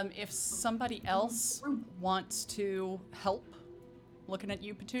 If somebody else wants to help, looking at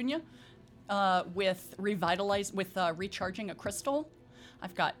you, Petunia, with recharging a crystal,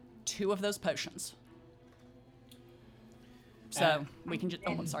 I've got 2 of those potions. So we can just.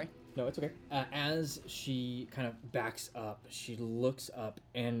 Oh, I'm sorry. No, it's okay. As she kind of backs up, she looks up,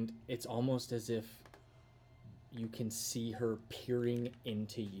 and it's almost as if you can see her peering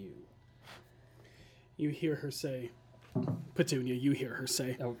into you. You hear her say, Petunia, you hear her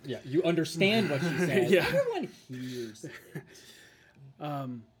say. Oh, yeah, you understand what she says. Yeah. Everyone hears.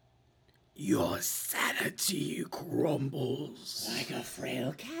 Your sanity crumbles Like a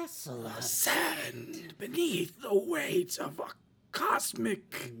frail castle of sand beneath the weight of a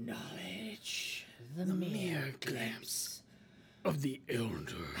cosmic knowledge. the mere glimpse of the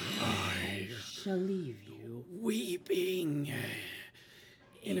elder eye, Shall leave you. weeping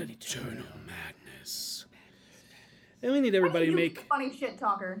in eternal madness. And we need everybody to You make, funny shit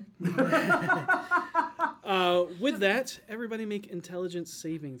talker. with that, everybody make intelligence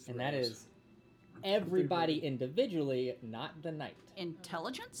saving throws. And that is everybody individually, not the knight.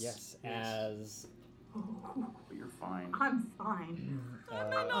 Intelligence? Yes, as You're fine. I'm fine.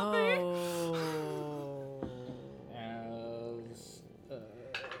 Oh. as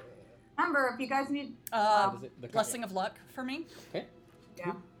Remember, if you guys need. what is it? The Blessing of luck for me. Okay,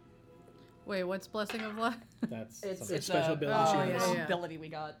 Yeah. Wait, what's blessing of luck? that's It's something. it's special a ability she has. Yeah. ability we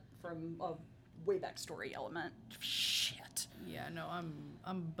got from a way back story element. Shit. Yeah, no,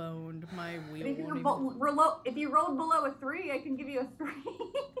 I'm boned. My wheel If you, won't even. if you rolled below a 3, I can give you a 3.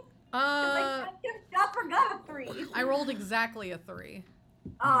 Uh, I forgot a 3. I rolled exactly a 3,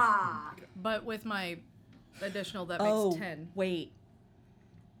 Ah. but with my additional that makes 10. Wait.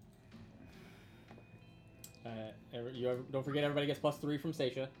 Don't forget, everybody gets +3 from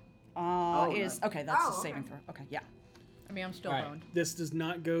Seisha. Okay, that's Oh, a saving okay. throw. Okay, yeah. I mean, I'm still Alright. boned. This does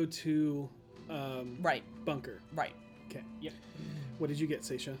not go to Right, Bunker. right. Okay. Yep. What did you get,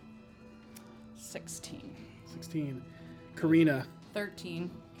 Seisha? 16. 16. Karina. 13.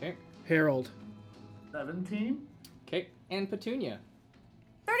 Okay. Harold. 17? Okay. And Petunia.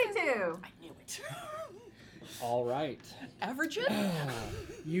 32. I knew it. All right. Average it?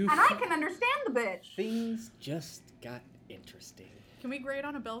 You. And I can understand the bitch. Things just got interesting. Can we grade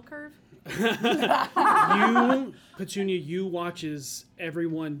on a bell curve? You, Petunia, you watch as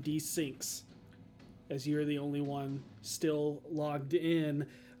everyone desyncs, as you're the only one still logged in.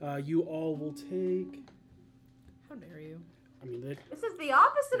 You all will take. How dare you? I mean, they This is the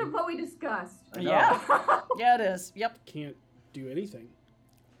opposite of what we discussed. I know. Yeah. Yeah, it is. Yep. can't do anything.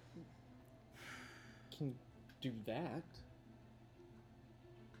 Can do that.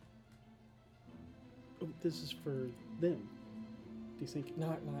 Oh, this is for them. Desync.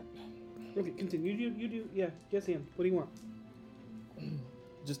 Not. Okay, continue. You do. Yeah. Yes, Ian. What do you want?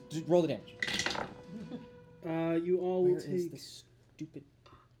 Just roll the damage. You all will Where is take the stupid?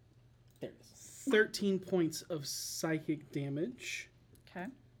 There it is. 13 points of psychic damage. Okay.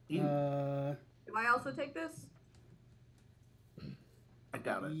 Do I also take this? I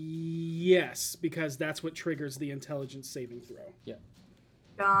doubt it. Yes, because that's what triggers the intelligence saving throw. Yeah.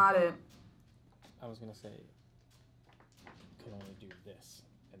 Got it. I was gonna say. Can only do this,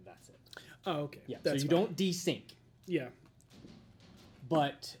 and that's it. Oh, okay. Yeah. That's so you fine. don't desync, Yeah.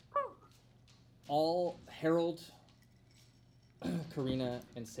 but all Harold, Karina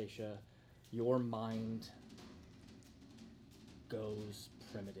and Seisha, your mind goes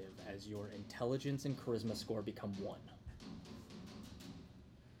primitive as your intelligence and charisma score become 1.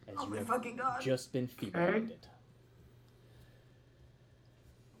 As Oh you my have fucking god. just been feeble-minded.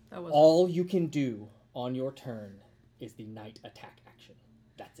 That was All you can do on your turn is the night attack action.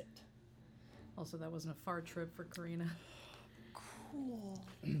 That's it. also that wasn't a far trip for Karina.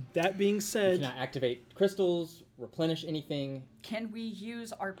 That being You said, cannot activate crystals, replenish anything. Can we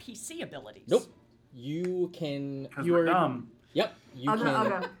use our PC abilities? Nope. You can. Because You we're are- dumb. Yep. You can.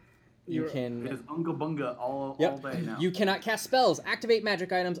 Okay. You It can. is unga bunga all Yep. day now. You cannot cast spells, activate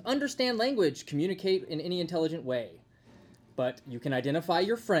magic items, understand language, communicate in any intelligent way. But you can identify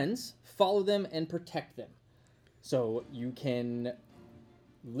your friends, follow them, and protect them. So you can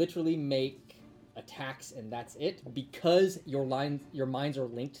literally make attacks, and that's it. Because your minds are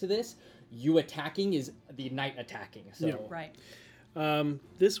linked to this, you attacking is the night attacking. So Yeah. Right.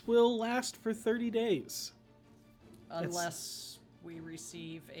 this will last for 30 days. Unless we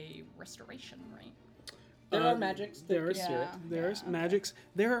receive a restoration, right? there are magics. There are Yeah. there's Yeah, okay. magics.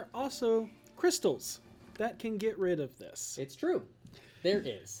 There are also crystals that can get rid of this. It's true. There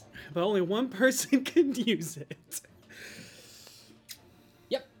is. But only one person can use it.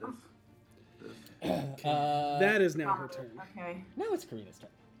 Yep. That is now her turn. Okay. Now it's Karina's turn.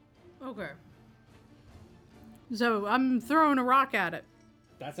 Okay. So I'm throwing a rock at it.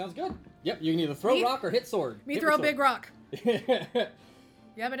 That sounds good. Yep, you can either throw Me- rock or hit sword. Me Hit throw a with big rock. sword.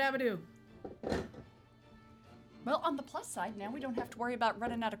 Yabba dabba doo. Well, on the plus side, now we don't have to worry about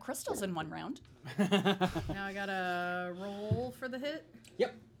running out of crystals in one round. Now I gotta roll for the hit.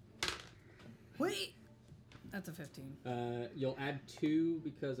 Yep. Wait. That's a 15. You'll add 2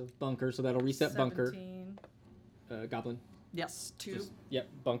 because of bunker, so that'll reset bunker. 17. Goblin. Yes, 2. Yep,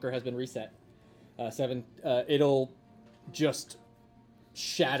 bunker has been reset. 7. It'll just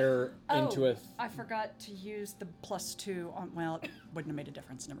shatter into a. I forgot to use the +2 on. Well, it wouldn't have made a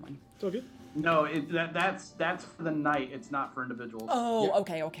difference. Never mind. It's all good. No, that's for the night. It's not for individuals. Oh, Yep.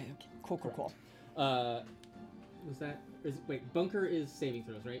 okay. Cool. Was that? Wait, bunker is saving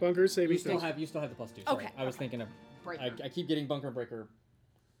throws, right? Bunker saving You still throws. have the +2. Sorry. Okay, I was okay. thinking of. Breaker. I keep getting bunker and breaker.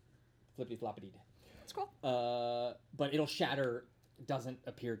 Flippity floppity. It's cool. But it'll shatter. Doesn't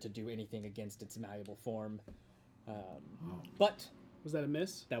appear to do anything against its malleable form. But Was that a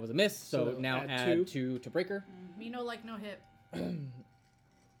miss? that was a miss. So So now add add 2. 2 to breaker. Me no like no hit.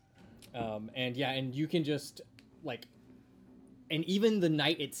 And yeah, and you can just like, and even the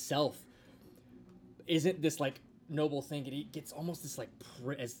night itself isn't this like noble thing. It gets almost this like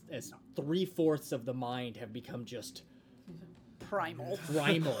as 3/4 of the mind have become just Primal.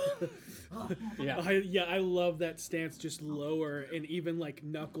 primal. Yeah. I love that stance, just lower and even like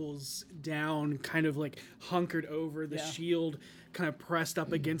knuckles down, kind of like hunkered over the Yeah. shield, kind of pressed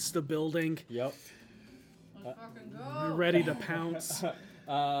up against the building, Yep. Let's fucking go. ready to pounce.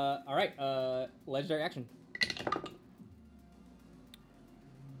 All right. Legendary action.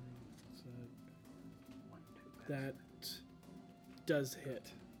 That does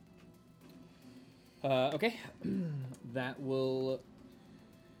hit. Okay. That will.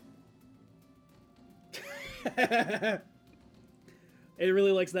 It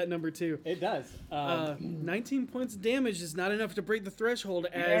really likes that number too. It does. 19 points of damage is not enough to break the threshold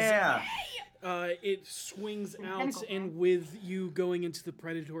as Yeah. it swings out, Mechanical and with you going into the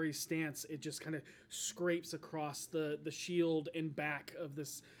predatory stance, it just kind of scrapes across the shield and back of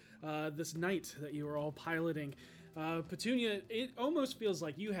this this knight that you are all piloting. Petunia, it almost feels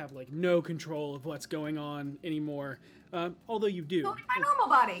like you have like no control of what's going on anymore, although you do. Only my normal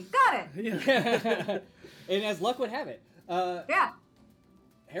body. Got it. Yeah. And as luck would have it, Yeah.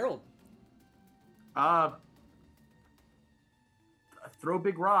 Harold. Throw a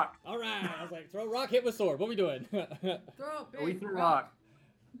big rock. All right. I was like, throw rock, hit with sword. What are we doing? Throw a big We threw rock. rock.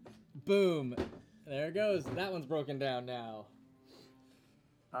 Boom. There it goes. That one's broken down now.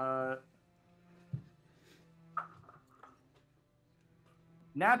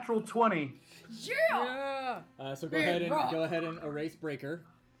 Natural 20. Yeah. So Big rock. go ahead and erase breaker.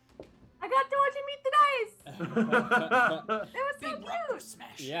 I got to watch him eat the dice. It was so Big rock cute.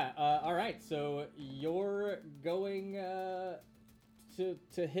 smash. Yeah. All right. So you're going to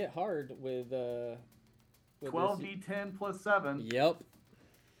hit hard with 12d10 plus 7. Yep.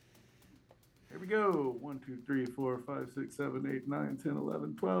 Here we go. 1, 2, 3, 4, 5, 6, 7, 8, 9, 10,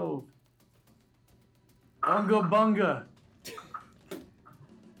 11, 12. Unga bunga.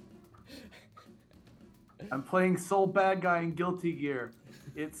 I'm playing Soul Bad Guy in Guilty Gear.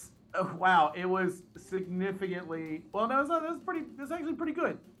 It's wow. It was significantly well. No, it's not. That's actually pretty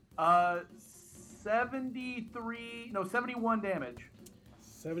good. 71 damage.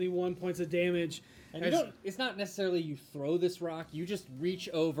 71 points of damage. And it's not necessarily you throw this rock, you just reach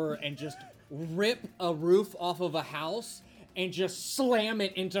over and just rip a roof off of a house and just slam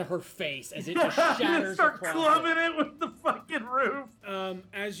it into her face as it just shatters Start across clubbing it with the fucking roof.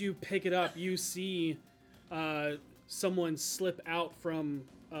 As you pick it up, you see someone slip out from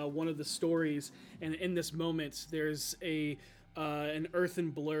one of the stories, and in this moment, there's an earthen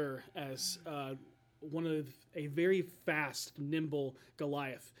blur as a very fast, nimble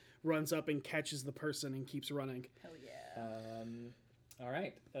Goliath runs up and catches the person and keeps running. Hell yeah. All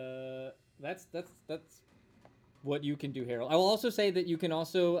right. That's what you can do, Harold. I will also say that you can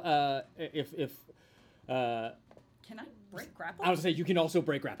also, if Can I break grapple? I would say you can also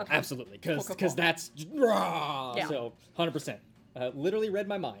break grapple. Okay. Absolutely, because Cool. that's raw. Yeah. So 100%. Literally read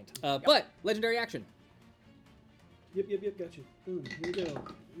my mind. But legendary action. Yep, got you. Boom, here we go.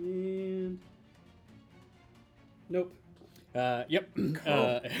 And... Nope. Yep.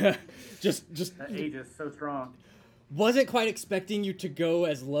 Just That Aegis, so strong. wasn't quite expecting you to go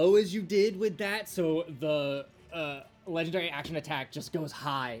as low as you did with that, so the legendary action attack just goes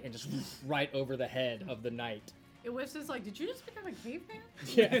high and just right over the head of the knight. It was just like, did you just become a caveman?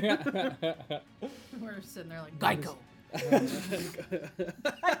 Yeah. We're sitting there like, Geico.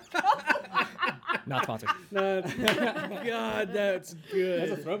 Not sponsored. God, that's good.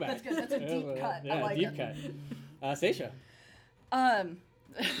 That's a throwback. That's good. That's a deep cut. Yeah, I like deep it. cut. Seisha.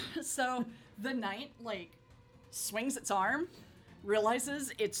 So the knight swings its arm,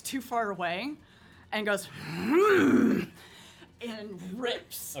 realizes it's too far away, and goes and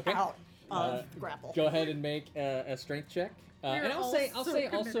rips Okay. out of grapple. Go ahead and make a strength check. And I'll say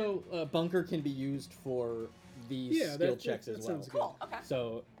also bunker can be used for these skill checks as well. Sounds good. Cool. Okay.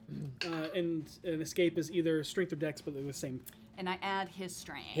 So And an escape is either strength or dex, but they're the same. And I add his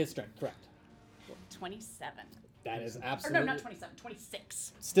strength. his strength, correct. 27. That is Or absolutely no, not 27.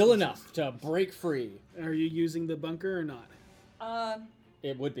 26. still enough to break free. Are you using the bunker or not?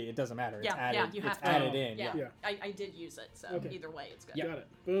 It would be. It doesn't matter. It's Yeah, added. you it's have to. added in. Yeah, Yeah. I did use it, so Okay. either way, it's good. Got it.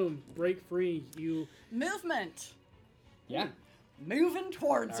 Boom. Break free. You. Movement. Yeah. Moving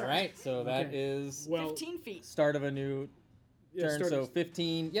towards All her. right. So that Okay. is Well, 15 feet. start of a new yeah, turn. start So of-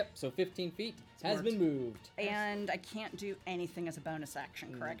 15. Yep. So 15 feet has Smart. been moved. And I can't do anything as a bonus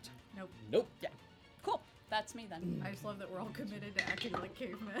action, correct? nope. Nope. Yeah. Cool. That's me then. I just love that we're all committed to acting like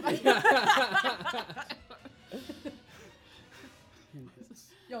cavemen.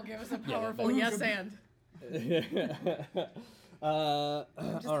 Y'all give us a Yeah, powerful that- yes and. All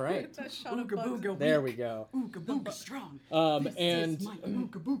right. That shot of bugs. There we go. Ooga booga strong. And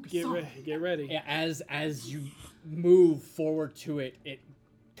Ooga booga Get ready. yeah, as you move forward to it, it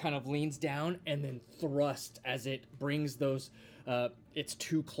kind of leans down and then thrusts as it brings those its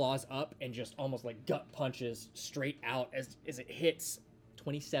two claws up and just almost like gut punches straight out as it hits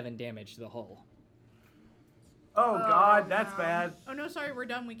 27 damage to the hull. Oh God, that's bad. Oh no, sorry, we're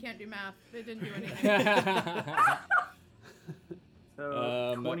done. We can't do math. It didn't do anything.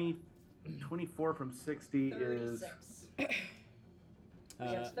 So 24 from 60 is 36. We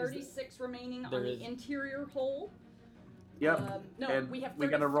have 36 remaining there on is- the interior hole. yep. No, and we have we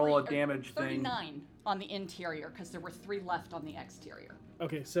gotta roll a 33 damage thing. 39 on the interior because there were 3 left on the exterior.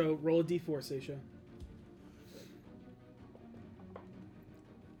 Okay, so roll a d4, Seisha.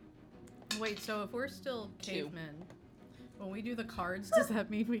 Wait, so if we're still 2. cavemen, when we do the cards, does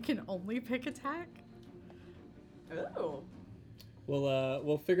that mean we can only pick attack? Oh.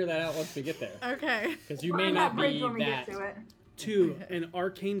 We'll figure that out once we get there, Okay. because you We'll may find not that bridge be when we that. get to it. 2, an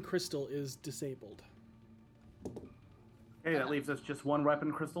arcane crystal is disabled. Okay, that leaves us just one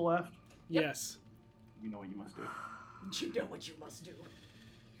weapon crystal left. Yes. You know what you must do. You know what you must do.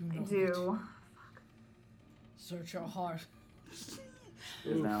 I do. Search your heart.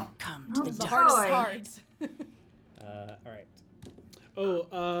 It is now. Come Oh, to the boy. hardest cards. All right.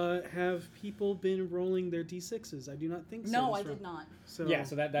 Oh, have people been rolling their d6s? I do not think so. No, this I did round. not. So Yeah,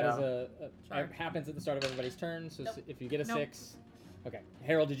 so that is Yeah. it happens at the start of everybody's turn. So Nope. if you get a Nope. 6, okay.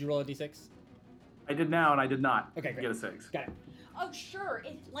 Harold, did you roll a d6? I did now, and I did not Okay, great. get a 6. Got it. Oh, sure.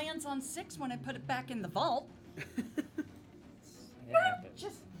 It lands on 6 when I put it back in the vault. It happens.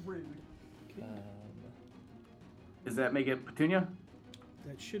 Just rude. Does that make it Petunia?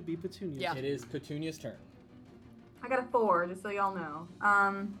 that should be Petunia. Yeah. It is Petunia's turn. I got a 4, just so y'all know.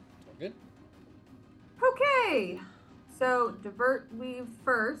 Good. Okay. So divert weave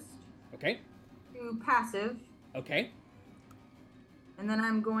first Okay. to passive, Okay. and then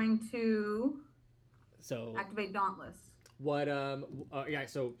I'm going to So activate Dauntless. what? Yeah.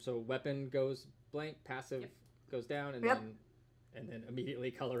 So weapon goes blank, passive goes down, and Yep. then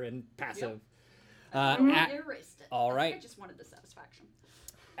immediately color in passive. Uh, I a- erased it. all I right. just wanted the satisfaction.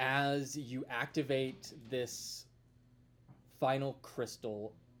 As you activate this final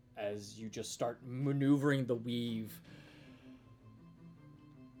crystal, as you just start maneuvering the weave,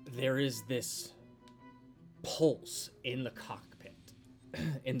 there is this pulse in the cockpit,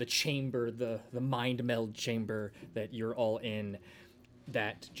 in the chamber, the mind meld chamber that you're all in,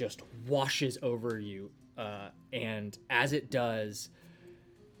 that just washes over you. And as it does,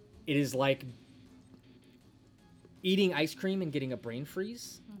 it is like eating ice cream and getting a brain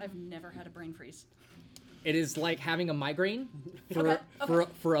freeze. I've never had a brain freeze. It is like having a migraine for Okay.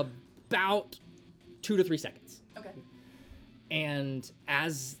 for about 2 to 3 seconds. Okay. And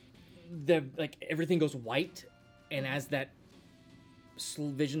as the everything goes white, and as that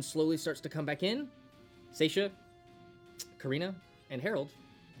vision slowly starts to come back in, Seisha, Karina, and Harold,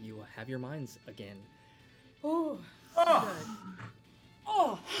 you have your minds again. Oh.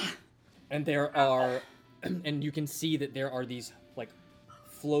 Oh. And there are, and you can see that there are these like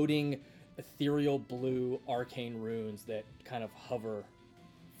floating ethereal blue arcane runes that kind of hover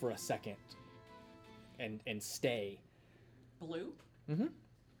for a second and stay. Blue? Mm-hmm.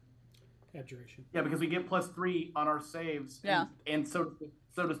 Abjuration. Yeah, because we get +3 on our saves. Yeah. And so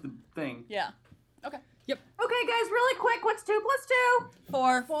does the thing. Yeah. Okay. Okay, guys, really quick. What's 2 + 2?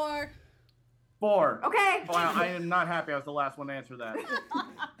 4. 4. Okay. Wow, I am not happy I was the last one to answer that. Good.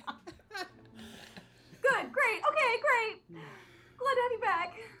 Great. Okay. Great. Glad to have you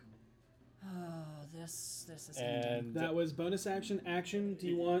back. Oh, this is. And That was bonus action. Action. Do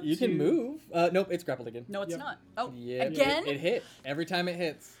you want? you can move. Nope, it's grappled again. No, it's Yep. not. Oh, Yeah, again? It hit every time it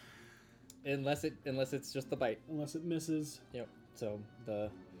hits, unless it's just the bite. Unless it misses. Yep. So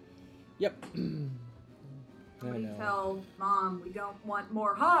yep. I We know. tell Mom we don't want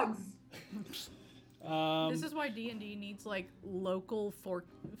more hugs. This is why D&D needs like local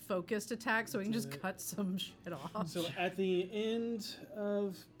focused attacks, so we can just cut some shit off. So at the end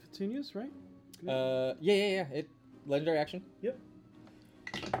of Petunia's, right? Yeah. It legendary action. Yep.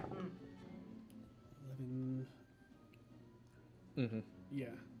 11. Mm-hmm. Yeah.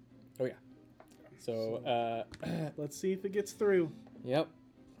 Oh yeah. So Let's see if it gets through. yep.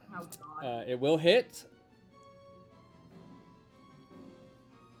 Oh God. It will hit.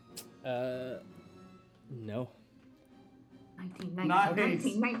 No. 19, Nice.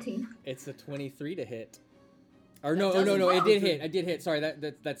 19, 19. It's a 23 to hit. Or no, doesn't no, it count. did hit. I did hit. Sorry,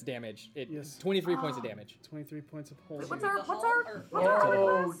 that's damage. Yes. 23 points of damage. 23 points of hold. What's The our hull or-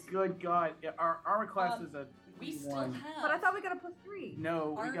 Oh, class? good God. Yeah, our armor class is a We still one. have. But I thought we got a +3.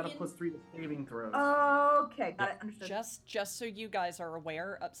 No, we Are got a in- +3 to saving throws. Okay, got it. Understood. Just so you guys are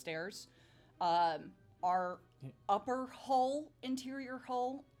aware, upstairs, our upper hull, interior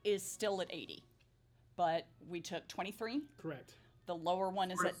hull, is still at 80, but we took 23. Correct. The lower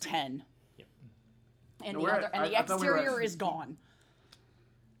one is We're at at 10. Yep. And No, the we're other, at- and the I thought we were at exterior is 60. gone.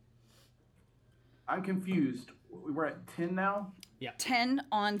 I'm confused. We're at 10 now? 10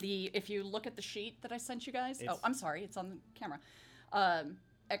 on the. If you look at the sheet that I sent you guys. Oh, It's- I'm sorry, it's on the camera.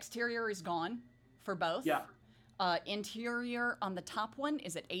 Exterior is gone for both. Yeah. Interior on the top one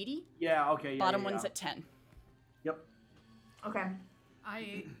is at 80. Yeah, okay. Yeah, Bottom yeah, one's yeah. at 10. Yep. Okay.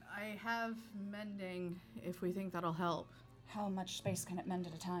 I have mending if we think that'll help. How much space can it mend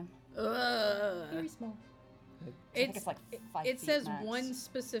at a time? Very small. I think it's like 5 It feet says max. one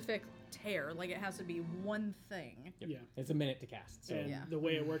specific tear, like it has to be one thing. Yep. Yeah. It's a minute to cast. So And Yeah. the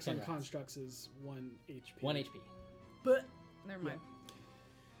way it works on Congrats. constructs is 1 HP. 1 HP. But never mind.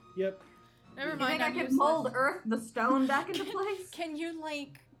 Yep. Never You mind. think I I'm could useless. mold Earth, the stone, back into place? Can you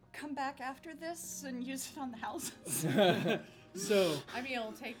like come back after this and use it on the houses? So I mean,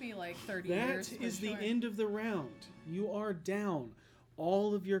 it'll take me like 30 that years. for is the sure. end of the round. You are down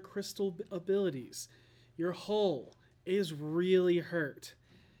all of your crystal abilities. Your hull is really hurt.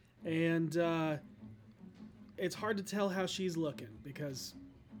 And it's hard to tell how she's looking because,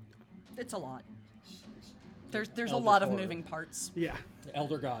 It's a lot. There's a Elder lot of horror. moving parts. yeah.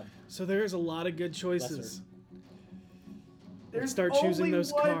 Elder God. So there's a lot of good choices. Lesser. There's Start choosing only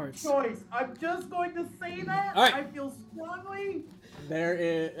those one cards. choice. I'm just going to say that. All right. I feel strongly. There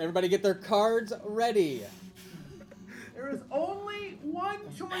is. Everybody get their cards ready. There is only one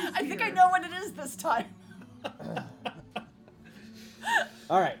choice. I think I here. know what it is this time.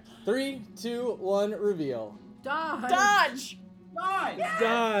 All right. 3, 2, 1. Reveal. Dodge. Dodge! Dodge.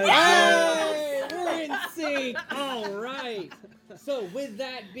 Dodge. Hey, we're in sync. All right. So with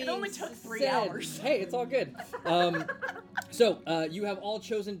that being only took 3 said- hours. Hey, it's all good. So you have all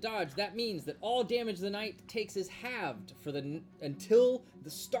chosen dodge. That means that all damage of the night takes is halved for until the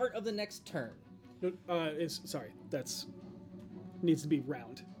start of the next turn. No, sorry, that's needs to be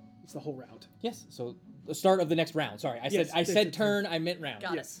round. It's the whole round. Yes. So the start of the next round. Sorry, I said turn. I meant round.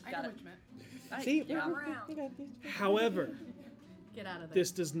 Got Yes. it. Got it. See, however, Get out of there.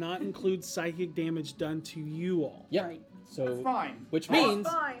 this does not include psychic damage done to you all. Yep. Right. So That's fine. which means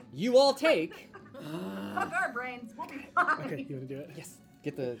fine. you all take. Fuck our brains. We'll be fine. Okay, you want to do it? Yes.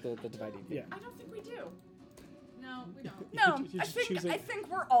 Get the dividing. Yeah. I don't think we do. No, we don't. No, You're I just think choosing- I think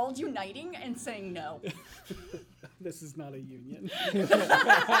we're all uniting and saying no. This is not a union.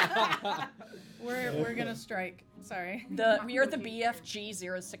 We're gonna strike. Sorry. We are the BFG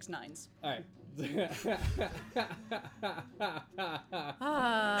 069s. All right.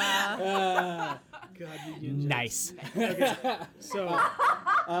 Ah. God, union. Nice. So,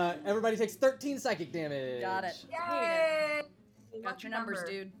 Everybody takes 13 psychic damage. Got it. Yay! Got your numbers,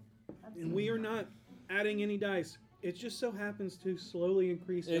 dude. and we are not adding any dice. It just so happens to slowly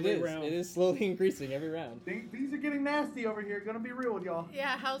increase It every is. round. It is slowly increasing every round. Things are getting nasty over here. Gonna be real with y'all.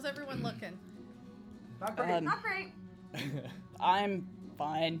 Yeah, how's everyone looking? Not great. Not great. I'm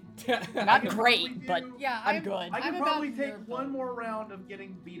fine. Not great, but Yeah, I'm good. I can I'm probably about take your one boat. more round of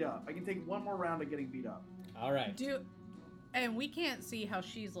getting beat up. I can take one more round of getting beat up. All right. And we can't see how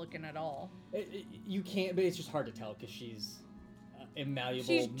she's looking at all. You can't, but it's just hard to tell because she's immalleable.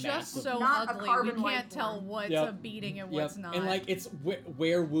 She's just massive. so Not a ugly. We carbon can't life tell form. what's Yep. a beating and Yep. what's not. And like it's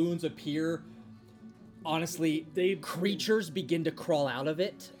where wounds appear. Honestly, creatures begin to crawl out of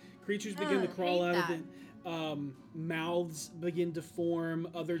it. Creatures begin to crawl hate out that. of it. Mouths begin to form.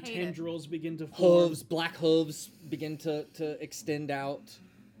 Other Hate it. tendrils begin to form. Hooves, black hooves begin to extend out.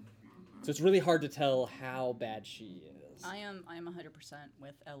 So it's really hard to tell how bad she is. I am 100%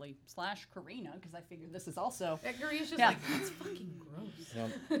 with Ellie / Karina because I figured this is also. Garia's just Yeah. like, that's fucking gross.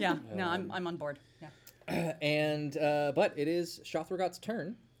 Yeah, no, I'm on board. Yeah. And but it is Shothragott's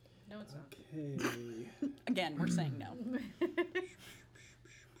turn. No, it's not. Okay. Again, we're saying no.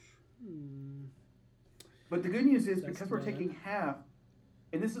 But the good news is That's because we're bad. taking half,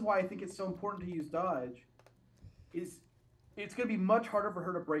 and this is why I think it's so important to use dodge, is it's going to be much harder for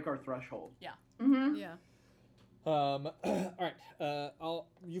her to break our threshold. Yeah. Mm-hmm. Yeah. All right.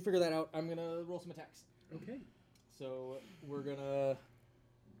 You figure that out. I'm gonna roll some attacks. Okay. So we're gonna.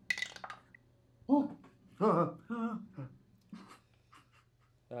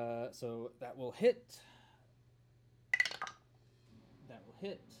 So that will hit. That will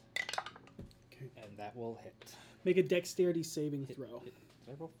hit. Okay. And that will hit. Make a dexterity saving throw Did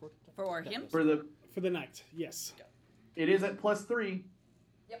I roll For him? For the, for the knight. Yes. it is at +3.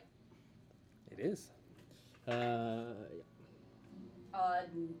 It is.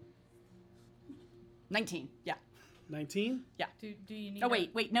 19. Yeah. 19. Do you need Oh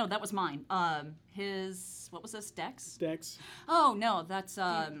wait, no, that was mine. His what was this? Dex? Dex. Oh no, that's do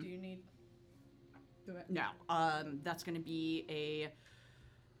you need no. That's gonna be a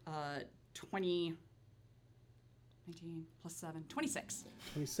 20. 19 plus 7. 26.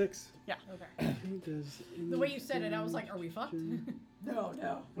 26. Yeah. Okay. Okay, does The way you said it, I was like, are we fucked? No.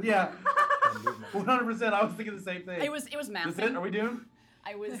 Yeah. 100%. I was thinking the same thing. It was math. Is it? Are we doomed?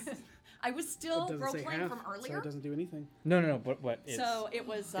 I was It still doesn't role say playing half, from so earlier. it doesn't do anything. No. But So it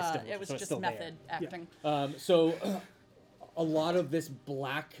was still- it was so it's just still there. method acting. So a lot of this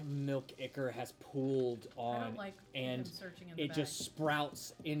black milk ichor has pooled on, like and him searching in the it bag. just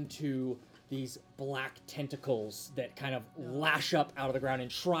sprouts into these black tentacles that kind of lash up out of the ground and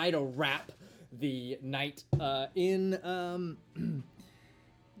try to wrap the knight in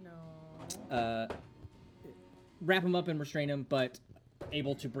No. wrap him up and restrain him, but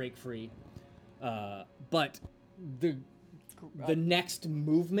able to break free. But the next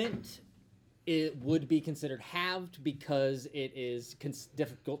movement, it would be considered halved because it is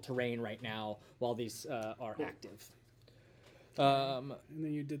difficult terrain right now while these are active. And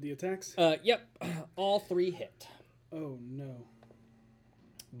then you did the attacks? Yep, all 3 hit. Oh, no.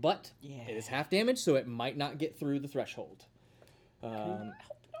 But it is half damage, so it might not get through the threshold. Hold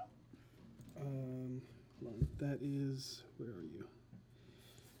on. That is... Where are you?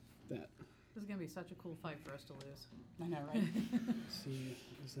 That. This is gonna be such a cool fight for us to lose. I know, right? Let's see.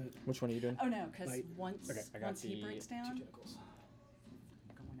 Is that... Which one are you doing? Oh no, because Bite. once Okay, I got once he the breaks 2 down, tentacles.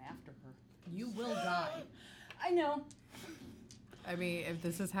 I'm going after her. You will die. I know. I mean, if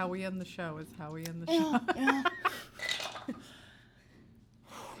this is how we end the show, it's how we end the show. Yeah.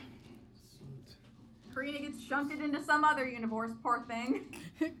 Karina gets shunted into some other universe, poor thing.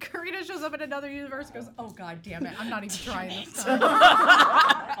 Karina shows up in another universe and goes, oh god damn it, I'm not even trying this time.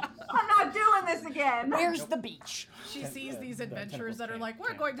 I'm not doing this again. Where's the beach? She sees these adventurers that are like,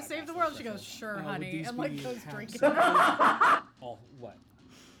 we're going to save the world. She goes, sure, would honey, these and like be goes halves? drinking. All what?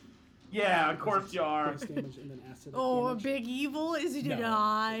 Yeah, of course you are. Force damage and then acid Oh, a damage. big evil? Is it an No.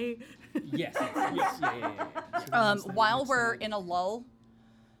 eye? Yes, yeah. While we're in a lull,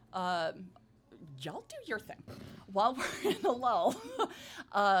 y'all do your thing. While we're in a lull,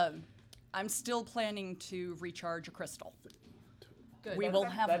 I'm still planning to recharge a crystal. Good. We will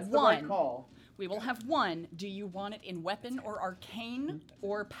have That's the one. right call. We will have one. Do you want it in weapon or arcane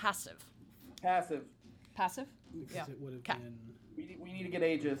or passive? Passive. Passive? Because Yeah. it would have 'Kay. been. We need to get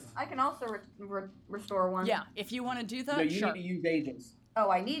Aegis. I can also restore one. Yeah, if you want to do that, No, you sure. need to use Aegis. Oh,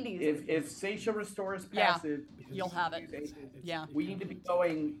 I need to use If Seisha restores Yeah. passive, You'll have it. use Aegis. Yeah. We need to be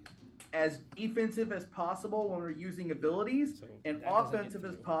going as defensive as possible when we're using abilities, So and that doesn't get offensive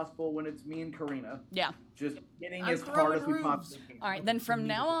as through. possible when it's me and Karina. Yeah. Just getting I'm as hard throwing as we roofs. possibly can. All right, then from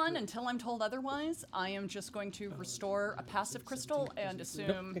now on, until I'm told otherwise, I am just going to restore a passive crystal and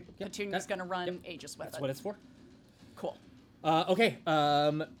assume Petunia's going to run Aegis with That's it. what it's for. Cool. Okay.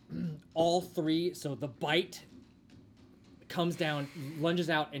 All three. So the bite comes down, lunges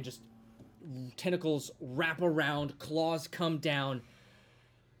out, and just tentacles wrap around, claws come down.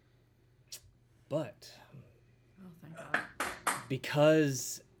 But Oh, thank God.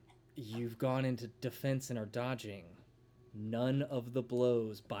 because you've gone into defense and are dodging, none of the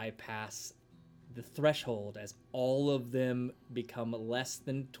blows bypass the threshold as all of them become less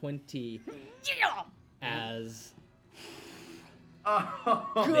than 20 Yeah! as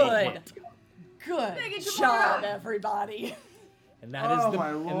Oh, Good. Good Take it job, tomorrow. everybody. and that is Oh, the my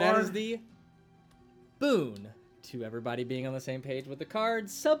and that is Lord. the boon to everybody being on the same page with the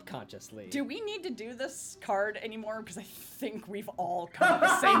cards subconsciously. Do we need to do this card anymore? Because I think we've all come to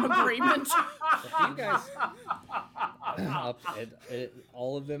the same agreement. You guys,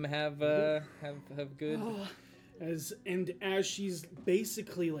 all of them have good. As she's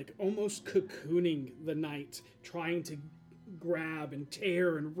basically like almost cocooning the knight, trying to grab and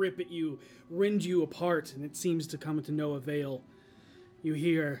tear and rip at you, rend you apart, and it seems to come to no avail. You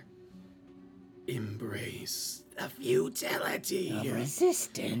hear, Embrace the futility Of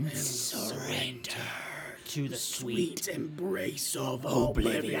resistance, surrender to the sweet sweet embrace of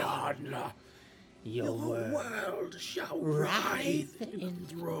oblivion. oblivion. Your The word. world shall Writhe writhe in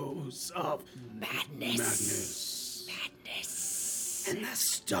throes of Madness. madness, and the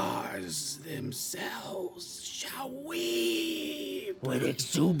stars themselves shall weep. With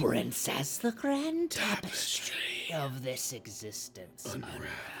exuberance as the grand tapestry of this existence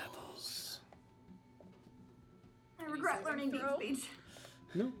unravels. I regret learning deep speech.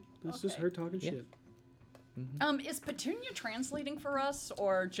 no, that's just her talking shit. Is Petunia translating for us,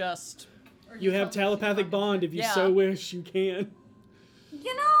 or just? You have telepathic bond if you Yeah. so wish, you can.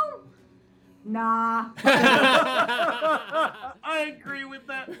 You know? Nah. I agree with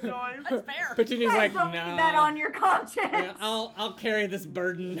that choice. That's fair. Petunia's Guys, like, don't no. leave that on your conscience. Yeah, I'll carry this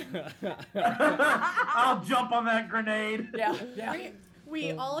burden. I'll jump on that grenade. Yeah, yeah.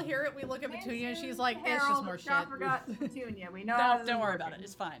 We all hear it. We look at Petunia, and she's like, "It's just Harold, more shit." Not forgot Petunia. We know. Don't worry about it.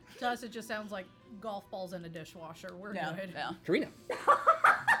 It's fine. To us, it just sounds like golf balls in a dishwasher. We're Yeah, good. yeah. Karina.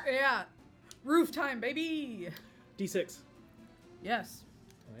 Yeah. Roof time, baby. D6. Yes.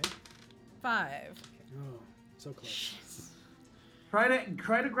 Alright. 5. Oh, so close. Try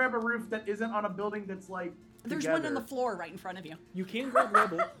to grab a roof that isn't on a building that's like. There's together. one on the floor right in front of you. You can grab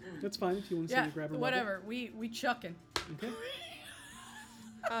Rebel. That's fine if you want to see Yeah. me grab a Rebel. Whatever. We chucking. Okay.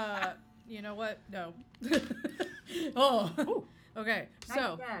 You know what? No. Oh. Okay. Nice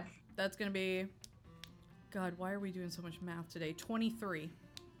So dash. that's gonna be. God, why are we doing so much math today? 23.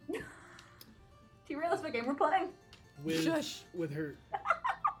 Do you realize what game we're playing? With Shush. with her.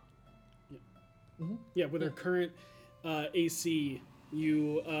 Yeah, with her current AC,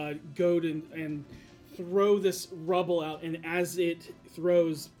 you go to and throw this rubble out, and as it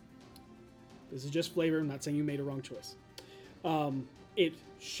throws, this is just flavor. I'm not saying you made a wrong choice. It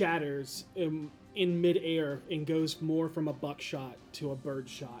shatters in midair and goes more from a buckshot to a bird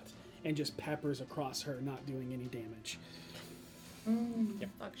shot, and just peppers across her, not doing any damage.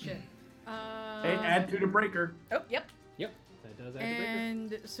 Fuck shit. Hey, add to the breaker. Oh, yep. Yep. That does add the breaker.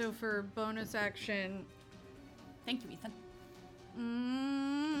 And so for bonus action, Thank you, Ethan.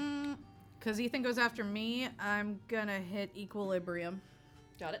 because Ethan goes after me, I'm gonna hit equilibrium.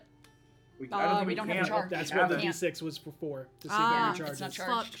 Got it. I don't think we don't have can. a charge. That's We what have the it. D6 was for. To see Ah, what your it's not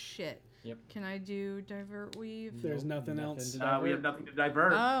charges. charged. Fuck shit. Yep. Can I do divert weave? There's nothing else. to We divert. have nothing to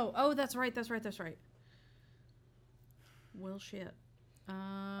divert. Oh, that's right. Well, shit.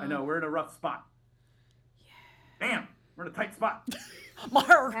 I know we're in a rough spot. Damn, we're in a tight spot.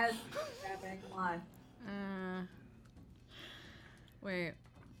 Mar. Has happening. Come on. Wait.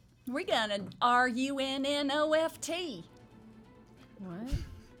 We're gonna RUNNOFT. What?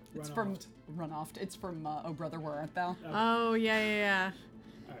 It's from Runoff. It's from Oh Brother, Where Art Thou? Oh, yeah.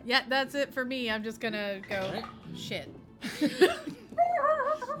 Alright. Yeah, that's it for me. I'm just gonna go, shit.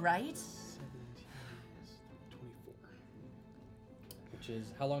 Right? 24. Which is,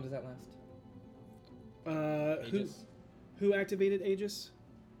 how long does that last? Who activated Aegis?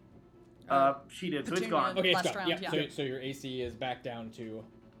 She did, so it's Petunia. gone. Okay, it's Last gone. round, Yeah. yeah. So your AC is back down to.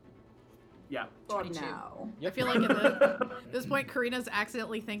 Yeah. God, 22. no. I feel like at this point, Karina's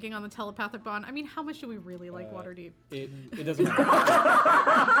accidentally thinking on the telepathic bond. I mean, how much do we really like Waterdeep? It doesn't matter.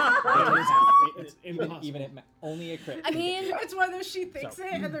 It's impossible. even only a crit. I mean, it's one of those she thinks it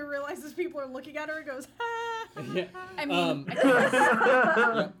and then realizes people are looking at her and goes, ha. Yeah. I mean,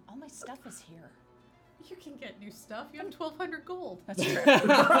 all my stuff is here. You can get new stuff. You have 1,200 gold. That's true.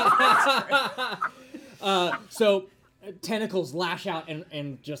 So tentacles lash out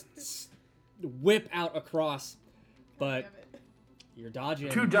and just whip out across, but you're dodging.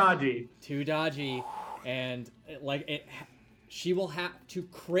 Too dodgy. Too dodgy, and she will have to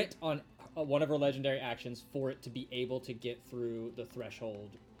crit on one of her legendary actions for it to be able to get through the threshold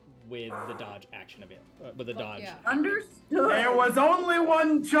with the dodge action of it. With the dodge. Yeah. Understood. There was only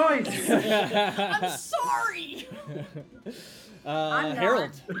one choice. I'm sorry. I'm not.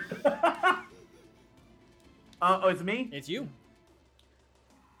 Harold, Oh, it's me? it's you.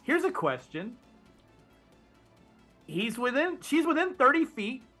 Here's a question. She's within 30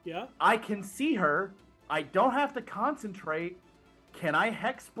 feet. Yeah. I can see her. I don't have to concentrate. Can I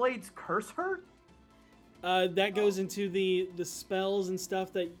Hexblades curse her? That goes into the spells and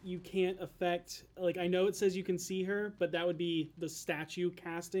stuff that you can't affect. Like, I know it says you can see her, but that would be the statue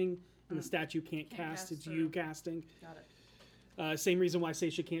casting, and the statue can't cast. cast It's her. you casting. Got it. Same reason why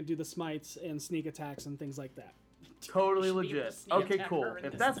Seisha can't do the smites and sneak attacks and things like that. Totally Should be able to legit. sneak Okay, attack cool. her in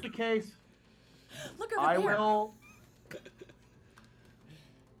If this that's thing. the case, Look over I there. will.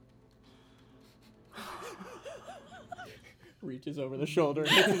 Reaches over the shoulder,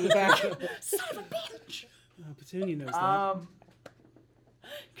 hits in the back. Son of a bitch. Petunia knows that. God,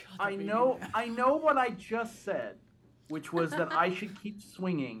 I know what I just said, which was that I should keep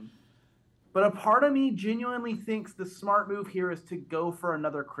swinging. But a part of me genuinely thinks the smart move here is to go for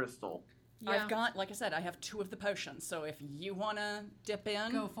another crystal. Yeah. I've got, like I said, I have 2 of the potions. So if you want to dip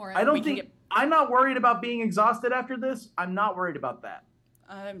in, Go for it. I don't We can think I'm not worried about being exhausted after this. I'm not worried about that.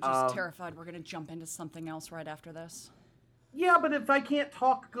 I'm just terrified we're going to jump into something else right after this. Yeah, but if I can't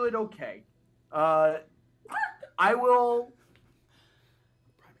talk good, okay. I will.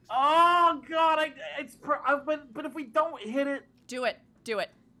 Oh God, but if we don't hit it, Do it. Do it.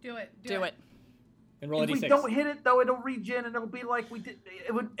 Do it. Do it. And roll a if we d6. don't hit it though, it'll regen and it'll be like we did.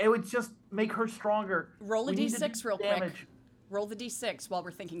 It would just make her stronger. Roll a We need to d6 do real quick. damage. Roll the d6 while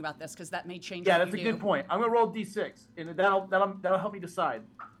we're thinking about this, because that may change. Yeah, what that's a you good do. point. I'm gonna roll d6, and that'll help me decide.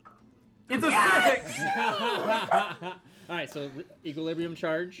 It's a 6. All right, so equilibrium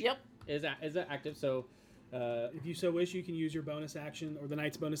charge. Yep. Is active. So, If you so wish, you can use your bonus action or the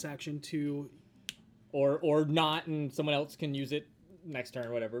knight's bonus action to. or not, and someone else can use it next turn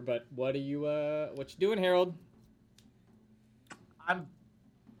or whatever. But what you doing, Harold?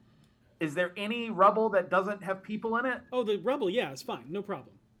 Is there any rubble that doesn't have people in it? Oh, the rubble. Yeah, it's fine. No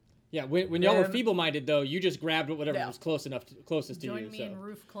problem. Yeah, when y'all were Then- feeble-minded though, you just grabbed whatever Yeah. was closest to Join you. me So. in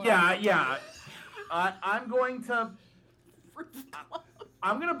Roof Club. Yeah. I'm going to.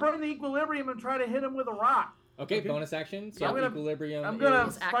 I'm gonna burn the equilibrium and try to hit him with a rock. Okay, bonus action. So I'm gonna- equilibrium I'm gonna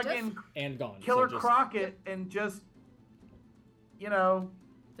is active? fucking and gone. Killer so just, Crockett and just, you know.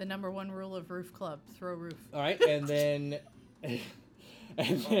 The #1 rule of Roof Club: throw roof. All right, and then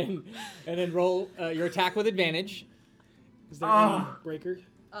and then roll your attack with advantage, Is there Oh. any breaker?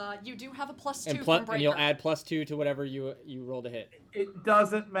 You do have a +2 and from Breaker. and you'll add +2 to whatever you roll to hit. It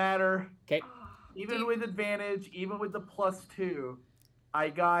doesn't matter. Okay. Even with advantage, even with the +2, I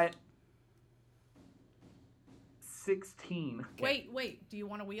got 16. Wait. Do you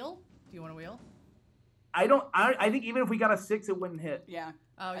want to wheel? I think even if we got a 6, it wouldn't hit. Yeah.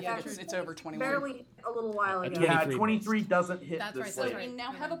 Oh, I yeah. think it's over 21. Barely a little while ago. Yeah, 23 23 doesn't hit That's this right, So that's thing. right. we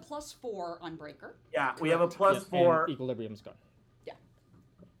now have a +4 on Breaker. Yeah, we have a Yeah, +4. and equilibrium's gone. Yeah.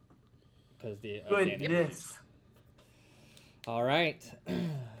 Because the advantage. Goodness. All right.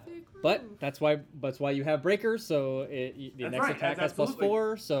 But that's why you have breakers. So the That's next right, attack has absolutely.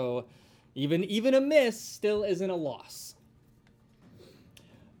 +4. So even a miss still isn't a loss.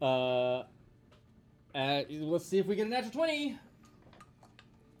 Let's see if we get a natural 20.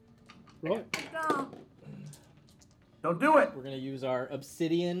 Roll it. No. Don't do it. We're gonna use our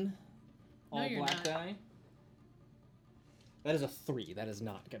obsidian No, all you're black not. die. That is a 3. That is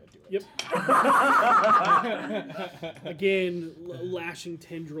not gonna do it. Yep. Again, lashing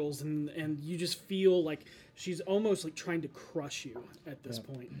tendrils, and you just feel like she's almost like trying to crush you at this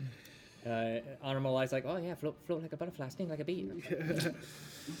point. Honorable Eye's like, oh yeah, float like a butterfly, sting like a bee.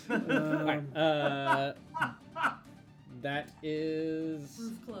 That is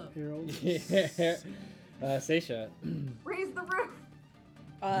Roof Club. Harold. yeah. Seisha. Raise the roof.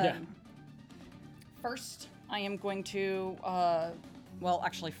 Yeah. First, I am going to, well,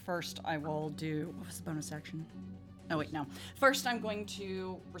 actually, first I will do, what was the bonus action? Oh, wait, no. First, I'm going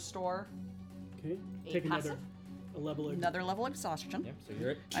to restore Okay. a Take passive, another level of exhaustion. Yep, so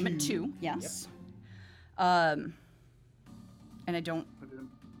you're at I'm at 2, yes. And I don't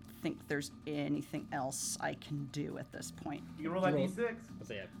think there's anything else I can do at this point. You can roll that d6. Let's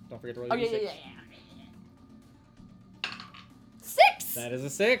say, don't forget to roll Oh, your yeah, d6. yeah. 6! That is a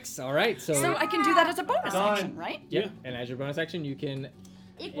 6. All right, so. So I can do that as a bonus Done. action, right? Yep. And as your bonus action, you can.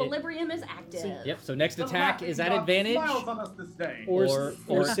 Equilibrium is active. Yep. So next Doesn't attack matter, is you at got advantage, Smiles on us this day. or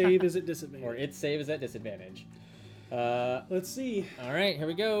or- save is at disadvantage. or its save is at disadvantage. Let's see. All right, here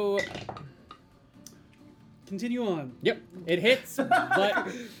we go. Continue on. Yep, it hits, but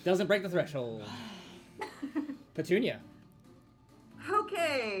doesn't break the threshold. Petunia.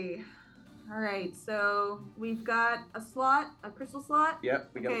 Okay. All right. So we've got a slot, a crystal slot. Yep,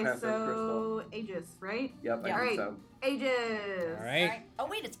 we gotta Okay, pass that crystal. so Aegis, right? Yep, I All think right. so. Aegis. All right. Oh,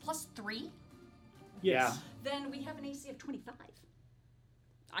 wait, it's +3? Yes. Then we have an AC of 25.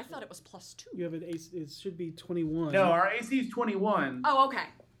 I thought it was +2. You have an ace. It should be 21. No, our AC is 21. Oh, okay.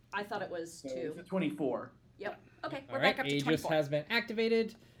 I thought it was So 2. it's a 24. Yep. Okay, All we're right. back up to Aegis 24. has been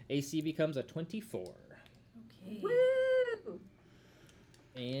activated. AC becomes a 24. Okay. Woo!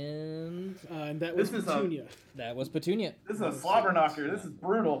 And that was This is a- Petunia. That was Petunia. This is a slobber knocker. This is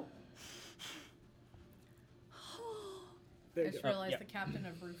brutal. There I you just go. realized Yep. the captain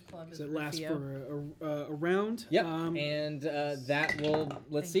of Roof Club is So it lasts Rufio. for a round. Yep. And that will.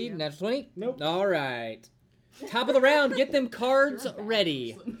 Let's Thank see. you. Natural 20. Nope. All right. Top of the round. Get them cards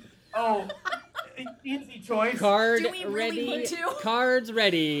ready. Oh, easy choice. Card Do we really ready. need to? Cards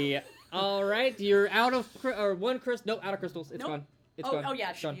ready. All right. You're out of or one crystal. Nope, out of crystals. It's Nope. gone. It's Oh, gone. oh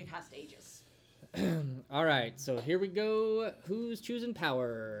yeah, It's gone. you cast Aegis. All right. So here we go. Who's choosing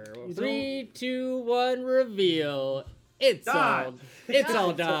power? He's 3, 2, 1. Reveal. It's Dodge. all. It's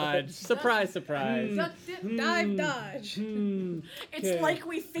all dodge. Surprise! Surprise. Duck, dip, dive, dodge. It's Okay. like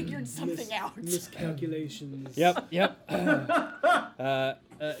we figured something out. Miscalculations. Yep.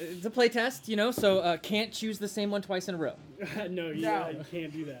 It's a play test, you know, so can't choose the same one twice in a row. No, you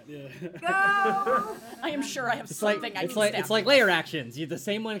can't do that. Yeah. Go! I am sure I have It's something like I it's can like stab it's like you layer actions. The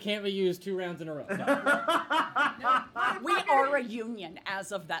same one can't be used 2 rounds in a row. with. We are a union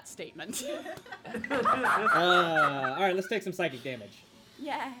as of that statement. All right, let's take some psychic damage.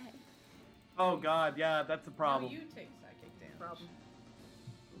 Yay. Oh God, yeah, that's a No, problem. you take psychic damage.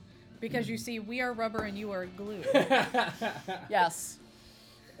 Because you see, we are rubber and you are glue. Yes.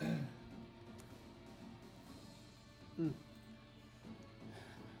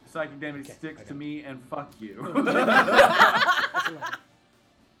 Psychic damage sticks to me, and fuck you. Did you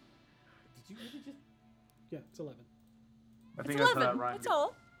really just? Yeah, it's 11. I It's think that's 11. not right. That's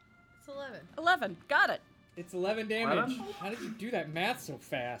all. It's 11. 11. Got it. It's 11 damage. 11? How did you do that math so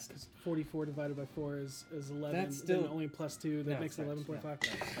fast? 44 divided by 4 is 11. That's still- then only +2. That No, makes it's not.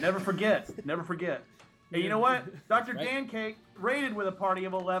 11.5. Never forget. Never forget. Hey, you know what? Dr. Dancake rated with a party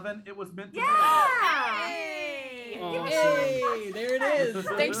of 11. It was meant to Hey! Awesome. Hey, there it is.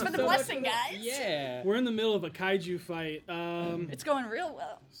 Thanks for the So much blessing, guys. Yeah. We're in the middle of a kaiju fight. It's going real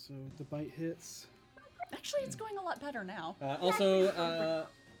well. So the bite hits. Actually, it's going a lot better now. Also,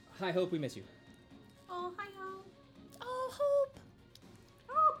 High Hope, we miss you. Oh, hi, ho. Oh, Hope.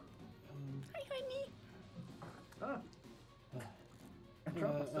 Hope. Hi, honey. be. I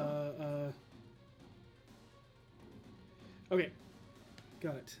dropped my stuff. Okay,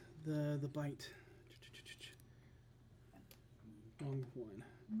 got it. The bite. Wrong one.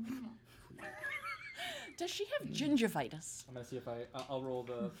 Does she have gingivitis? I'm gonna see if I'll roll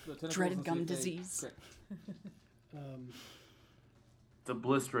the tentacles Dreaded and see gum if they disease. crit. It's a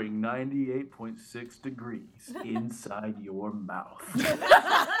blistering 98.6 degrees inside your mouth.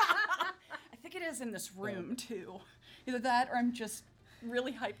 I think it is in this room, too. Either that or I'm just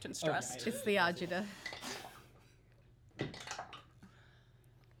really hyped and stressed. It's the agita.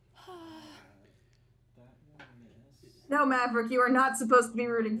 No, Maverick, you are not supposed to be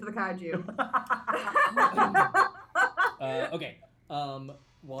rooting for the kaiju. Okay.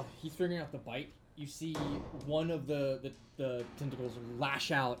 While he's figuring out the bite, you see one of the tentacles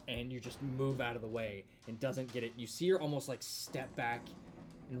lash out, and you just move out of the way and doesn't get it. You see her almost like step back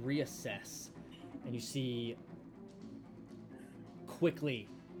and reassess, and you see quickly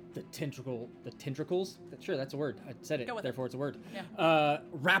the tentacles. Sure, that's a word. I said it. Therefore, it's a word. Yeah.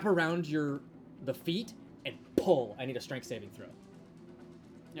 Wrap around the feet and pull. I need a strength saving throw.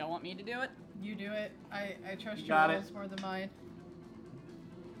 Y'all want me to do it? You do it. I trust your Got it. rolls more than mine.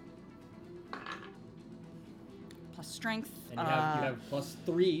 Plus strength. And you have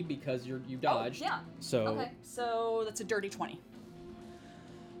 +3 because you dodged. Oh, yeah. So Okay, so that's a dirty 20.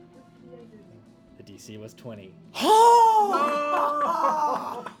 the DC was 20.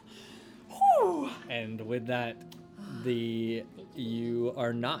 And with that, you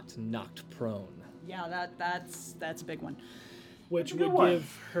are not knocked prone. Yeah, that's a big one. Which would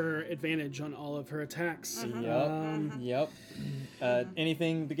give her advantage on all of her attacks. Yep.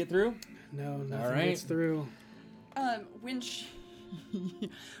 Anything to get through? No, nothing All right. gets through. When she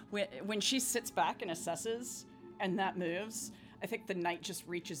when she sits back and assesses, and that moves, I think the knight just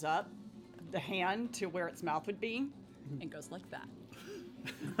reaches up the hand to where its mouth would be, and goes like that.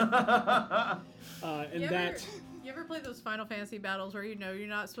 You ever play those Final Fantasy battles where you know you're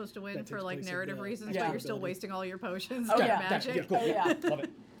not supposed to win That for takes like place in narrative the reasons, Yeah. but you're still wasting all your potions Oh, to yeah. magic? Cool. Oh, yeah. Love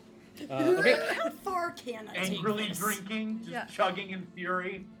it. Okay. How far can I take Angrily this? drinking, just Yeah. chugging in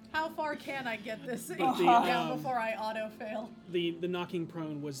fury. How far can I get this the, down before I auto fail? The knocking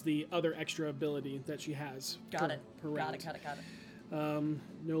prone was the other extra ability that she has. Got per- it. per Got round. it.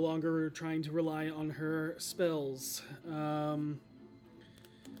 No longer trying to rely on her spells.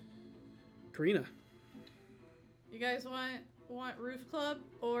 Karina. You guys want Roof Club,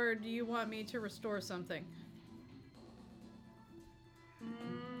 or do you want me to restore something?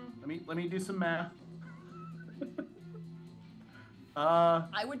 Let me do some math.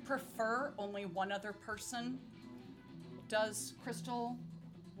 I would prefer only one other person does crystal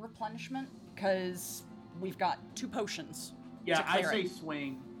replenishment, because we've got 2 potions. Yeah, to I clear say it.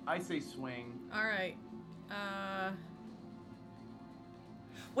 swing. I say swing. All right.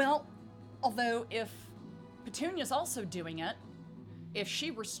 Well, although if Petunia's also doing it, if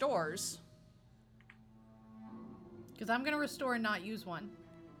she restores, Because I'm going to restore and not use one.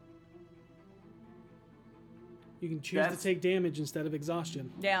 You can choose That's- to take damage instead of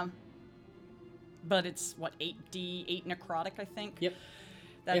exhaustion. yeah. But it's what, 8d8 necrotic, I think. Yep.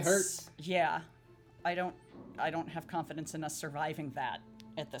 That's, hurts. Yeah, I don't have confidence in us surviving that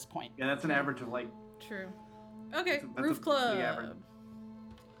at this point. Yeah, that's an average of like. True. Okay, That's a Roof Club. pretty average.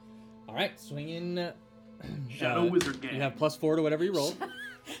 All right, swing in. Shadow Wizard Gang. You have +4 to whatever you roll.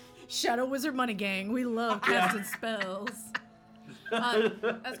 Shadow Wizard Money Gang. We love casting spells.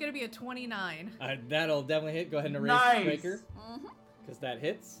 That's going to be a 29. That'll definitely hit. Go ahead and erase Nice. Breaker. Because that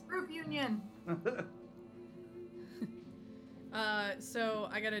hits. Group union. So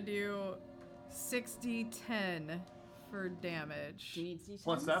I got to do 6d10 for damage. Do you need D10s?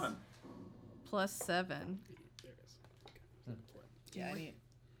 Plus 7. Plus 7. There it is. Yeah,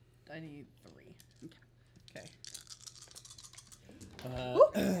 I need 3. Okay.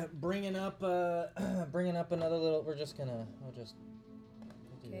 Bringing up another little. We'll just do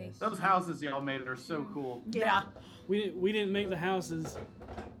Okay. this. Those houses y'all made are so cool. Yeah. We didn't make the houses.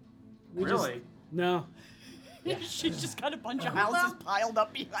 We just- Really? no. She's just got a bunch of houses piled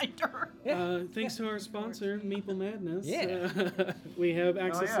up behind her. Thanks to our sponsor, Maple Madness. Yeah. We have yeah.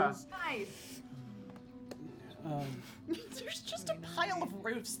 accesses. Nice. There's just a pile of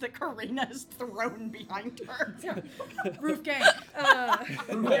roofs that Karina has thrown behind her. Roof Gang.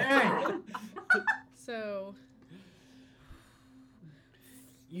 Yeah. So,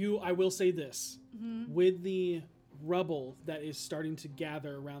 I will say this. With the rubble that is starting to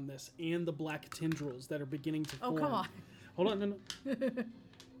gather around this and the black tendrils that are beginning to form. oh, come on. Hold on, no.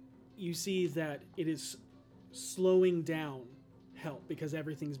 You see that it is slowing down help because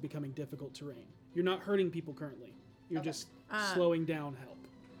everything's becoming difficult terrain. You're not hurting people currently. You're just slowing down help.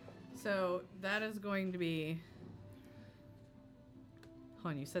 So that is going to be.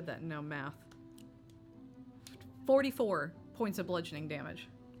 Hold on, you said that. No math. 44 points of bludgeoning damage.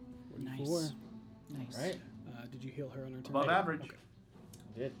 Nice. Four. Nice. All right. Did you heal her on her turn? Above average. Okay.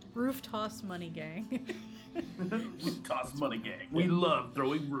 Did. Roof Toss Money Gang. Toss money gang. We love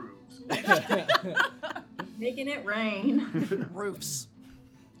throwing roofs. Making it rain. Roofs.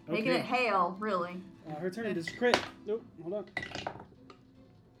 Making it hail, really. Her turn. Does crit. Nope. Hold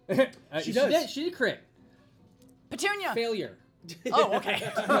on. She does. She did crit. Petunia. Failure. Oh, okay.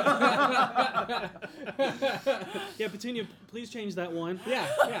 Yeah, Petunia, please change that one. Yeah.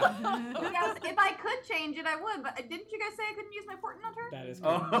 Yes, if I could change it, I would. But didn't you guys say I couldn't use my Fortune on her? That is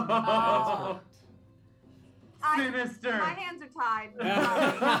correct. Oh. Sinister. My hands are tied.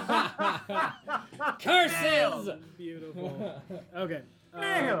 Curses! Beautiful. Okay.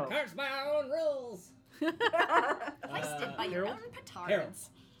 Damn. Curse my own rules. Twisted by your Harold? own petards.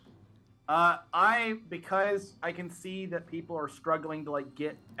 Because I can see that people are struggling to like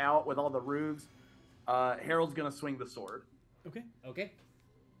get out with all the roofs. Harold's gonna swing the sword. Okay. Okay.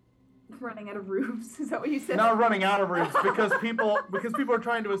 Running out of roofs. Is that what you said? Not running out of roofs because people are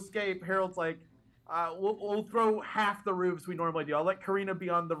trying to escape. Harold's like, we'll throw half the roofs we normally do. I'll let Karina be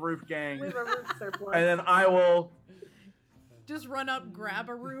on the roof gang, We have a roof surplus. and then I will. Just run up, grab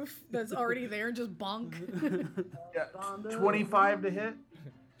a roof that's already there, and just bonk. Yeah, 25 to hit.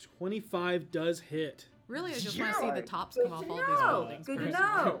 25 does hit. Really, I just want to see the tops come off all these No, buildings. good to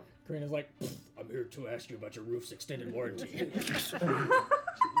know. Karina's like, I'm here to ask you about your roof's extended warranty.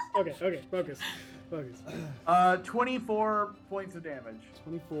 Okay, focus. 24 points of damage.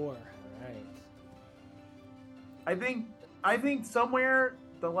 24. Right. I think somewhere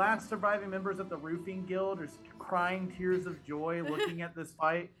the last surviving members of the roofing guild are crying tears of joy looking at this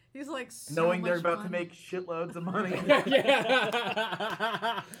fight, He's like, so knowing they're much about fun. to make shitloads of money.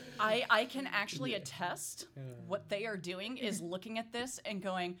 I can actually attest what they are doing is looking at this and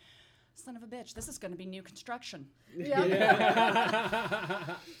going, son of a bitch, this is going to be new construction.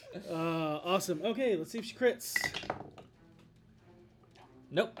 Awesome. Okay, let's see if she crits.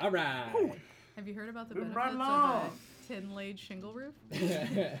 Nope. All right. Have you heard about the Move benefits right of a along. tin-laid shingle roof?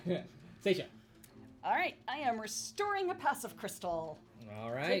 Seisha. All right, I am restoring a passive crystal.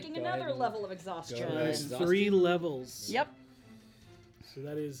 All right. Taking go ahead another and- level of exhaustion. go That's ahead. 3 levels. Yep. So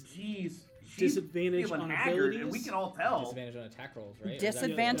that is Jeez. She's Disadvantage feeling on haggard, and we abilities? can all tell. Disadvantage on attack rolls, right? Or is that-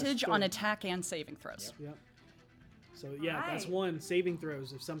 Disadvantage that's on true. attack and saving throws. Yep. So yeah, that's Alright. 1. Saving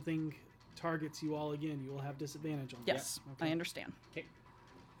throws. If something targets you all again, you will have disadvantage on. Yes, Okay. I understand. Okay.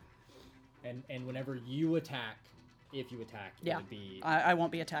 And whenever you attack, if you attack, it Yeah, would be. I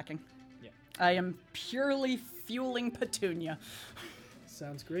won't be attacking. Yeah. I am purely fueling Petunia.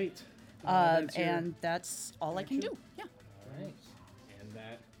 Sounds great. That's your- And that's all I can do. Yeah. All right. And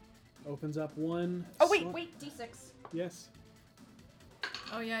that. opens up 1. Oh, wait, slot. wait, D6. Yes.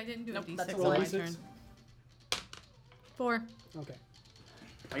 Oh yeah, I didn't do Nope, a that's D6 a on my one. turn. 4. Okay.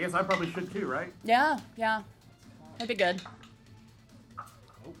 I guess I probably should too, right? Yeah, yeah. That'd be good.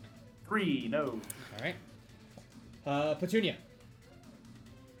 3, no. All right. Petunia.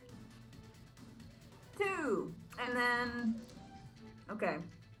 2. And then. Okay.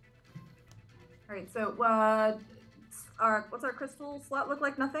 Alright, so, what's our crystal slot look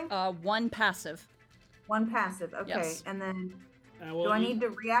like? Nothing? 1 passive. 1 passive. Okay. Yes. And then. Well, Do I you- need to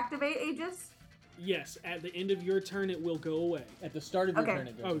reactivate Aegis? Yes. At the end of your turn, it will go away. At the start of your Okay. turn,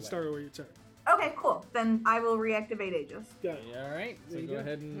 it goes Oh, away. start over your turn. Okay, cool. Then I will reactivate Aegis. Got it. All right. So There you go go.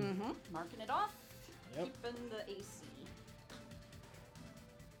 ahead and. Mm-hmm. Marking it off. Yep. Keeping the AC.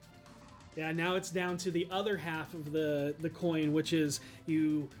 Yeah, now it's down to the other half of the coin, which is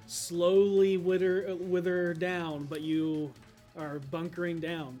you slowly wither down, but you are bunkering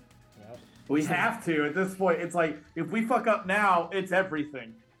down. Yep. We have to at this point. It's like if we fuck up now, it's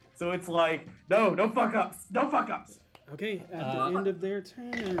everything. So it's like, no fuck ups, no fuck ups. Okay, at the end of their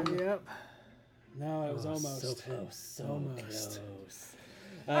turn. Yep. No, it was almost. So close. So Almost.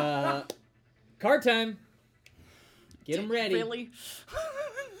 close. Card time. Get them ready. Really?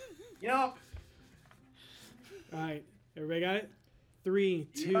 Yep. All right, everybody got it? 3,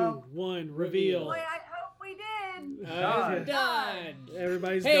 2, Yep. 1, reveal. Boy, I hope we did. Okay. Done.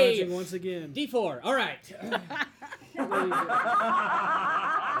 Everybody's Hey. dodging once again. D4. All right.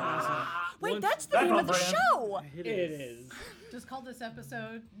 Wait, Once- that's the That's name on of the brand. show! It It is. Just call this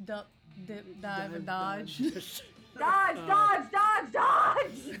episode Dup, Dip, Dive, and Dodge. Dodge!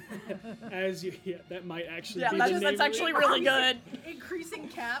 As you, yeah, that might actually Yeah, be that's, the that's name actually of it. really good. Increasing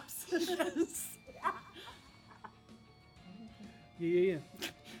caps. Yeah.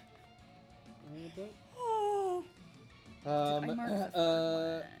 Did I mark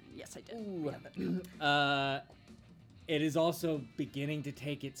the yes, I did. ooh. We have it. It is also beginning to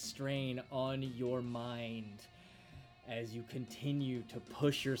take its strain on your mind as you continue to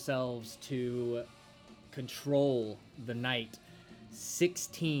push yourselves to control the night.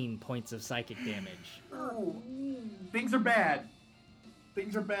 16 points of psychic damage. Things are bad.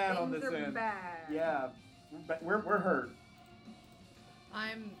 Things are bad on Things this are end. bad. Yeah, we're hurt.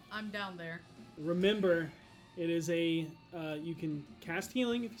 I'm down there. Remember, it is a you can cast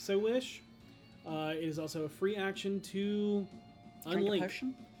healing if you so wish. It is also a free action to Drink a unlink.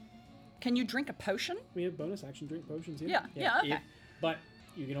 potion? Can you drink a potion? We have bonus action drink potions. Yeah, okay. But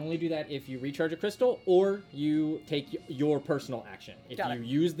you can only do that if you recharge a crystal or you take your personal action. If Got you it.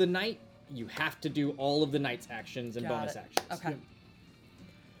 use the night, you have to do all of the knight's actions and bonus actions. Okay.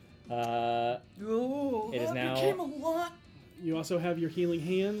 It is now. Became a lot. You also have your healing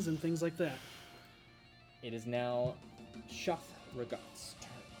hands and things like that. It is now Shoth Ragat's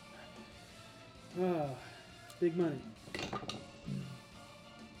turn. Ah, big money.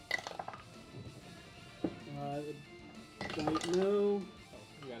 Bite, no. Oh,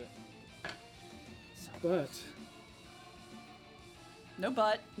 you got it. But No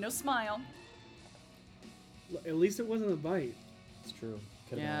butt, no smile. at least it wasn't a bite. It's true.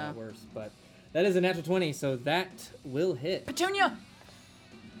 Could have Yeah. been a lot worse, but that is a natural 20, so that will hit. Petunia!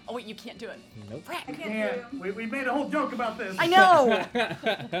 Oh wait, you can't do it. Nope. Frick. I can't Yeah, do. we made a whole joke about this. I know!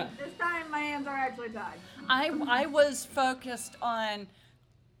 This time my hands are actually tied. I was focused on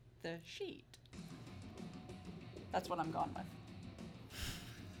the sheet. That's what I'm going with.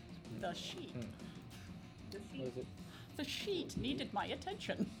 The sheet. What is it? The sheet needed my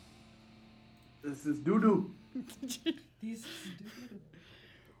attention. This is doo-doo. This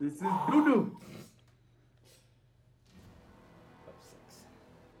This is doo-doo.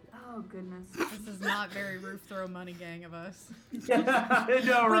 Oh goodness. This is not very roof throw money gang of us. I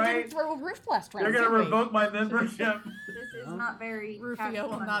know, We right? didn't throw a roof blast round. They're gonna did we? revoke my membership. This is not very. Rufio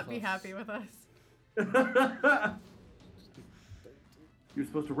will not be happy with us. You're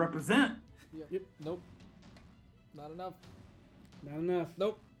supposed to represent. Yep. Nope. Not enough. Not enough.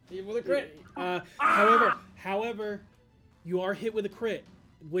 Nope. Even with a crit. However, you are hit with a crit,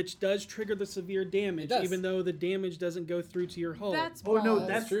 which does trigger the severe damage, does. even though the damage doesn't go through to your hull. That's Oh balls. no, That's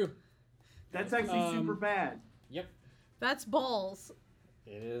that's true. That's actually super bad. Yep. That's balls.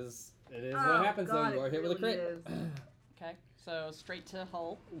 It is. It is Oh, what happens God, though. You are it hit with a really crit. is. Okay, so straight to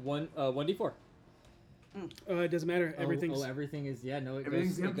hull. 1d4. It doesn't matter. Everything's. Oh, everything is. Yeah. No, it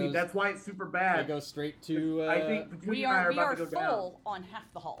Everything's goes. It empty. goes. That's why it's super bad. It goes straight to. I think We Petunia and I are are about to go down. full on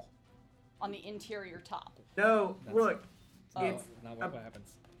half the hull, on the interior top. No, That's- look, Oh. it's not what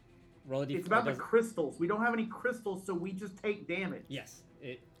happens. Roll a d4. it's about the does- crystals. We don't have any crystals, so we just take damage. Yes.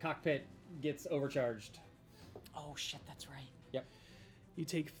 Cockpit gets overcharged. Oh shit, that's right. Yep. You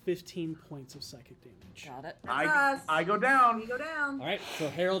take 15 points of psychic damage. Got it. That's us. I go down. We go down. All right. So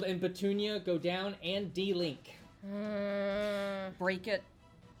Harold and Petunia go down and D-Link. Break it.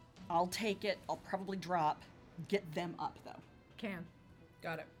 I'll take it. I'll probably drop. Get them up though. Can.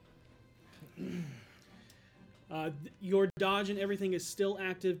 Got it. Your dodge and everything is still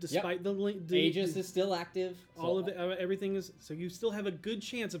active despite the Aegis is still active. all of it. Everything is so you still have a good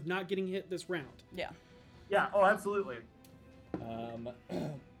chance of not getting hit this round. Yeah. Yeah. Oh, absolutely.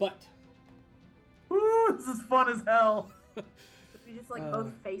 But Woo, this is fun as hell. We just like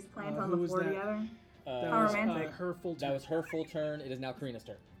both face plant on who the was floor that? together. That How was romantic. her full turn. that was her full turn. It is now Karina's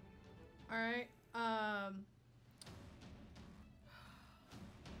turn. All right.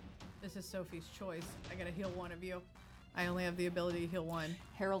 This is Sophie's choice. I gotta heal one of you. I only have the ability to heal one.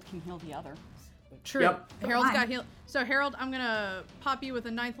 Harold can heal the other. True. Yep. Harold's Come on. got heal. So Harold, I'm gonna pop you with a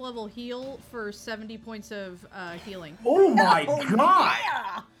 9th level heal for 70 points of healing. Oh my god.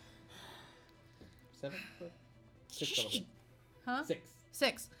 Yeah. 7? 6 total. Huh? 6.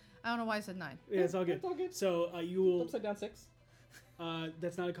 6. I don't know why I said 9. Yeah, it's all good. It's all good. So you will. Upside down 6.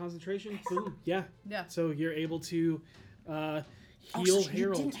 That's not a concentration. Boom. Yeah. Yeah. So you're able to heal Oh, so you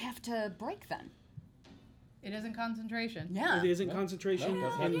Harold. didn't have to break then. It isn't concentration. Yeah. It isn't concentration. No,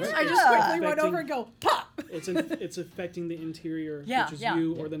 that's and not I just quickly run Affecting- over and go pop. it's affecting the interior, Yeah, which is yeah.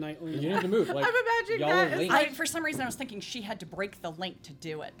 you or the Nightling. You need to move. Like, I'm imagining y'all that are as linked. For some reason, I was thinking she had to break the link to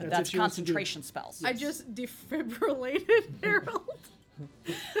do it, but That's that's what she wants to do. concentration spells. I just defibrillated Harold.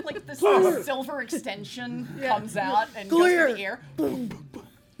 Like this Clear. silver extension Yeah. comes out and Clear. goes to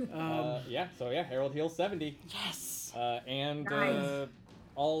the air. Yeah, Harold heals 70. Yes. And Nice.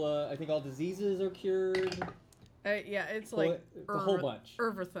 I think all diseases are cured. Yeah, it's like a whole bunch.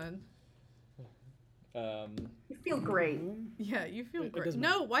 Irvithan. You feel great. Yeah, you feel It great. doesn't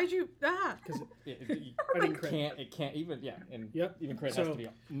No, why'd you? Ah. I didn't crit. It can't even, and Yep. even crit has So- to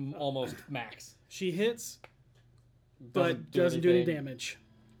be almost max. She hits, but doesn't do any anything. damage.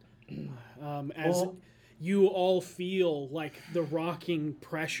 As you all feel like the rocking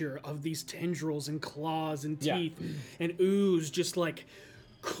pressure of these tendrils and claws and Yeah. teeth and ooze just like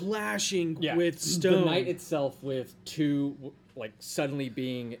clashing Yeah. with stone. The knight itself, with two, like, suddenly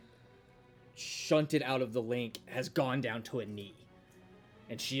being shunted out of the link, has gone down to a knee.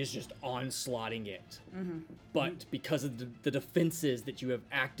 And she is just onslaughting it. But because of the defenses that you have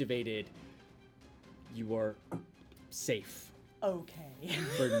activated, you are safe Okay.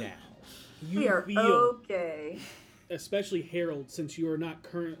 for now. You We are feel, okay. especially Harold, since you are not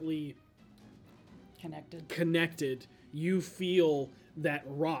currently Connected. connected, you feel that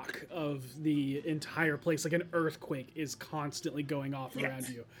rock of the entire place, like an earthquake, is constantly going off around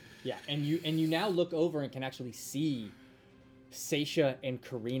you. Yeah, and you now look over and can actually see Seisha and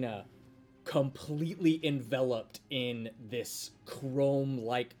Karina completely enveloped in this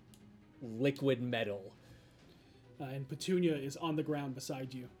chrome-like liquid metal. And Petunia is on the ground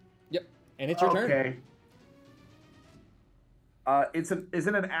beside you. Yep, and it's your turn. Okay. Is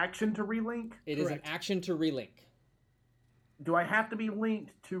it an action to relink? It is an action to relink. Do I have to be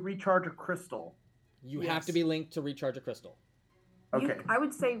linked to recharge a crystal? You have to be linked to recharge a crystal. Okay. I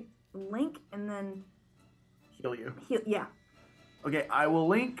would say link and then Heal you. yeah. Okay, I will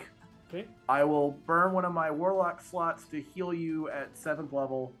link. Okay. I will burn one of my warlock slots to heal you at 7th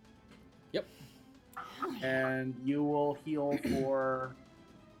level. Yep. And you will heal for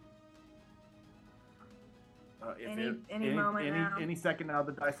Any moment now. Any second now,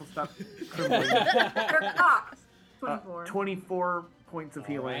 the dice will stop trembling. They're cocked. 24. 24 points of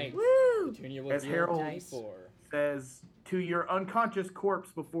healing. Right. Woo! Petunia will As heal Harold 24. says to your unconscious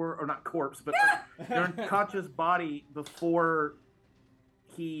corpse before, or not corpse, but your unconscious body before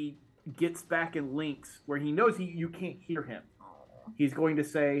he gets back and links, where he knows you can't hear him. He's going to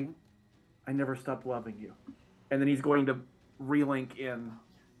say, "I never stopped loving you," and then he's going to relink in.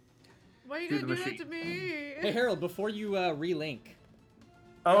 Why are you To gonna the do that machine. to me? Hey Harold, before you relink.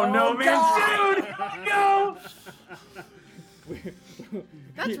 Oh no, man, dude! No!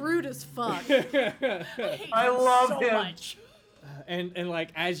 That's rude as fuck. I love him. Much. And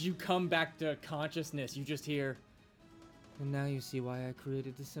like as you come back to consciousness, you just hear. And now you see why I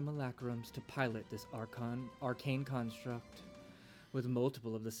created the simulacrums to pilot this arcane construct. With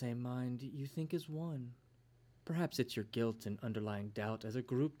multiple of the same mind, you think is one. Perhaps it's your guilt and underlying doubt as a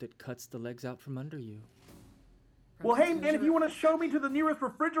group that cuts the legs out from under you. Well, hey, man, if you want to show me to the nearest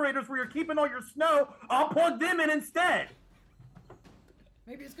refrigerators where you're keeping all your snow, I'll plug them in instead.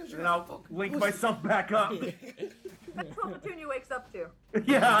 Maybe it's because And I'll link myself back up. That's what Petunia wakes up to.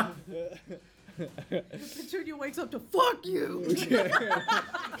 Yeah. Petunia wakes up to fuck you.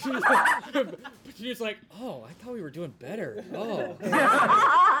 She's like, oh, I thought we were doing better. Oh.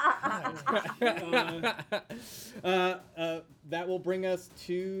 That will bring us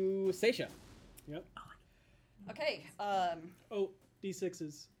to Seisha. Yep. Okay. Oh,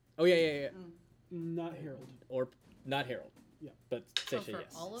 D6s. Oh, yeah. Not Harold. Or not Harold. Yeah. But Seisha, for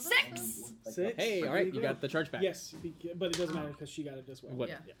yes. all of us? 6. 6. Hey, all right, you got the charge back. Yes, but it doesn't matter because she got it as well. What?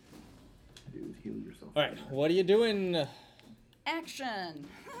 Yeah. Dude, heal yourself. All right, what are you doing? Action.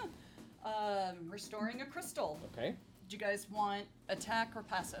 Restoring a crystal. Okay. Do you guys want attack or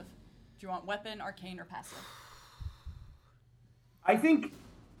passive? Do you want weapon, arcane, or passive? I think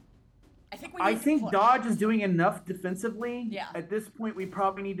we need to Dodge is doing enough defensively. Yeah. At this point, we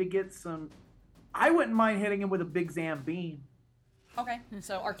probably need to get some. I wouldn't mind hitting him with a big Zam beam. Okay,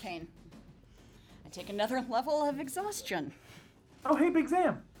 so arcane. I take another level of exhaustion. Oh, hey, big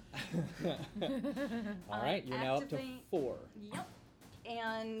Zam. All right, you're now up to Activate- 4. Yep.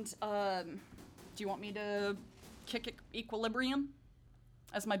 And do you want me to kick equilibrium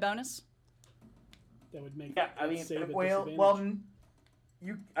as my bonus? That would make Yeah, I mean, save at well, disadvantage.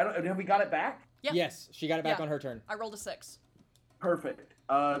 I don't. Have we got it back? Yeah. Yes, she got it back Yeah. on her turn. I rolled a 6. Perfect.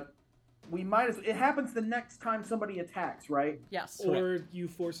 We might as. It happens the next time somebody attacks, right? Yes. Or you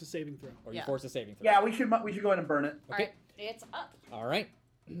force a saving throw. Or you Yeah. force a saving throw. Yeah, we should go ahead and burn it. All right, it's up. All right.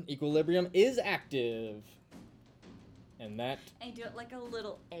 Equilibrium is active. And that. I do it like a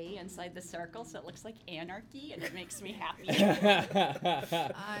little A inside the circle so it looks like anarchy and it makes me happy.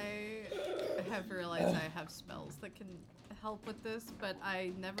 I have realized I have spells that can help with this, but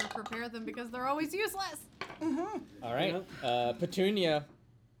I never prepare them because they're always useless. All right. Petunia.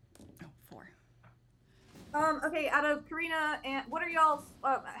 Oh, 4. Okay, out of Karina and what are y'all?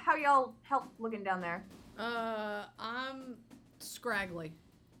 How y'all health looking down there? I'm scraggly.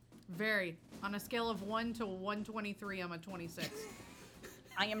 Very. On a scale of 1 to 123, I'm a 26.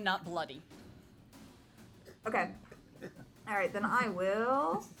 I am not bloody. Okay. All right, then I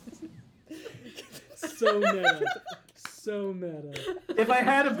will. So meta. So meta. If I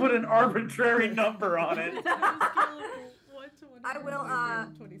had to put an arbitrary number on it. I will.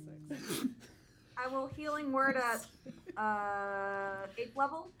 26. I will healing word at 8th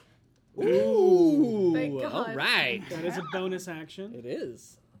level. Ooh. Thank God. All right. That is a bonus action. It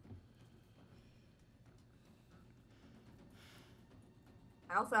is.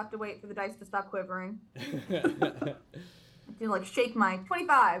 I also have to wait for the dice to stop quivering. To like shake my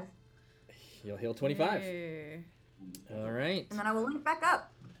 25, You'll heal 25. Yay. All right. and then I will link back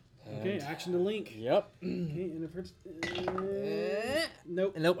up. Okay, action to link. Yep. Okay, and if it's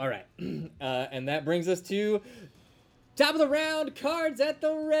nope. Nope. All right. And that brings us to Top of the round, cards at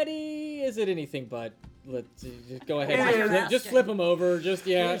the ready. Is it anything but? Let's just go ahead. Just flip them over. Just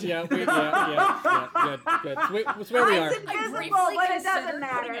yeah. Good. That's where we are. It's I briefly invisible, but it considered doesn't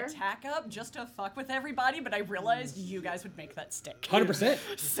putting matter. attack up just to fuck with everybody, but I realized you guys would make that stick. 100%.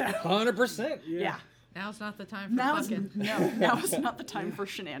 So 100%. yeah. Now's not the time for Now is fucking. now is not the time for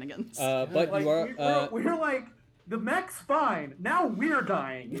shenanigans. But Like, you are. we're like, the mech's fine. Now we're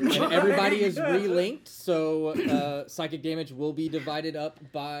dying. And everybody is relinked, so psychic damage will be divided up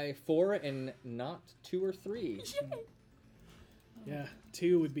by 4 and not 2 or 3. Yeah,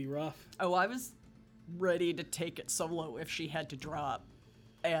 2 would be rough. Oh, I was ready to take it solo if she had to drop,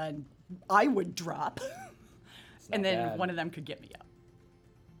 and I would drop, and then bad. one of them could get me up.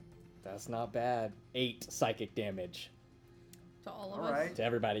 That's not bad. 8 psychic damage To all of All us. right. to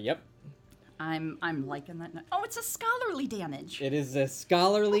everybody. Yep. I'm liking that. Oh, it's a scholarly damage. It is a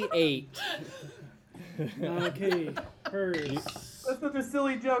scholarly 8. Okay, hers. That's such a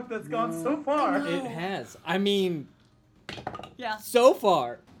silly joke that's gone so far. It has. I mean, Yeah. so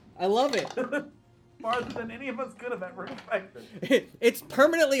far. I love it. Farther than any of us could have ever expected. It's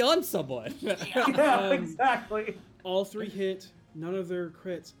permanently on someone. Yeah, exactly. All 3 hit, none of their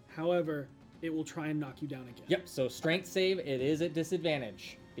crits. However, it will try and knock you down again. Yep, so strength save, it is at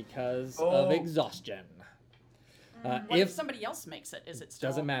disadvantage because Oh. of exhaustion. What If if somebody else makes it? Is it still?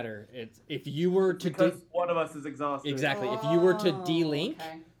 doesn't matter. It's if you were to Because one of us is exhausted. exactly, if you were to Oh, delink,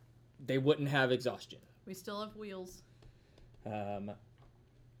 okay. they wouldn't have exhaustion. We still have wheels.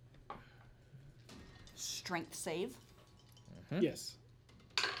 Strength save. Yes.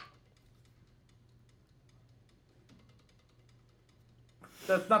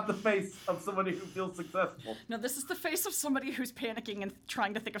 That's not the face of somebody who feels successful. No, this is the face of somebody who's panicking and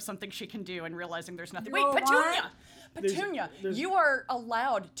trying to think of something she can do and realizing there's nothing. Wait, Roll Petunia! one. Petunia, There's- you are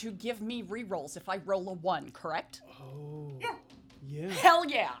allowed to give me rerolls if I roll a 1, correct? Oh. Yeah. Yeah. Hell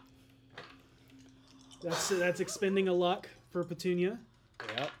yeah! That's expending a luck for Petunia.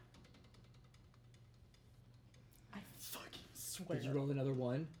 Yep. I fucking swear. Did you roll another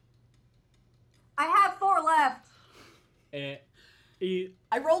 1? I have 4 left. Eh,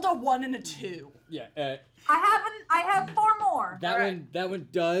 I rolled a 1 and a 2. yeah. I have 4 more.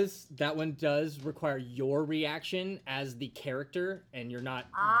 That one does require your reaction as the character, and you're not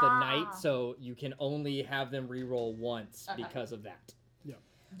the knight, so you can only have them reroll once because of that.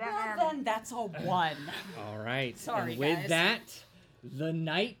 Well, then that's a 1. All right. Sorry, and with guys. that, the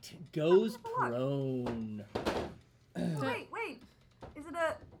knight goes prone. Wait. Is it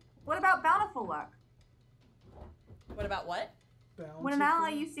a? What about bountiful luck? What about what? When an ally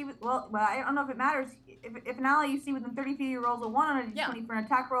you see with I don't know if it matters. If an ally you see within 30 feet of you rolls a 1 on a d20 for an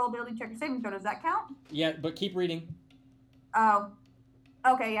attack roll, ability check, or saving throw, does that count? Yeah, but keep reading. Oh.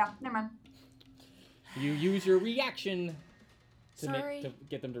 Okay, yeah. Never mind. You use your reaction to Sorry. to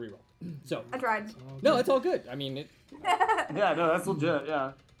get them to reroll. So I tried. no, it's all good. I mean, Yeah, no, that's legit,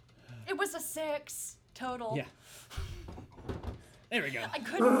 yeah. It was a 6 total. yeah. There we go. I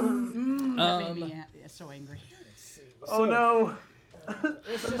couldn't. That made me so angry. Oh no!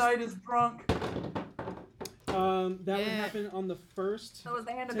 The knight is drunk. That would happen on the first. So was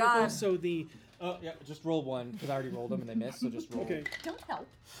the hand of tentacle, God. So the Oh yeah, just roll 1 because I already rolled them and they missed. So just roll. okay. Don't help.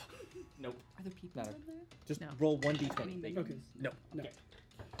 Nope. Are there people Not over there? Just No. roll 1d20. Okay. No. No.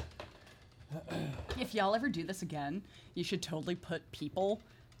 If y'all ever do this again, you should totally put people,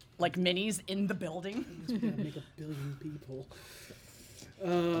 like minis, in the building. We're gonna make 1 billion people.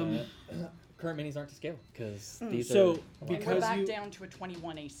 Current minis aren't to scale because these So are And we're because back you down to a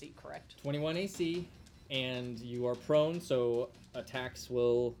 21 AC, correct? 21 AC, and you are prone, so attacks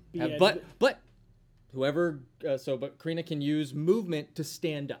will have. Yeah, But whoever, but Karina can use movement to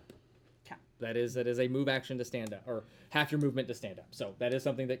stand up. Okay. That is a move action to stand up, or half your movement to stand up. So that is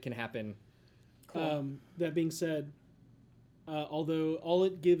something that can happen. that being said, although all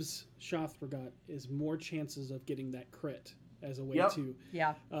it gives Shothragot is more chances of getting that crit as a way Yep. to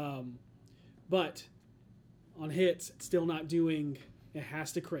Yeah. but on hits it's still not doing it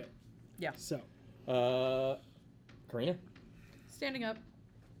has to crit. Yeah. So Karina. Standing up.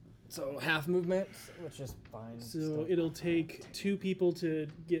 So half movement, which is fine. So it'll take 2 people to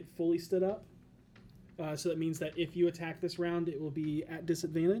get fully stood up. So that means that if you attack this round, it will be at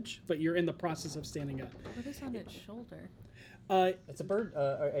disadvantage, but you're in the process of standing up. What is on its shoulder? It's a bird,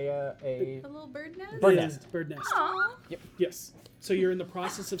 a A little bird nest? Bird Yeah, nest. Bird nest. Aw. Yes. So you're in the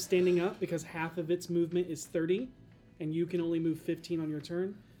process of standing up because half of its movement is 30, and you can only move 15 on your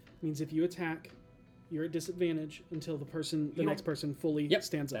turn. Means if you attack, you're at disadvantage until the next person fully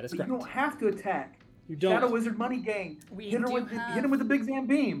stands up. That is But correct. you don't have to attack. You don't. Shadow Wizard money gang. We Hit do him have- with the big Zam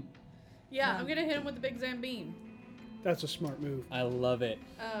beam. Yeah, I'm gonna hit him with the big Zambeam. That's a smart move. I love it.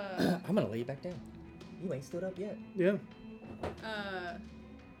 I'm gonna lay you back down. You ain't stood up yet. Yeah.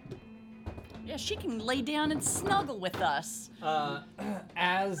 Yeah, she can lay down and snuggle with us.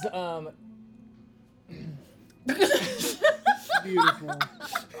 As Beautiful.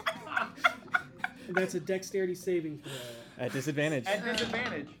 And that's a dexterity saving throw. at disadvantage. At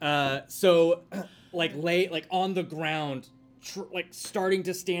disadvantage. So, like lay like on the ground, like starting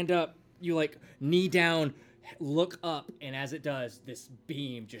to stand up. You like knee down, look up, and as it does, this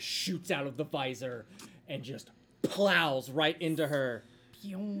beam just shoots out of the visor and just plows right into her.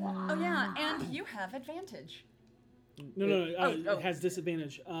 Oh yeah, and you have advantage. No. It has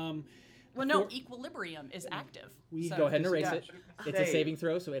disadvantage. Well, no, equilibrium is active. Go ahead and erase Yeah. it. It's a saving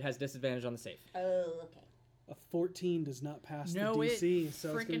throw, so it has disadvantage on the save. Oh, okay. A 14 does not pass No, the it DC,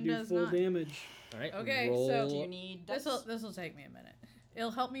 so it's going frickin' to do does full not. damage. All right. Okay, roll. so Do you need dex? This'll take me a minute.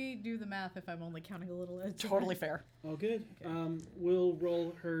 It'll help me do the math if I'm only counting a little edge. Totally fair. Oh, good. We'll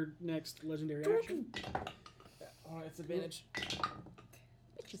roll her next legendary action. Oh, it's advantage.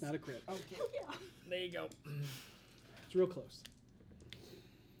 It's not a crit. Oh yeah. There you go. It's real close.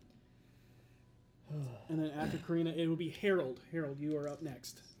 And then after Karina, it will be Harold. Harold, you are up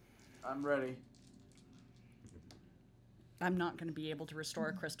next. I'm ready. I'm not going to be able to restore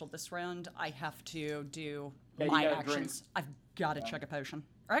a crystal this round. I have to do Yeah, you my gotta actions. I've got to chug a potion.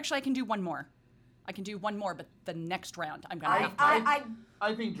 Or actually, I can do one more. I can do one more, but the next round, I'm going to have to.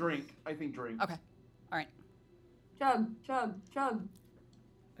 I think drink. Okay. All right. Chug, chug, chug.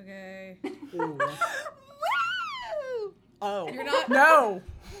 Okay. Ooh, Oh. You're not. No.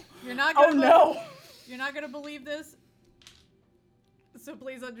 You're not. Oh Gonna no. You're not gonna believe this. So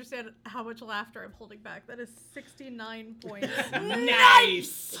please understand how much laughter I'm holding back. That is 69 points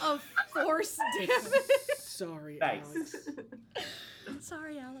Nice. of force damage. sorry, Nice. Alex.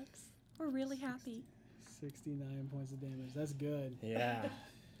 Sorry, Alex. We're really happy. 69 points of damage. That's good. Yeah.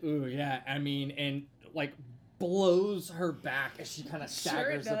 Ooh, yeah. I mean, and like blows her back as she kind of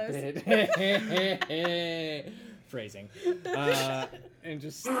staggers a bit. Phrasing. And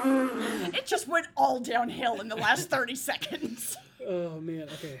just. It just went all downhill in the last 30 seconds. Oh, man.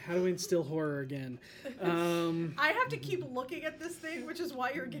 Okay, how do we instill horror again? I have to keep looking at this thing, which is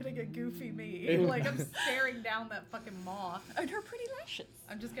why you're getting a goofy me. Like, I'm staring down that fucking maw. And her pretty lashes.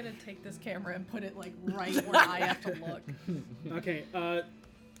 I'm just gonna take this camera and put it, like, right where I have to look. Okay,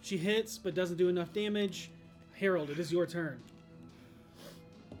 she hits but doesn't do enough damage. Harold, it is your turn.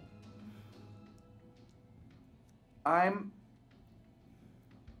 I'm.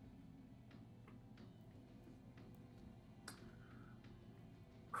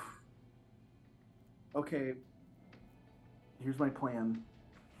 Okay. Here's my plan.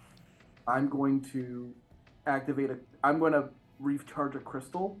 I'm going to I'm going to recharge a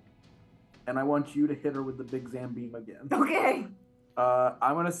crystal, and I want you to hit her with the big Zam beam again. Okay.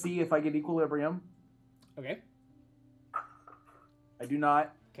 I'm going to see if I get equilibrium. Okay. I do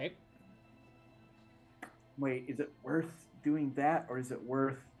not. Okay. Wait, is it worth doing that, or is it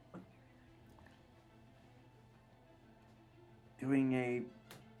worth doing a...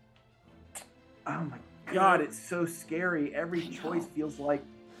 Oh my god, it's so scary. Every choice feels like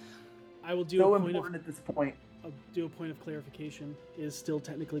I will do so a point important at this point. I'll do a point of clarification. Is still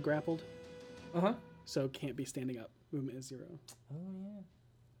technically grappled, so can't be standing up. Movement is 0. Oh yeah,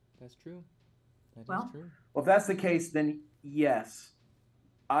 that's true. That is Well. true. Well, if that's the case, then yes.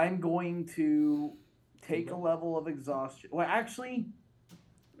 I'm going to take a level of exhaustion. Well, actually,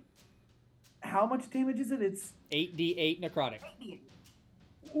 how much damage is it? It's 8d8 necrotic.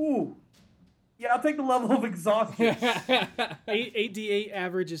 ooh. Yeah, I'll take the level of exhaustion. 8d8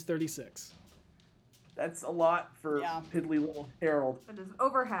 average is 36. That's a lot for Yeah. piddly little Harold. That is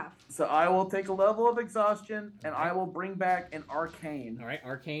over half. So I will take a level of exhaustion, and I will bring back an arcane. All right,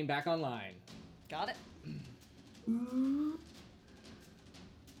 arcane back online. Got it.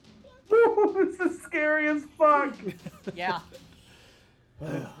 This is scary as fuck. Yeah.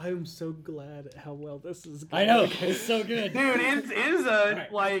 I'm so glad at how well this is I going. know, it's so good. Dude, it is a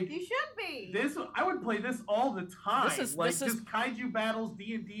Right. like You should be. this. I would play this all the time. This like is- just kaiju battles,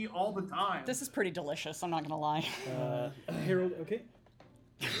 D&D all the time. This is pretty delicious, I'm not gonna lie. Harold, okay?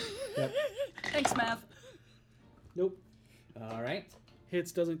 Thanks, Mav. Nope. All right,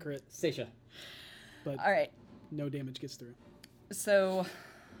 Hits, doesn't crit, Seisha. but All right. no damage gets through. So,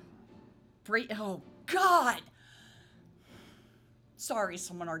 oh God! Sorry,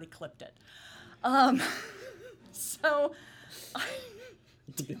 someone already clipped it. So,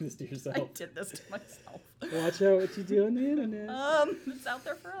 You did this to I yourself. did this to myself. Watch out what you do on the internet. It's out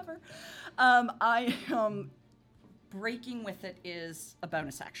there forever. Breaking with it is a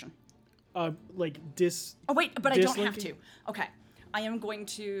bonus action. Like dis. Oh wait, but I don't have dislinking? to. Okay, I am going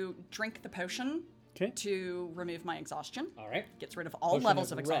to drink the potion. Okay. To remove my exhaustion. All right. Gets rid of all Potion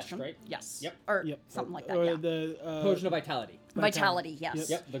levels of of rest, exhaustion. right? Yes. Yep. Or Yep. something like that. Or Yeah. the Potion of vitality. Vitality. Yes.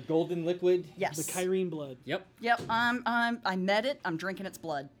 Yep. The golden liquid. Yes. The Kyrene blood. Yep. Yep. I met it. I'm drinking its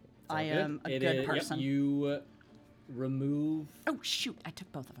blood. I am a It good is- person. Yep, you remove Oh shoot! I took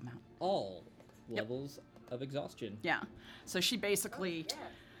both of them out. all levels of exhaustion. Yeah. So she basically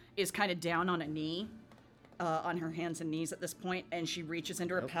is kind of down on a knee, on her hands and knees at this point, and she reaches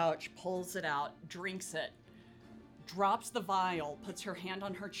into her pouch, pulls it out, drinks it, drops the vial, puts her hand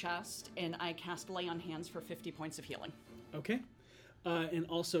on her chest, and I cast Lay on Hands for 50 points of healing. Okay. And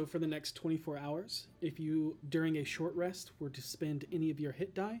also for the next 24 hours, if you, during a short rest, were to spend any of your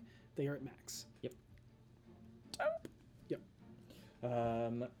hit die, they are at max. Yep. Dope. Yep.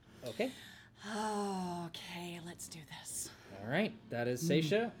 Okay. Okay, let's do this. All right. That is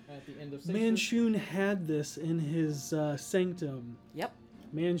Seisha at the end of Seisha's. Manchun had this in his sanctum. Yep.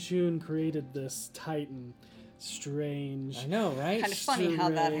 Manchun created this titan. Strange. I know, right? Kind of funny how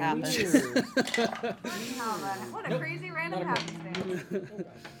that happens. What a crazy random happenstance.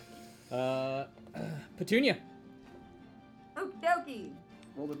 Petunia. Okie dokie.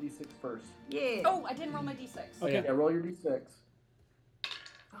 Roll the d6 first. Yeah. Oh, I didn't roll my d6. Okay. Yeah, roll your d6.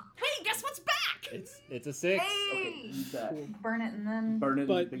 Hey, guess what's back? It's a 6. Okay, use that. Burn it and then. Burn it.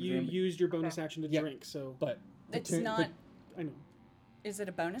 But big you exam- used your bonus action to Yep. drink, so But It's Petun- not. I know. Is it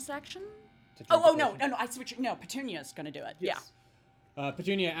a bonus action? to drink Oh, the no, potion. no, I switch. No, Petunia's gonna do it. Yes.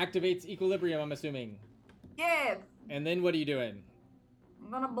 Petunia activates equilibrium, I'm assuming. Yeah. And then what are you doing?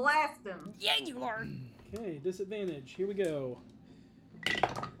 I'm gonna blast him. Yeah, you are. Okay, disadvantage. Here we go.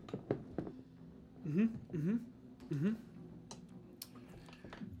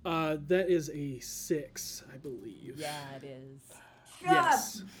 That is a 6, I believe. Yeah, it is.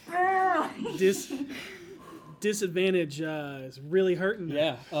 Yes. Disadvantage is really hurting.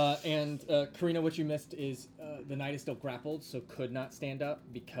 Yeah, and Karina, what you missed is the knight is still grappled, so could not stand up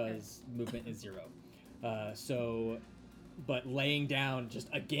because movement is 0. But laying down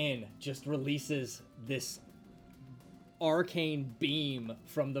just releases this arcane beam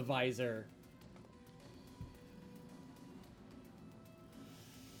from the visor.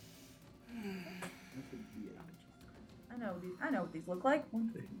 I know what these look like.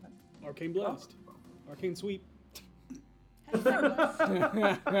 Arcane blast. Arcane sweep. For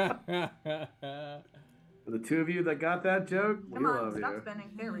the two of you that got that joke, we Come on, love stop you. spinning.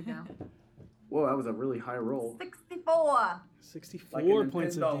 There we go. Whoa, that was a really high roll. 64. 64 Like a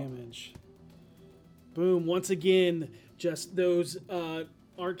points of Nintendo. damage. Boom. Once again, just those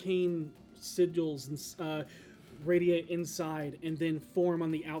arcane sigils radiate inside and then form on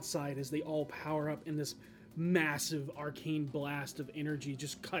the outside as they all power up in this massive arcane blast of energy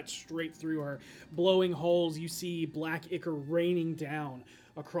just cuts straight through her, blowing holes. You see black ichor raining down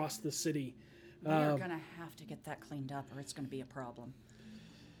across the city. We're gonna have to get that cleaned up, or it's gonna be a problem.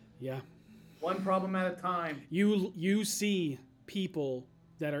 Yeah. One problem at a time. You see people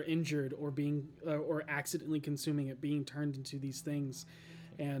that are injured or being or accidentally consuming it being turned into these things,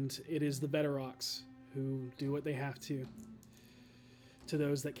 and it is the Veterox who do what they have to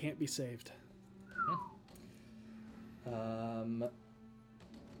those that can't be saved. All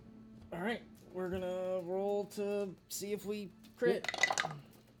right, we're gonna roll to see if we crit.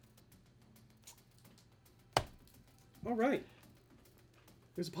 All right.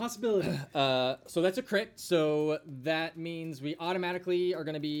 There's a possibility. So that's a crit. So that means we automatically are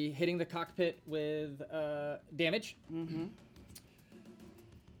going to be hitting the cockpit with damage. Mm-hmm.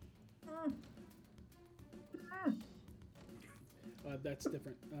 That's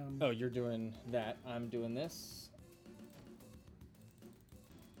different. Oh, you're doing that. I'm doing this.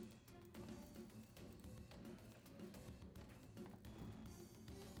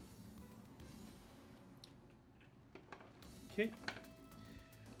 Okay.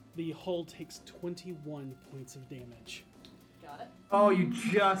 The hull takes 21 points of damage. Got it. Oh, you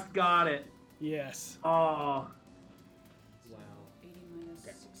just got it. Yes. Oh. Wow. 80 minus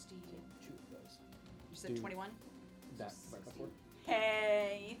 60. Two of those. You said 21? That right before.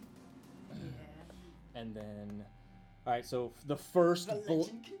 Hey. And then, all right. So the first, The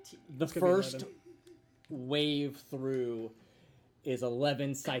legend continues. the It's gonna be first 11. wave through is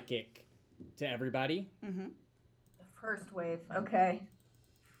 11 psychic to everybody, Mm-hmm. The first wave. Okay.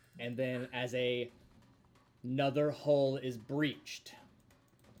 and then as another hull is breached.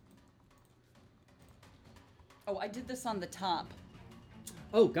 Oh, I did this on the top.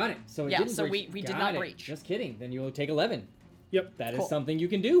 Oh, got it. So it Yeah, didn't so breach. we did Got not it. breach. Just kidding. Then you'll take 11. Yep. That is Cool. something you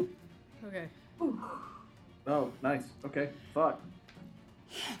can do. Okay. Oh, nice. Okay. Fuck.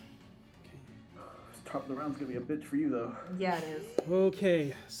 Top of the round's gonna be a bitch for you though. Yeah, it is.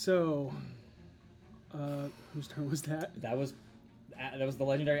 Okay, so whose turn was that? That was the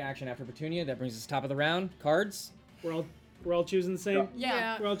legendary action after Petunia. That brings us top of the round. Cards. We're all choosing the same.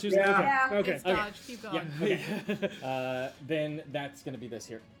 Yeah. We're all choosing. Yeah. Okay. It's Okay. dodge. Keep going. Okay. Then that's gonna be this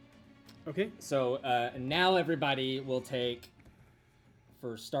here. Okay. So now everybody will take,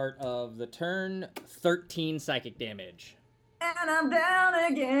 for start of the turn, 13 psychic damage. And I'm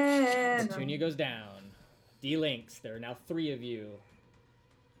down again. Petunia goes down. D-Links, there are now 3 of you.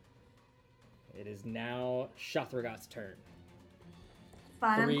 It is now Shathragat's turn.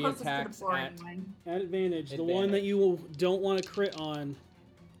 Fine, I'm 3 closest to the attacks floor at- anyway. At advantage, the one that you don't want to crit on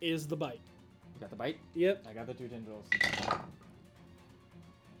is the bite. You got the bite? Yep. I got the 2 tendrils.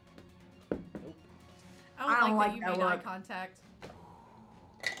 I don't like that you made eye look. contact.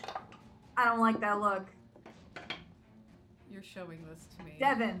 I don't like that look. You're showing this to me.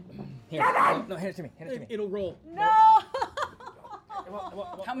 Devin. Here, Devin! no, hand it to me. Hand it to me. It'll roll. No!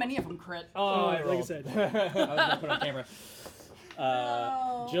 How many of them crit? Oh, like I rolled. said. I was gonna put it on camera.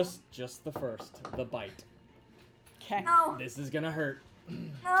 No. Just the first, the bite. Okay. No. This is gonna hurt.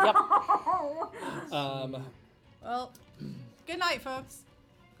 No. Well, good night, folks.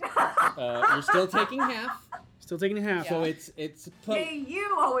 You're still taking half, Still taking half. so it's Hey,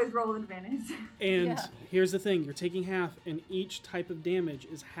 you always roll with advantage. And Yeah. here's the thing: you're taking half, and each type of damage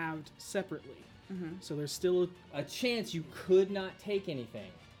is halved separately. So there's still a chance you could not take anything,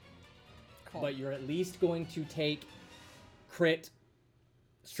 Cool. but you're at least going to take crit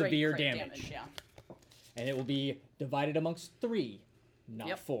Straight severe crit damage. Yeah. And it will be divided amongst 3, not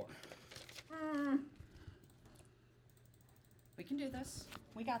Yep. 4. We can do this.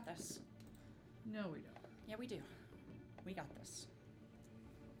 We got this. No, we don't. Yeah, we do. We got this.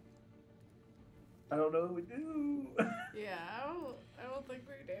 I don't know what we do. Yeah, I don't think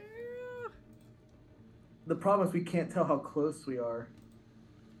we do. The problem is we can't tell how close we are.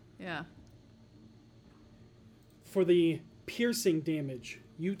 Yeah. for the piercing damage.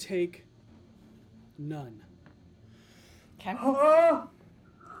 You take none. Okay. Oh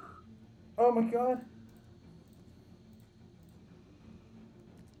my god.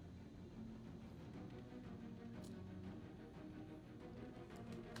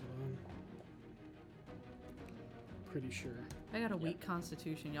 Pretty sure. I got a weak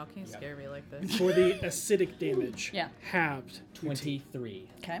constitution. Y'all can't scare me like this. For the acidic damage, Yeah. halved. 23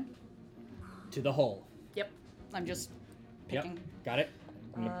 Okay. to the hull. Yep. I'm just Yep, picking. got it.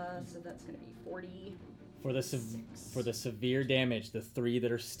 So that's gonna be 40. For the severe damage, the 3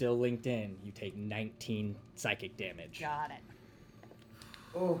 that are still linked in, you take 19 psychic damage. Got it.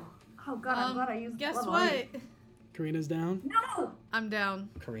 Oh. Oh god, I'm glad I used Guess level what? 8. Karina's down. No! I'm down.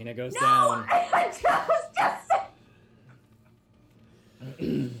 Karina goes No! down. I was just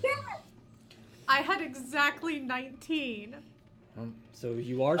I had exactly 19. So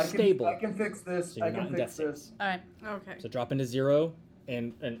you are I can, stable. I can fix this. So you're I not can in fix death this. saves. All right. Okay. So drop into 0,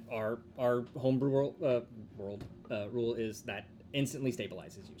 and our homebrew rule is that instantly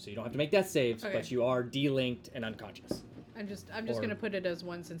stabilizes you. So you don't have to make death saves, Okay. but you are delinked and unconscious. I'm just Or- gonna put it as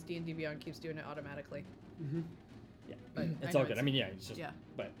 1 since D&D Beyond keeps doing it automatically. Yeah, But it's I all know good. I mean, yeah, it's just. yeah.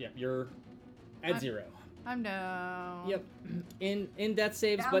 But yeah, you're at 0. I'm down. Yep. In death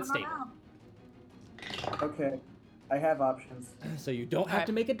saves, down but and stable. around. Okay. I have options. So you don't have Alright.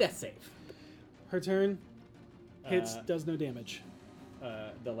 to make a death save. Her turn. Hits, Uh, does no damage.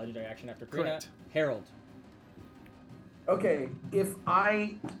 The legendary action after Karina. Correct. Harold. Okay. Do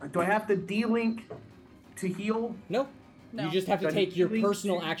I have to delink to heal? No. No. You just have to Then take your healing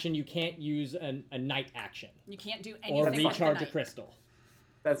personal to- action. You can't use a night action You can't do anything or with the recharge a night. crystal.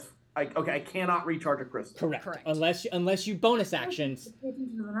 Okay. I cannot recharge a crystal. Correct. Correct. Unless you bonus actions. Pay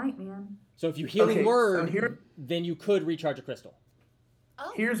attention to the night, man. So if you healing Okay, so word, here- then you could recharge a crystal.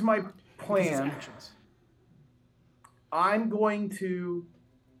 Oh. Here's my This is plan. actions. I'm going to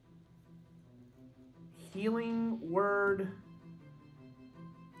healing word.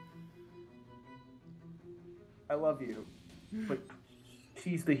 I love you, but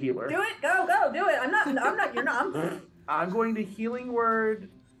she's the healer. Do it, go, do it. I'm not, you're not. I'm going to healing word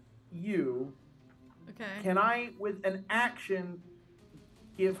you. Okay. Can I, with an action,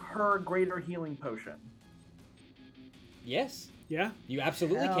 give her greater healing potion? Yes, Yeah? you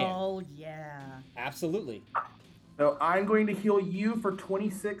absolutely can. Hell yeah. Absolutely. So I'm going to heal you for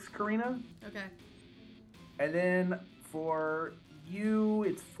 26, Karina. Okay. And then for you,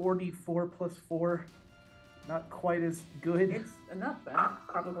 it's 44 plus 4. Not quite as good. It's enough then,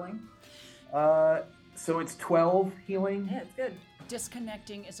 probably. So it's 12 healing. Yeah, it's good.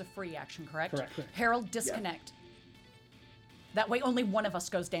 Disconnecting is a free action, correct? Correct. Harold, disconnect. That way only one of us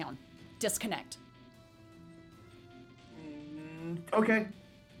goes down. Disconnect. Okay.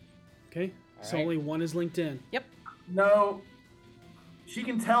 Okay. So right. only one is linked in. Yep. No. She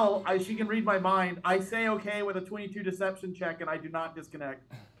can tell. She can read my mind. I say okay with a 22 deception check, and I do not disconnect.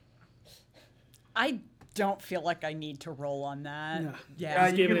 I don't feel like I need to roll on that. No. Yeah,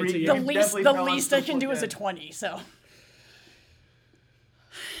 Just giving it to you. the You least I can do is a dead. 20. So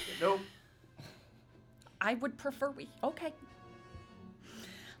Nope. I would prefer we. Okay.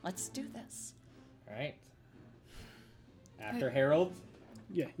 Let's do this. All right. After Harold,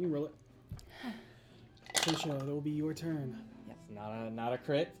 Yeah, you can roll it. Trisha, it will be your turn. it's not a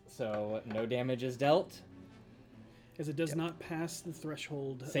crit, so no damage is dealt. As it does not pass the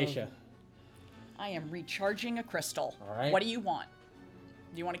threshold. Seisha. I am recharging a crystal. All right. What do you want?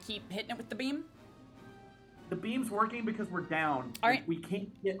 Do you want to keep hitting it with the beam? The beam's working because we're down. All right. We can't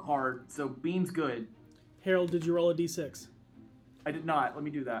hit hard, so beam's good. Harold, did you roll a d6? I did not. Let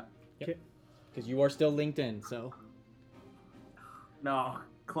me do that. Okay. Because you are still linked in, so. No,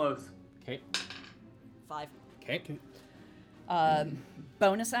 close. Okay. 5. Okay.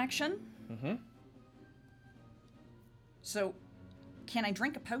 Bonus action. Mm-hmm. So, can I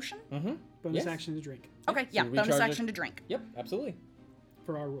drink a potion? Mm-hmm. Bonus Yes. action to drink Okay, So yeah, you bonus recharge action it. to drink. Yep, absolutely.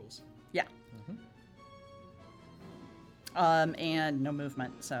 for our rules. Yeah. And no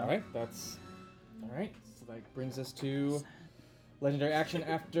movement, so. All right, that's all right. So that brings us to legendary action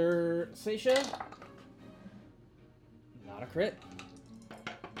after Seisha. Not a crit.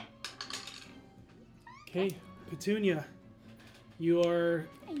 Okay, Petunia, you are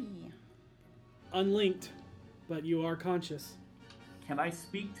Hey. unlinked, but you are conscious. Can I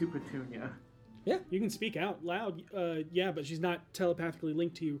speak to Petunia? You can speak out loud. Yeah, but she's not telepathically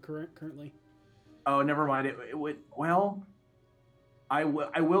linked to you currently. Oh, never mind. It would. Well, I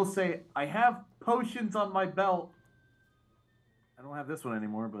will say I have potions on my belt. I don't have this one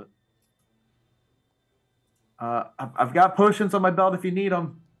anymore, but I've got potions on my belt if you need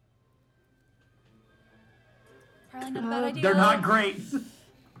them. Probably not a bad idea. They're not great.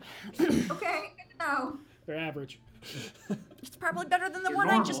 Okay, good to know. They're average. It's probably better than the They're one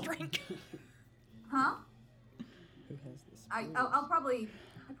I just normal. drank. Huh? Who has this? I probably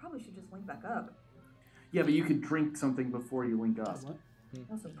should just link back up. Yeah, but you could drink something before you link up. What?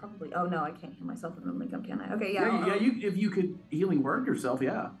 Also probably. Oh no, I can't heal myself and then link up, can I? Okay, yeah. Yeah, I'll- you if you could healing word yourself,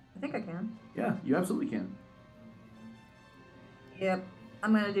 yeah, I think I can. yeah, you absolutely can. Yep,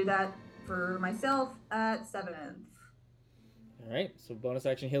 I'm gonna do that for myself at 7th. All right, so bonus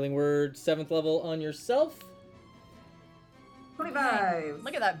action healing word, 7th level on yourself. 25.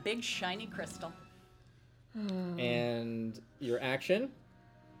 Look at that big shiny crystal. And your action,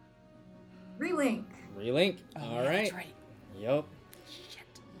 Relink. relink. Oh, All yeah, right. That's right. Yep. Shit.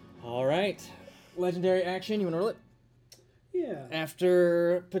 All right. Legendary action. You want to roll it Yeah.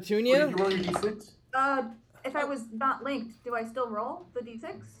 after Petunia? Did you roll your d6? If I was not linked, do I still roll the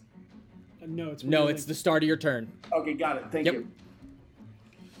d6? No, it's No, relink. it's the start of your turn. Okay, got it. Thank Yep.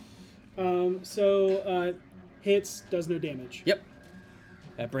 you. So hits does no damage. Yep.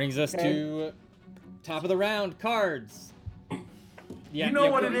 That brings us to top of the round cards. Yeah, You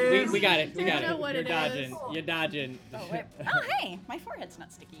know what it is. We got it. We You got know it. what You're it dodging. is. You're dodging. Oh, wait. Oh, hey, my forehead's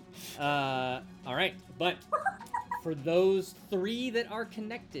not sticky. All right, but for those 3 that are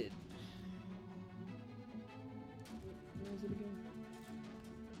connected, Where is it again?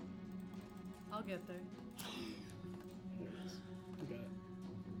 I'll get there. There it is. We got it.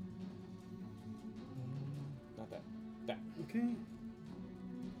 not that. That. Okay.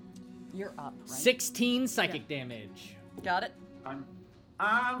 You're up, right? 16 psychic damage. Got it?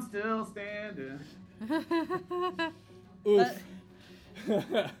 I'm still standing. Oof.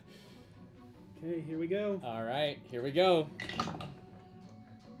 Okay, here we go. All right, here we go. It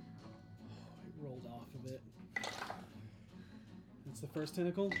rolled off of it. That's the first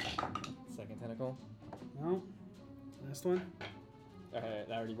tentacle. Second tentacle. No. Last one. I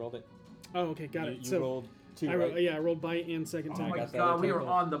already rolled it. Oh, okay, got it. You So rolled 2, I right? I rolled bite and second Oh tentacle. my got that god, other we are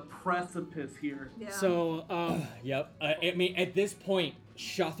tentacle. on the precipice here. Yeah. So Yep. I mean, at this point,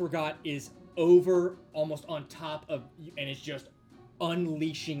 Shathragot is over, almost on top of, and it's just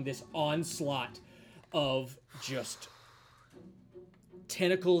unleashing this onslaught of just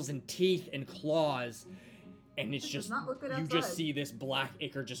tentacles and teeth and claws, and it's This does just not look good you just outside. see this black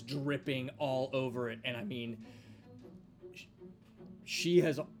ichor just dripping all over it, and I mean, she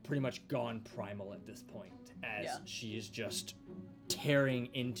has pretty much gone primal at this point, as Yeah. she is just tearing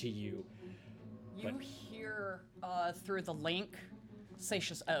into you. You But- hear through the link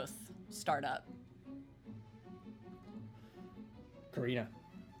Seisha's Oath start up. Karina,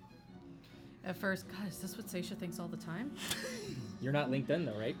 At first, God, is this what Seisha thinks all the time? you're not linked in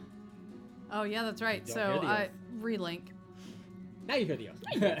though, right? Oh yeah, that's right. Don't So hear the I oath. relink. Now you hear the oath.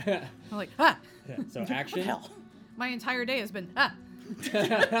 I'm like, ah! Yeah, so action. My entire day has been,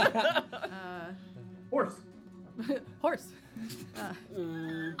 Horse. horse.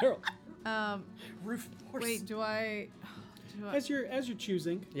 Harold. Roof horse. Wait, do I... As you're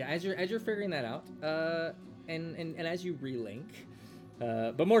choosing. Yeah, as you're figuring that out, and as you relink,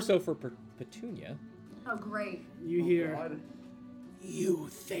 but more so for Petunia. Oh, great. You hear. God. You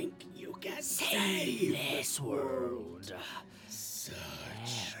think you can save this world?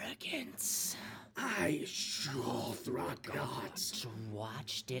 Such arrogance. I sure forgot.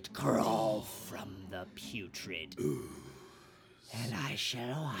 Watched it crawl from the putrid. And I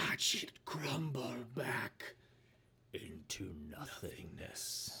shall Watch it crumble back into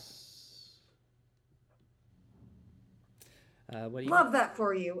nothingness. What do you? Love that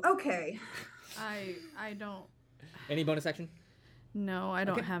for you. Okay. I don't... Any bonus action? No, I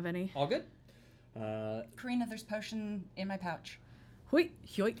don't Okay. have any. All good. Karina, there's potion in my pouch. Hoi,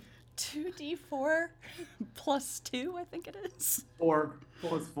 yoik. 2d4 plus 2, I think it is. 4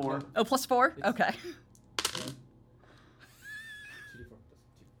 plus 4. Oh, plus 4? Okay.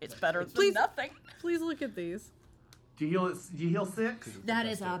 It's better than Please. nothing. Please look at these. Do you heal 6? That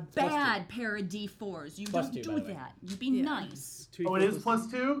is a bad pair of D4s. You Plus don't 2, by do the way. that. You be nice. Oh, it is plus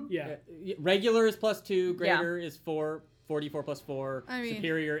 2? Yeah. Regular is +2. Greater is 4. 4d4 plus 4. I mean-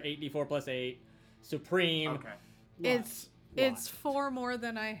 Superior 8d4 plus 8. Supreme. Okay. It's 4 more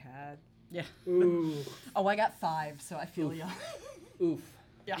than I had. Yeah. Ooh. Oh, I got 5, so I feel ya. Oof.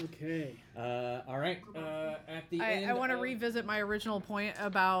 Yeah. Okay. All right. At the end. I want to of- revisit my original point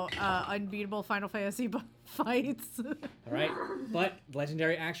about unbeatable Final Fantasy fights. All right, but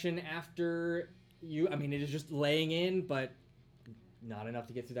legendary action after you. I mean, it is just laying in, but not enough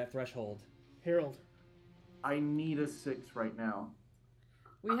to get through that threshold. Harold. I need a 6 right now.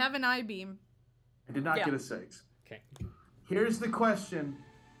 We have an I-beam. I did not Yeah. get a 6. Okay. Here's the question.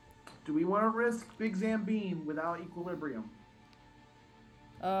 Do we want to risk Big Zambine without equilibrium?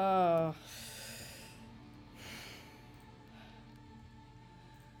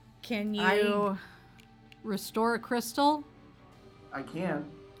 Can you restore a crystal? I can.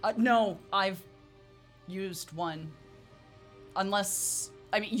 No, I've used one. Unless,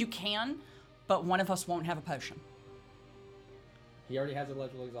 I mean, you can, but one of us won't have a potion. He already has a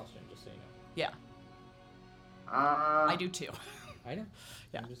level exhaustion, just so you know. Yeah, I I do too. I know.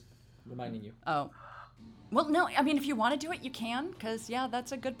 Yeah. I'm just reminding you. Oh. Well, no, I mean, if you want to do it, you can, because, yeah,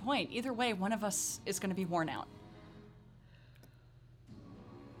 that's a good point. Either way, one of us is going to be worn out.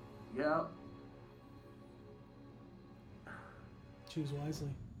 Yeah. Choose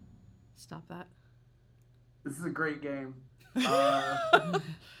wisely. Stop that. This is a great game. I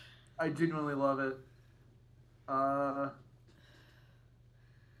genuinely love it. Oh!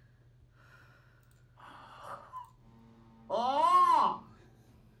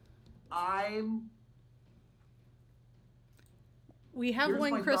 We have Here's my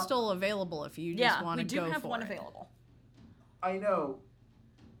one thought- crystal available if you just Yeah, want we to do go have for one it. available. I know,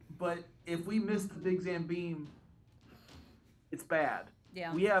 but if we miss the Big Zambeam, it's bad.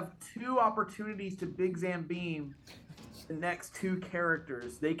 Yeah. We have 2 opportunities to Big Zambeam the next 2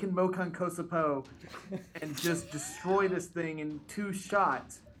 characters. They can Mokan Kosapo and just destroy this thing in 2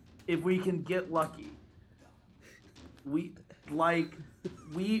 shots if we can get lucky. We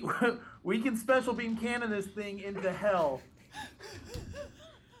can special beam cannon this thing into hell.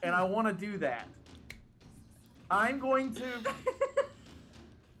 And I want to do that. I'm going to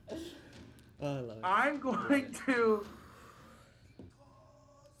Oh, I love it. I'm going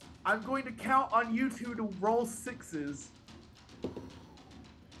to count on you 2 to roll 6s.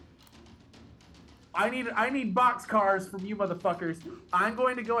 I need boxcars from you motherfuckers. I'm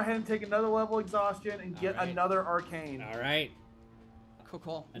going to go ahead and take another level exhaustion and get All right. another arcane. All right.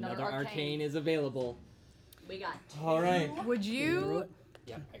 Cool. Another arcane is available. We got All right. Would you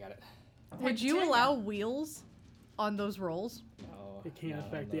Yep, I got it. would you allow wheels on those rolls? No. It can't no,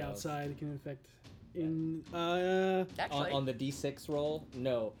 affect no. the outside. It can affect in Actually, On the D6 roll,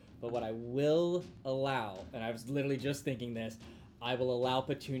 no. But what I will allow, and I was literally just thinking this, I will allow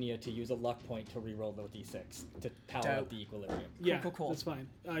Petunia to use a luck point to re-roll the D6 to power up Dope. the equilibrium. yeah, cool. that's fine.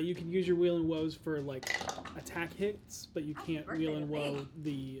 You can use your wheel and woes for like attack hits, but you can't wheel and woe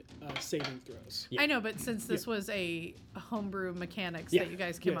the saving throws. Yeah. I know, but since this was a homebrew mechanics Yeah, that you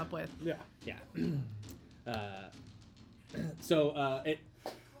guys came yeah. up with, Yeah. Yeah. It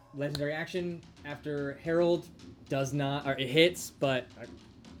legendary action after Herald does not, or it hits, but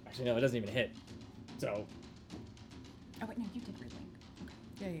actually no, it doesn't even hit. So oh wait, no, you did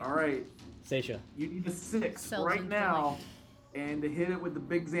relink. yeah. All right, Seisha. you need a 6 Cells right and now, and to hit it with the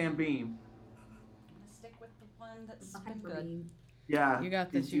Big Zambeam. I'm gonna stick with the one that's The been hyper good. beam. Yeah. You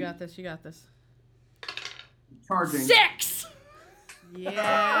got this. You got this. You got this. Charging. 6!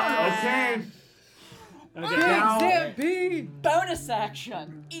 Yeah. Okay. Okay. Now, Zippy! Bonus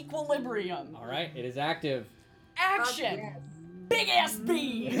action. Equilibrium. All right, it is active. Action. Big ass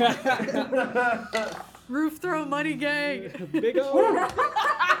bee. Roof throw money gang. Big O.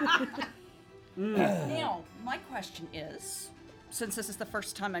 Now, my question is, since this is the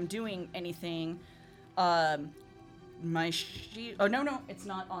first time I'm doing anything, my shield. Oh no, it's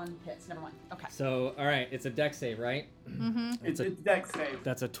not on hits. Never mind. Okay. So, all right, it's a dex save, right? Mm-hmm. it's dex save.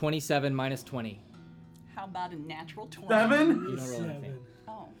 That's a 27 minus 20. How about a natural 20? 7? You don't roll anything.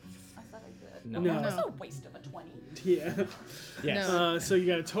 Oh, I thought I did. No. That was No. a waste of a 20. Yeah. Yes. No. So you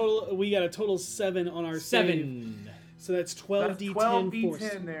got a total. We got a total 7 on our save. 7. So that's That's 12d10 force.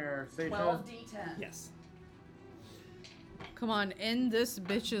 12d10 there, Seisha. 12d10. Yes. Come on, end this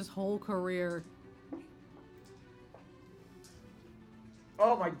bitch's whole career.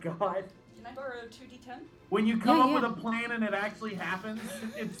 Oh my god. Can I borrow 2d10? When you come Yeah, up yeah. with a plan and it actually happens,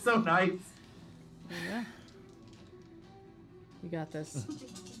 it's so nice. Yeah. You got this.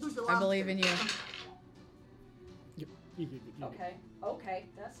 Who's the I believe in you. Okay,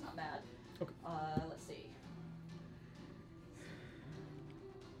 that's not bad. Okay. Let's see.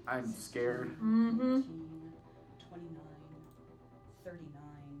 I'm scared. Mm-hmm. 29, 39.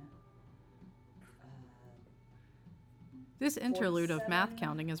 This interlude of math 47,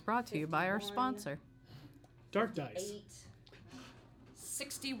 counting is brought to you by our 51. sponsor. Dark dice. 8,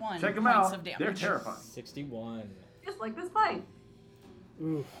 61 Check them points out. of damage. They're terrifying. 61. Just like this fight.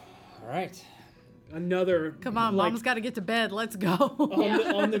 Ooh. All right. Another. Come on, like, Mom's got to get to bed. Let's go.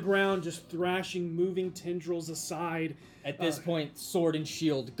 on the ground, just thrashing, moving tendrils aside. At this point, sword and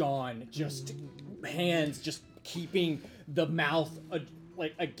shield gone. Just hands just keeping the mouth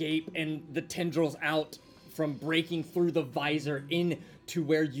like agape and the tendrils out from breaking through the visor into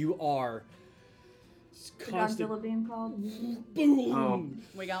where you are. The Constant Godzilla being called. boom. Oh.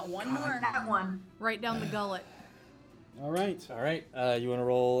 We got one more. That one. Right down the gullet. All right. All right. You want to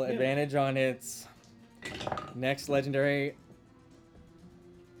roll advantage on its next legendary?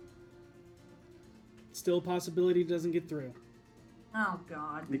 Still a possibility it doesn't get through. Oh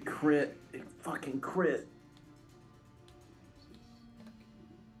god. The crit. It fucking crit.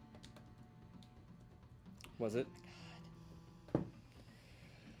 Was it?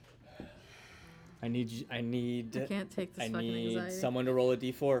 I need. I can't take this I fucking need anxiety. someone to roll a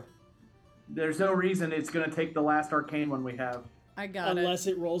d4. There's no reason it's gonna take the last arcane one we have. I got Unless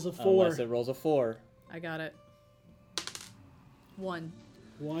it rolls a 4. Unless it rolls a 4. it. I got it. 1.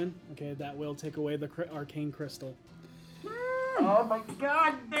 1. Okay, that will take away the arcane crystal. Oh my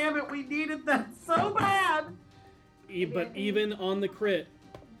god damn it, we needed that so bad! But even on the crit,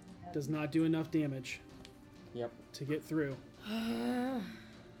 does not do enough damage Yep. to get through.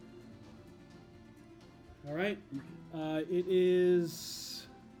 All right. It is.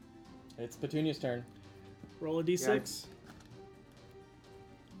 It's Petunia's turn. Roll a d6.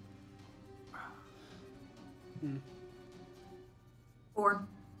 Hmm. 4.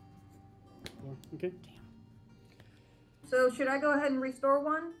 4. Okay. So should I go ahead and restore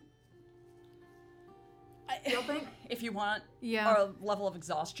one? You think? If you want Yeah. a level of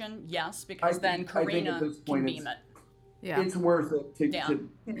exhaustion, yes, because then I think at Karina this can point beam it. Yeah. It's worth it to. Yeah.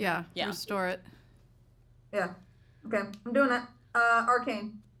 Yeah. Yeah. Restore it. Yeah. Okay, I'm doing it.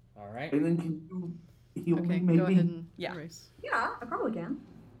 Arcane. All right. And then can you heal Okay, me maybe? go ahead and Yeah. erase. Yeah, I probably can.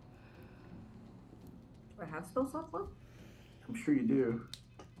 Do I have spell slots left? I'm sure you do.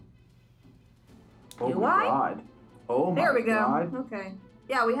 Oh Do my I? god. Oh my There we go. god. Okay.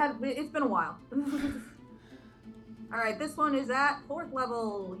 Yeah, it's been a while. All right, this one is at 4th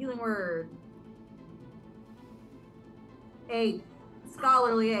level. Healing word. 8.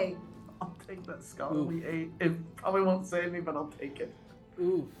 Scholarly 8. I'll take that scholarly 8. It probably won't save me, but I'll take it.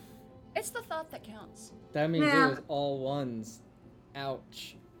 Ooh. It's the thought that counts. That means Yeah. it was all ones.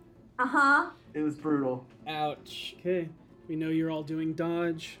 Ouch. Uh-huh. It was brutal. Ouch. Okay. We know you're all doing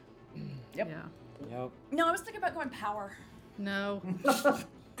dodge. Yep. Yeah. Yep. No, I was thinking about going power. No.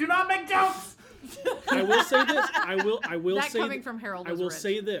 Do not make jokes! I will say this. I will That say coming from Harold I was will rich.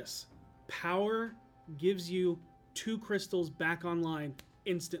 say this. Power gives you 2 crystals back online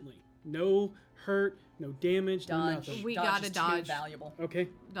instantly. No hurt, no damage, no Dodge. nothing. We Dodge gotta is too dodge. valuable. Okay.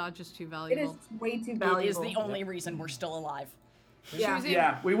 Dodge is too It is valuable. way too It valuable. is the only reason we're still alive. Yeah. Choosing,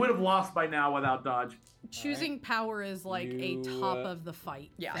 Yeah, we would have lost by now without dodge. choosing power is like a You, top of the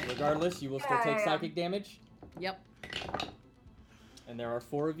fight. Yeah. thing. Regardless, you will still take Yeah. psychic damage. Yep. And there are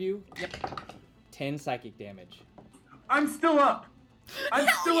 4 of you. Yep. 10 psychic damage. I'm still up! I'm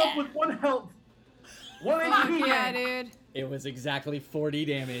still up with 1 health! 1 Fuck HP! yeah, dude. It was exactly 40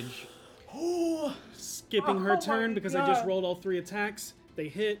 damage. Skipping her turn because I just rolled all 3 attacks. They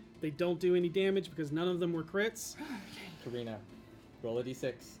hit. They don't do any damage because none of them were crits. Karina, roll a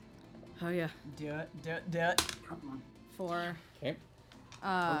d6. Oh yeah. Do it, do it, do it. 4. Okay.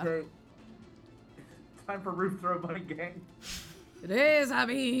 Okay. Time for roof throw, buddy gang. It is a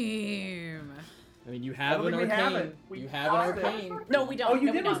beam. I mean, you have I an don't think we have arcane. it. We You have an lost it. arcane. No, we don't. Oh, you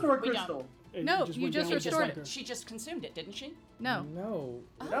no, did we don't. restore We don't. crystal. It No, just you went just down restored like it. a- She just consumed it, didn't she? No. No.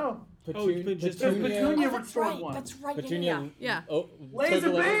 No. but just- Petunia Oh, that's restored right. one. That's right. Petunia. Yeah. Oh, Laser took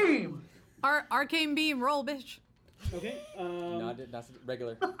a little- beam. Arcane beam, roll, bitch. Okay. Not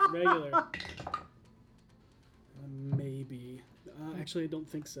regular. Regular. Maybe. Actually, I don't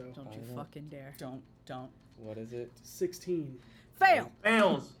think so. Don't you fucking dare. Don't. What is it? 16. Fail.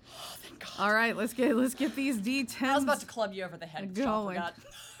 Fails. All right, let's get these D10s. I was about to club you over the head. Going. Forgot.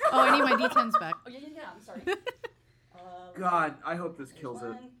 Oh, I need my D10s back. Oh, yeah, I'm sorry. God, I hope this There's kills it.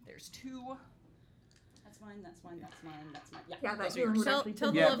 one, There's 2. That's mine. Yeah, Yeah, that those are healing yours. would actually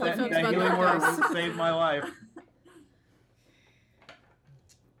Tell take the Yeah, lovely that, folks that about healing the word dice. would save my life.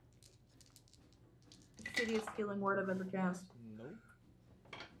 shittiest healing word I've ever cast. Nope.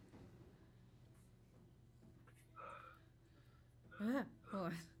 Hold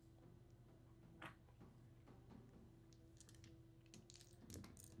on.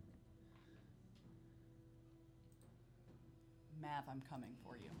 Mav, I'm coming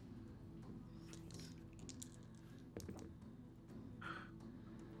for you.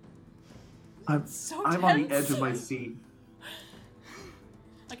 I'm So on the tense. edge of my seat.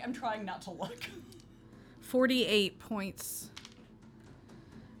 Like, I'm trying not to look. 48 points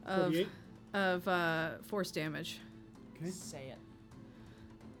of 48? force damage. Okay. Say it.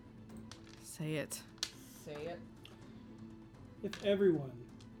 Say it. Say it. If everyone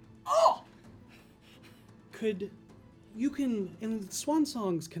Oh! and swan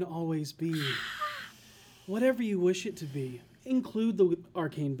songs can always be whatever you wish it to be. Include the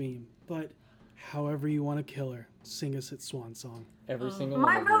arcane beam, but however you want to kill her, sing us at swan song. Every single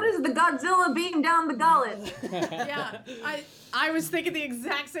My one. vote is the Godzilla beam down the gullet. Yeah, I was thinking the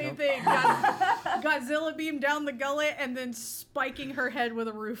exact same thing. Godzilla beam down the gullet and then spiking her head with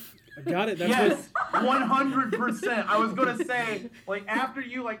a roof. I got it. That's Yes, 100%. I was gonna say, like, after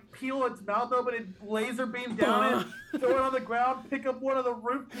you peel its mouth open and laser beam down it, throw it on the ground, pick up one of the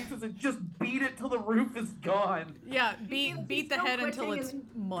roof pieces, and just beat it till the roof is gone. Yeah, beat the head until it's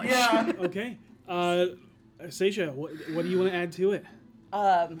mush. Yeah. Okay. Seisha, what do you want to add to it?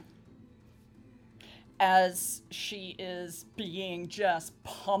 As she is being just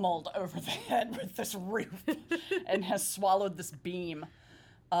pummeled over the head with this roof and has swallowed this beam,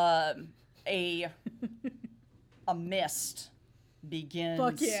 a mist begins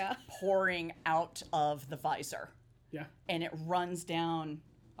Fuck yeah. pouring out of the visor. Yeah. And it runs down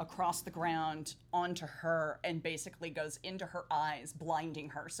across the ground onto her and basically goes into her eyes, blinding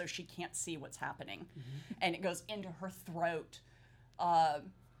her so she can't see what's happening. And it goes into her throat,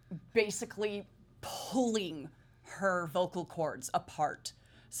 basically pulling her vocal cords apart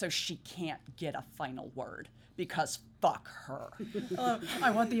so she can't get a final word because fuck her. I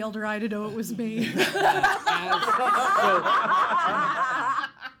want the Elder Eye to know it was me.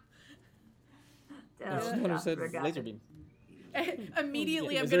 Hunter said laser beam.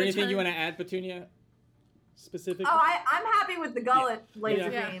 Immediately, I'm Is there gonna anything turn. you want to add, Petunia? Specific? Oh, I'm happy with the gullet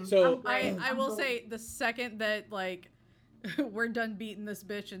laser Yeah. beam. So- I will say the second that we're done beating this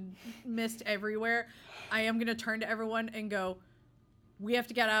bitch and mist everywhere, I am gonna turn to everyone and go, we have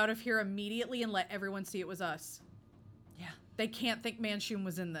to get out of here immediately and let everyone see it was us. Yeah. They can't think Manshun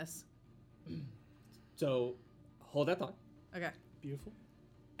was in this. So, hold that thought. Okay. Beautiful.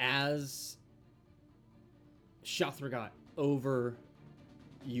 As Shathragat over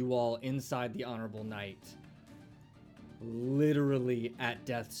you all inside the Honorable Knight, literally at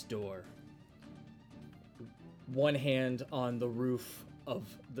death's door, one hand on the roof of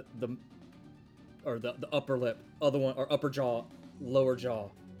the upper lip, other one, or upper jaw, lower jaw,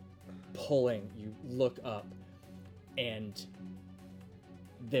 pulling. You look up, and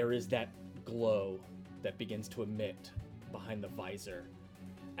there is that glow that begins to emit behind the visor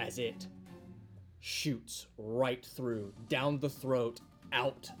as it shoots right through, down the throat,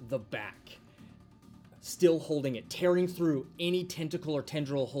 out the back. Still holding it, tearing through any tentacle or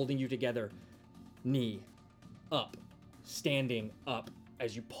tendril holding you together. Knee up, standing up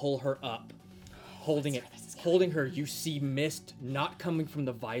as you pull her up, holding it, holding her. You see mist not coming from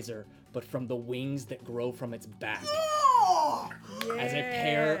the visor, but from the wings that grow from its back. As a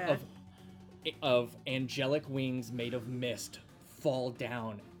pair of angelic wings made of mist fall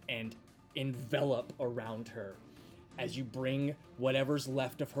down and envelop around her as you bring whatever's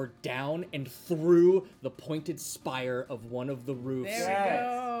left of her down and through the pointed spire of one of the roofs. There we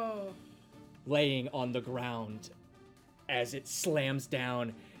go. Laying on the ground as it slams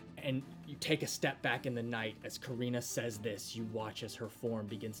down, and you take a step back in the night. As Karina says this, you watch as her form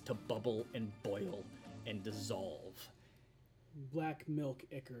begins to bubble and boil and dissolve. Black milk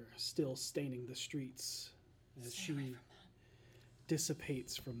ichor still staining the streets as she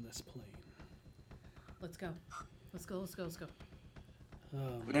dissipates from this plane. Let's go. Let's go.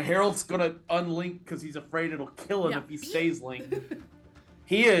 And Harold's gonna unlink because he's afraid it'll kill him Yeah. if he stays linked.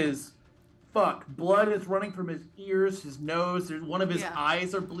 He is. Fuck. Blood is running from his ears, his nose. One of his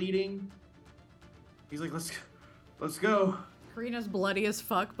eyes are bleeding. He's like, let's go. Karina's bloody as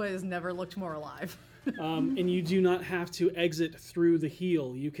fuck, but has never looked more alive. And you do not have to exit through the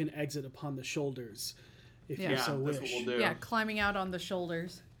heel. You can exit upon the shoulders if you so wish. That's what we'll do. Yeah, climbing out on the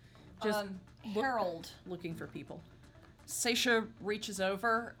shoulders. Just Harold, looking for people. Seisha reaches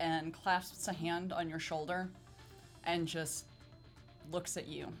over and clasps a hand on your shoulder and just looks at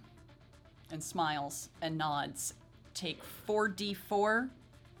you and smiles and nods. Take 4d4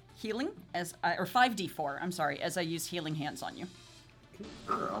 healing or 5d4, I'm sorry, as I use healing hands on you.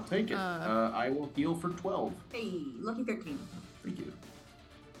 Sure, I'll take it. I will heal for 12. Hey, lucky 13. Thank you.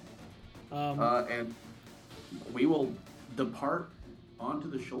 And we will depart onto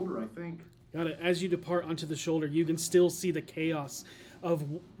the shoulder, I think. Got it. As you depart onto the shoulder, you can still see the chaos of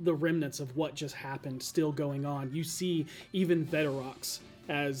the remnants of what just happened still going on. You see even Veterox,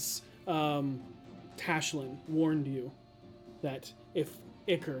 as Tashlin warned you that if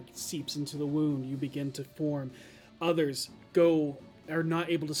ichor seeps into the wound, you begin to form. Others are not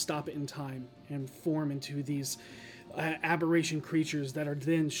able to stop it in time and form into these aberration creatures that are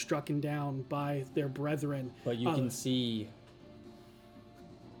then strucken down by their brethren. But you can see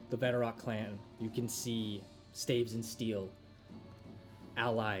the Veterock clan. You can see Staves and Steel,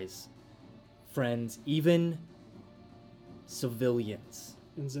 allies, friends, even civilians.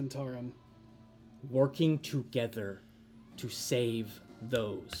 In Zentarum. Working together to save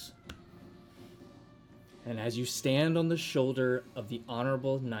those. And as you stand on the shoulder of the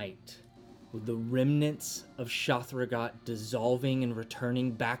Honorable Knight, with the remnants of Shathragot dissolving and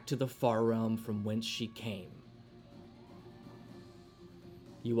returning back to the Far Realm from whence she came,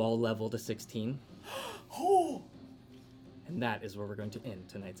 you all level to 16. And that is where we're going to end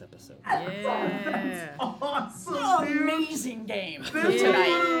tonight's episode. Yeah. Awesome, dude. Amazing game This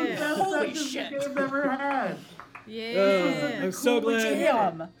tonight. is the Holy best shit. game I've ever had. Yeah. I'm so glad.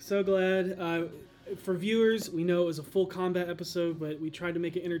 Damn. So glad. For viewers, we know it was a full combat episode, but we tried to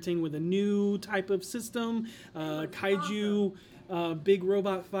make it entertaining with a new type of system. Kaiju, big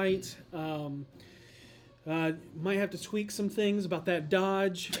robot fight. Might have to tweak some things about that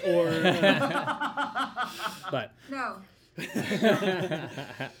dodge, or. But. No.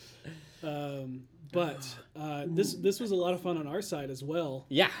 This was a lot of fun on our side as well.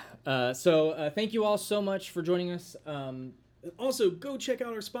 Yeah. So thank you all so much for joining us. Also, go check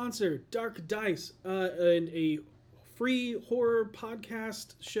out our sponsor, Dark Dice, and a free horror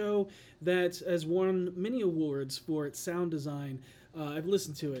podcast show that has won many awards for its sound design. I've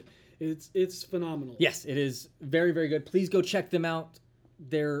listened to it. It's phenomenal. Yes, it is very, very good. Please go check them out.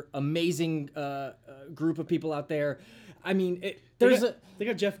 They're amazing group of people out there. I mean, they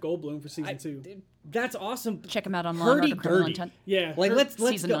got Jeff Goldblum for season 2. That's awesome. Check them out on Law and Order Criminal Intent. Yeah, like let's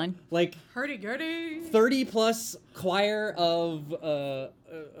season go. 9. Like Hurdy-gurdy. 30 plus choir of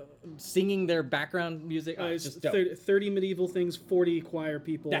singing their background music. It's just dope. 30 medieval things, 40 choir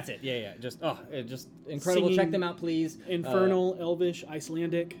people. That's it. Yeah. Just incredible. Singing, check them out, please. Infernal, Elvish,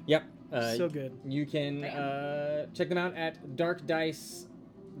 Icelandic. Yep. So good. You can check them out at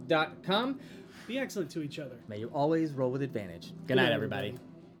darkdice.com. Be excellent to each other. May you always roll with advantage. Good night, everybody.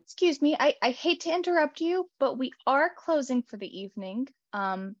 Excuse me, I hate to interrupt you, but we are closing for the evening.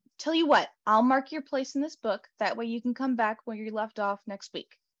 Tell you what, I'll mark your place in this book. That way you can come back where you left off next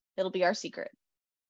week. It'll be our secret.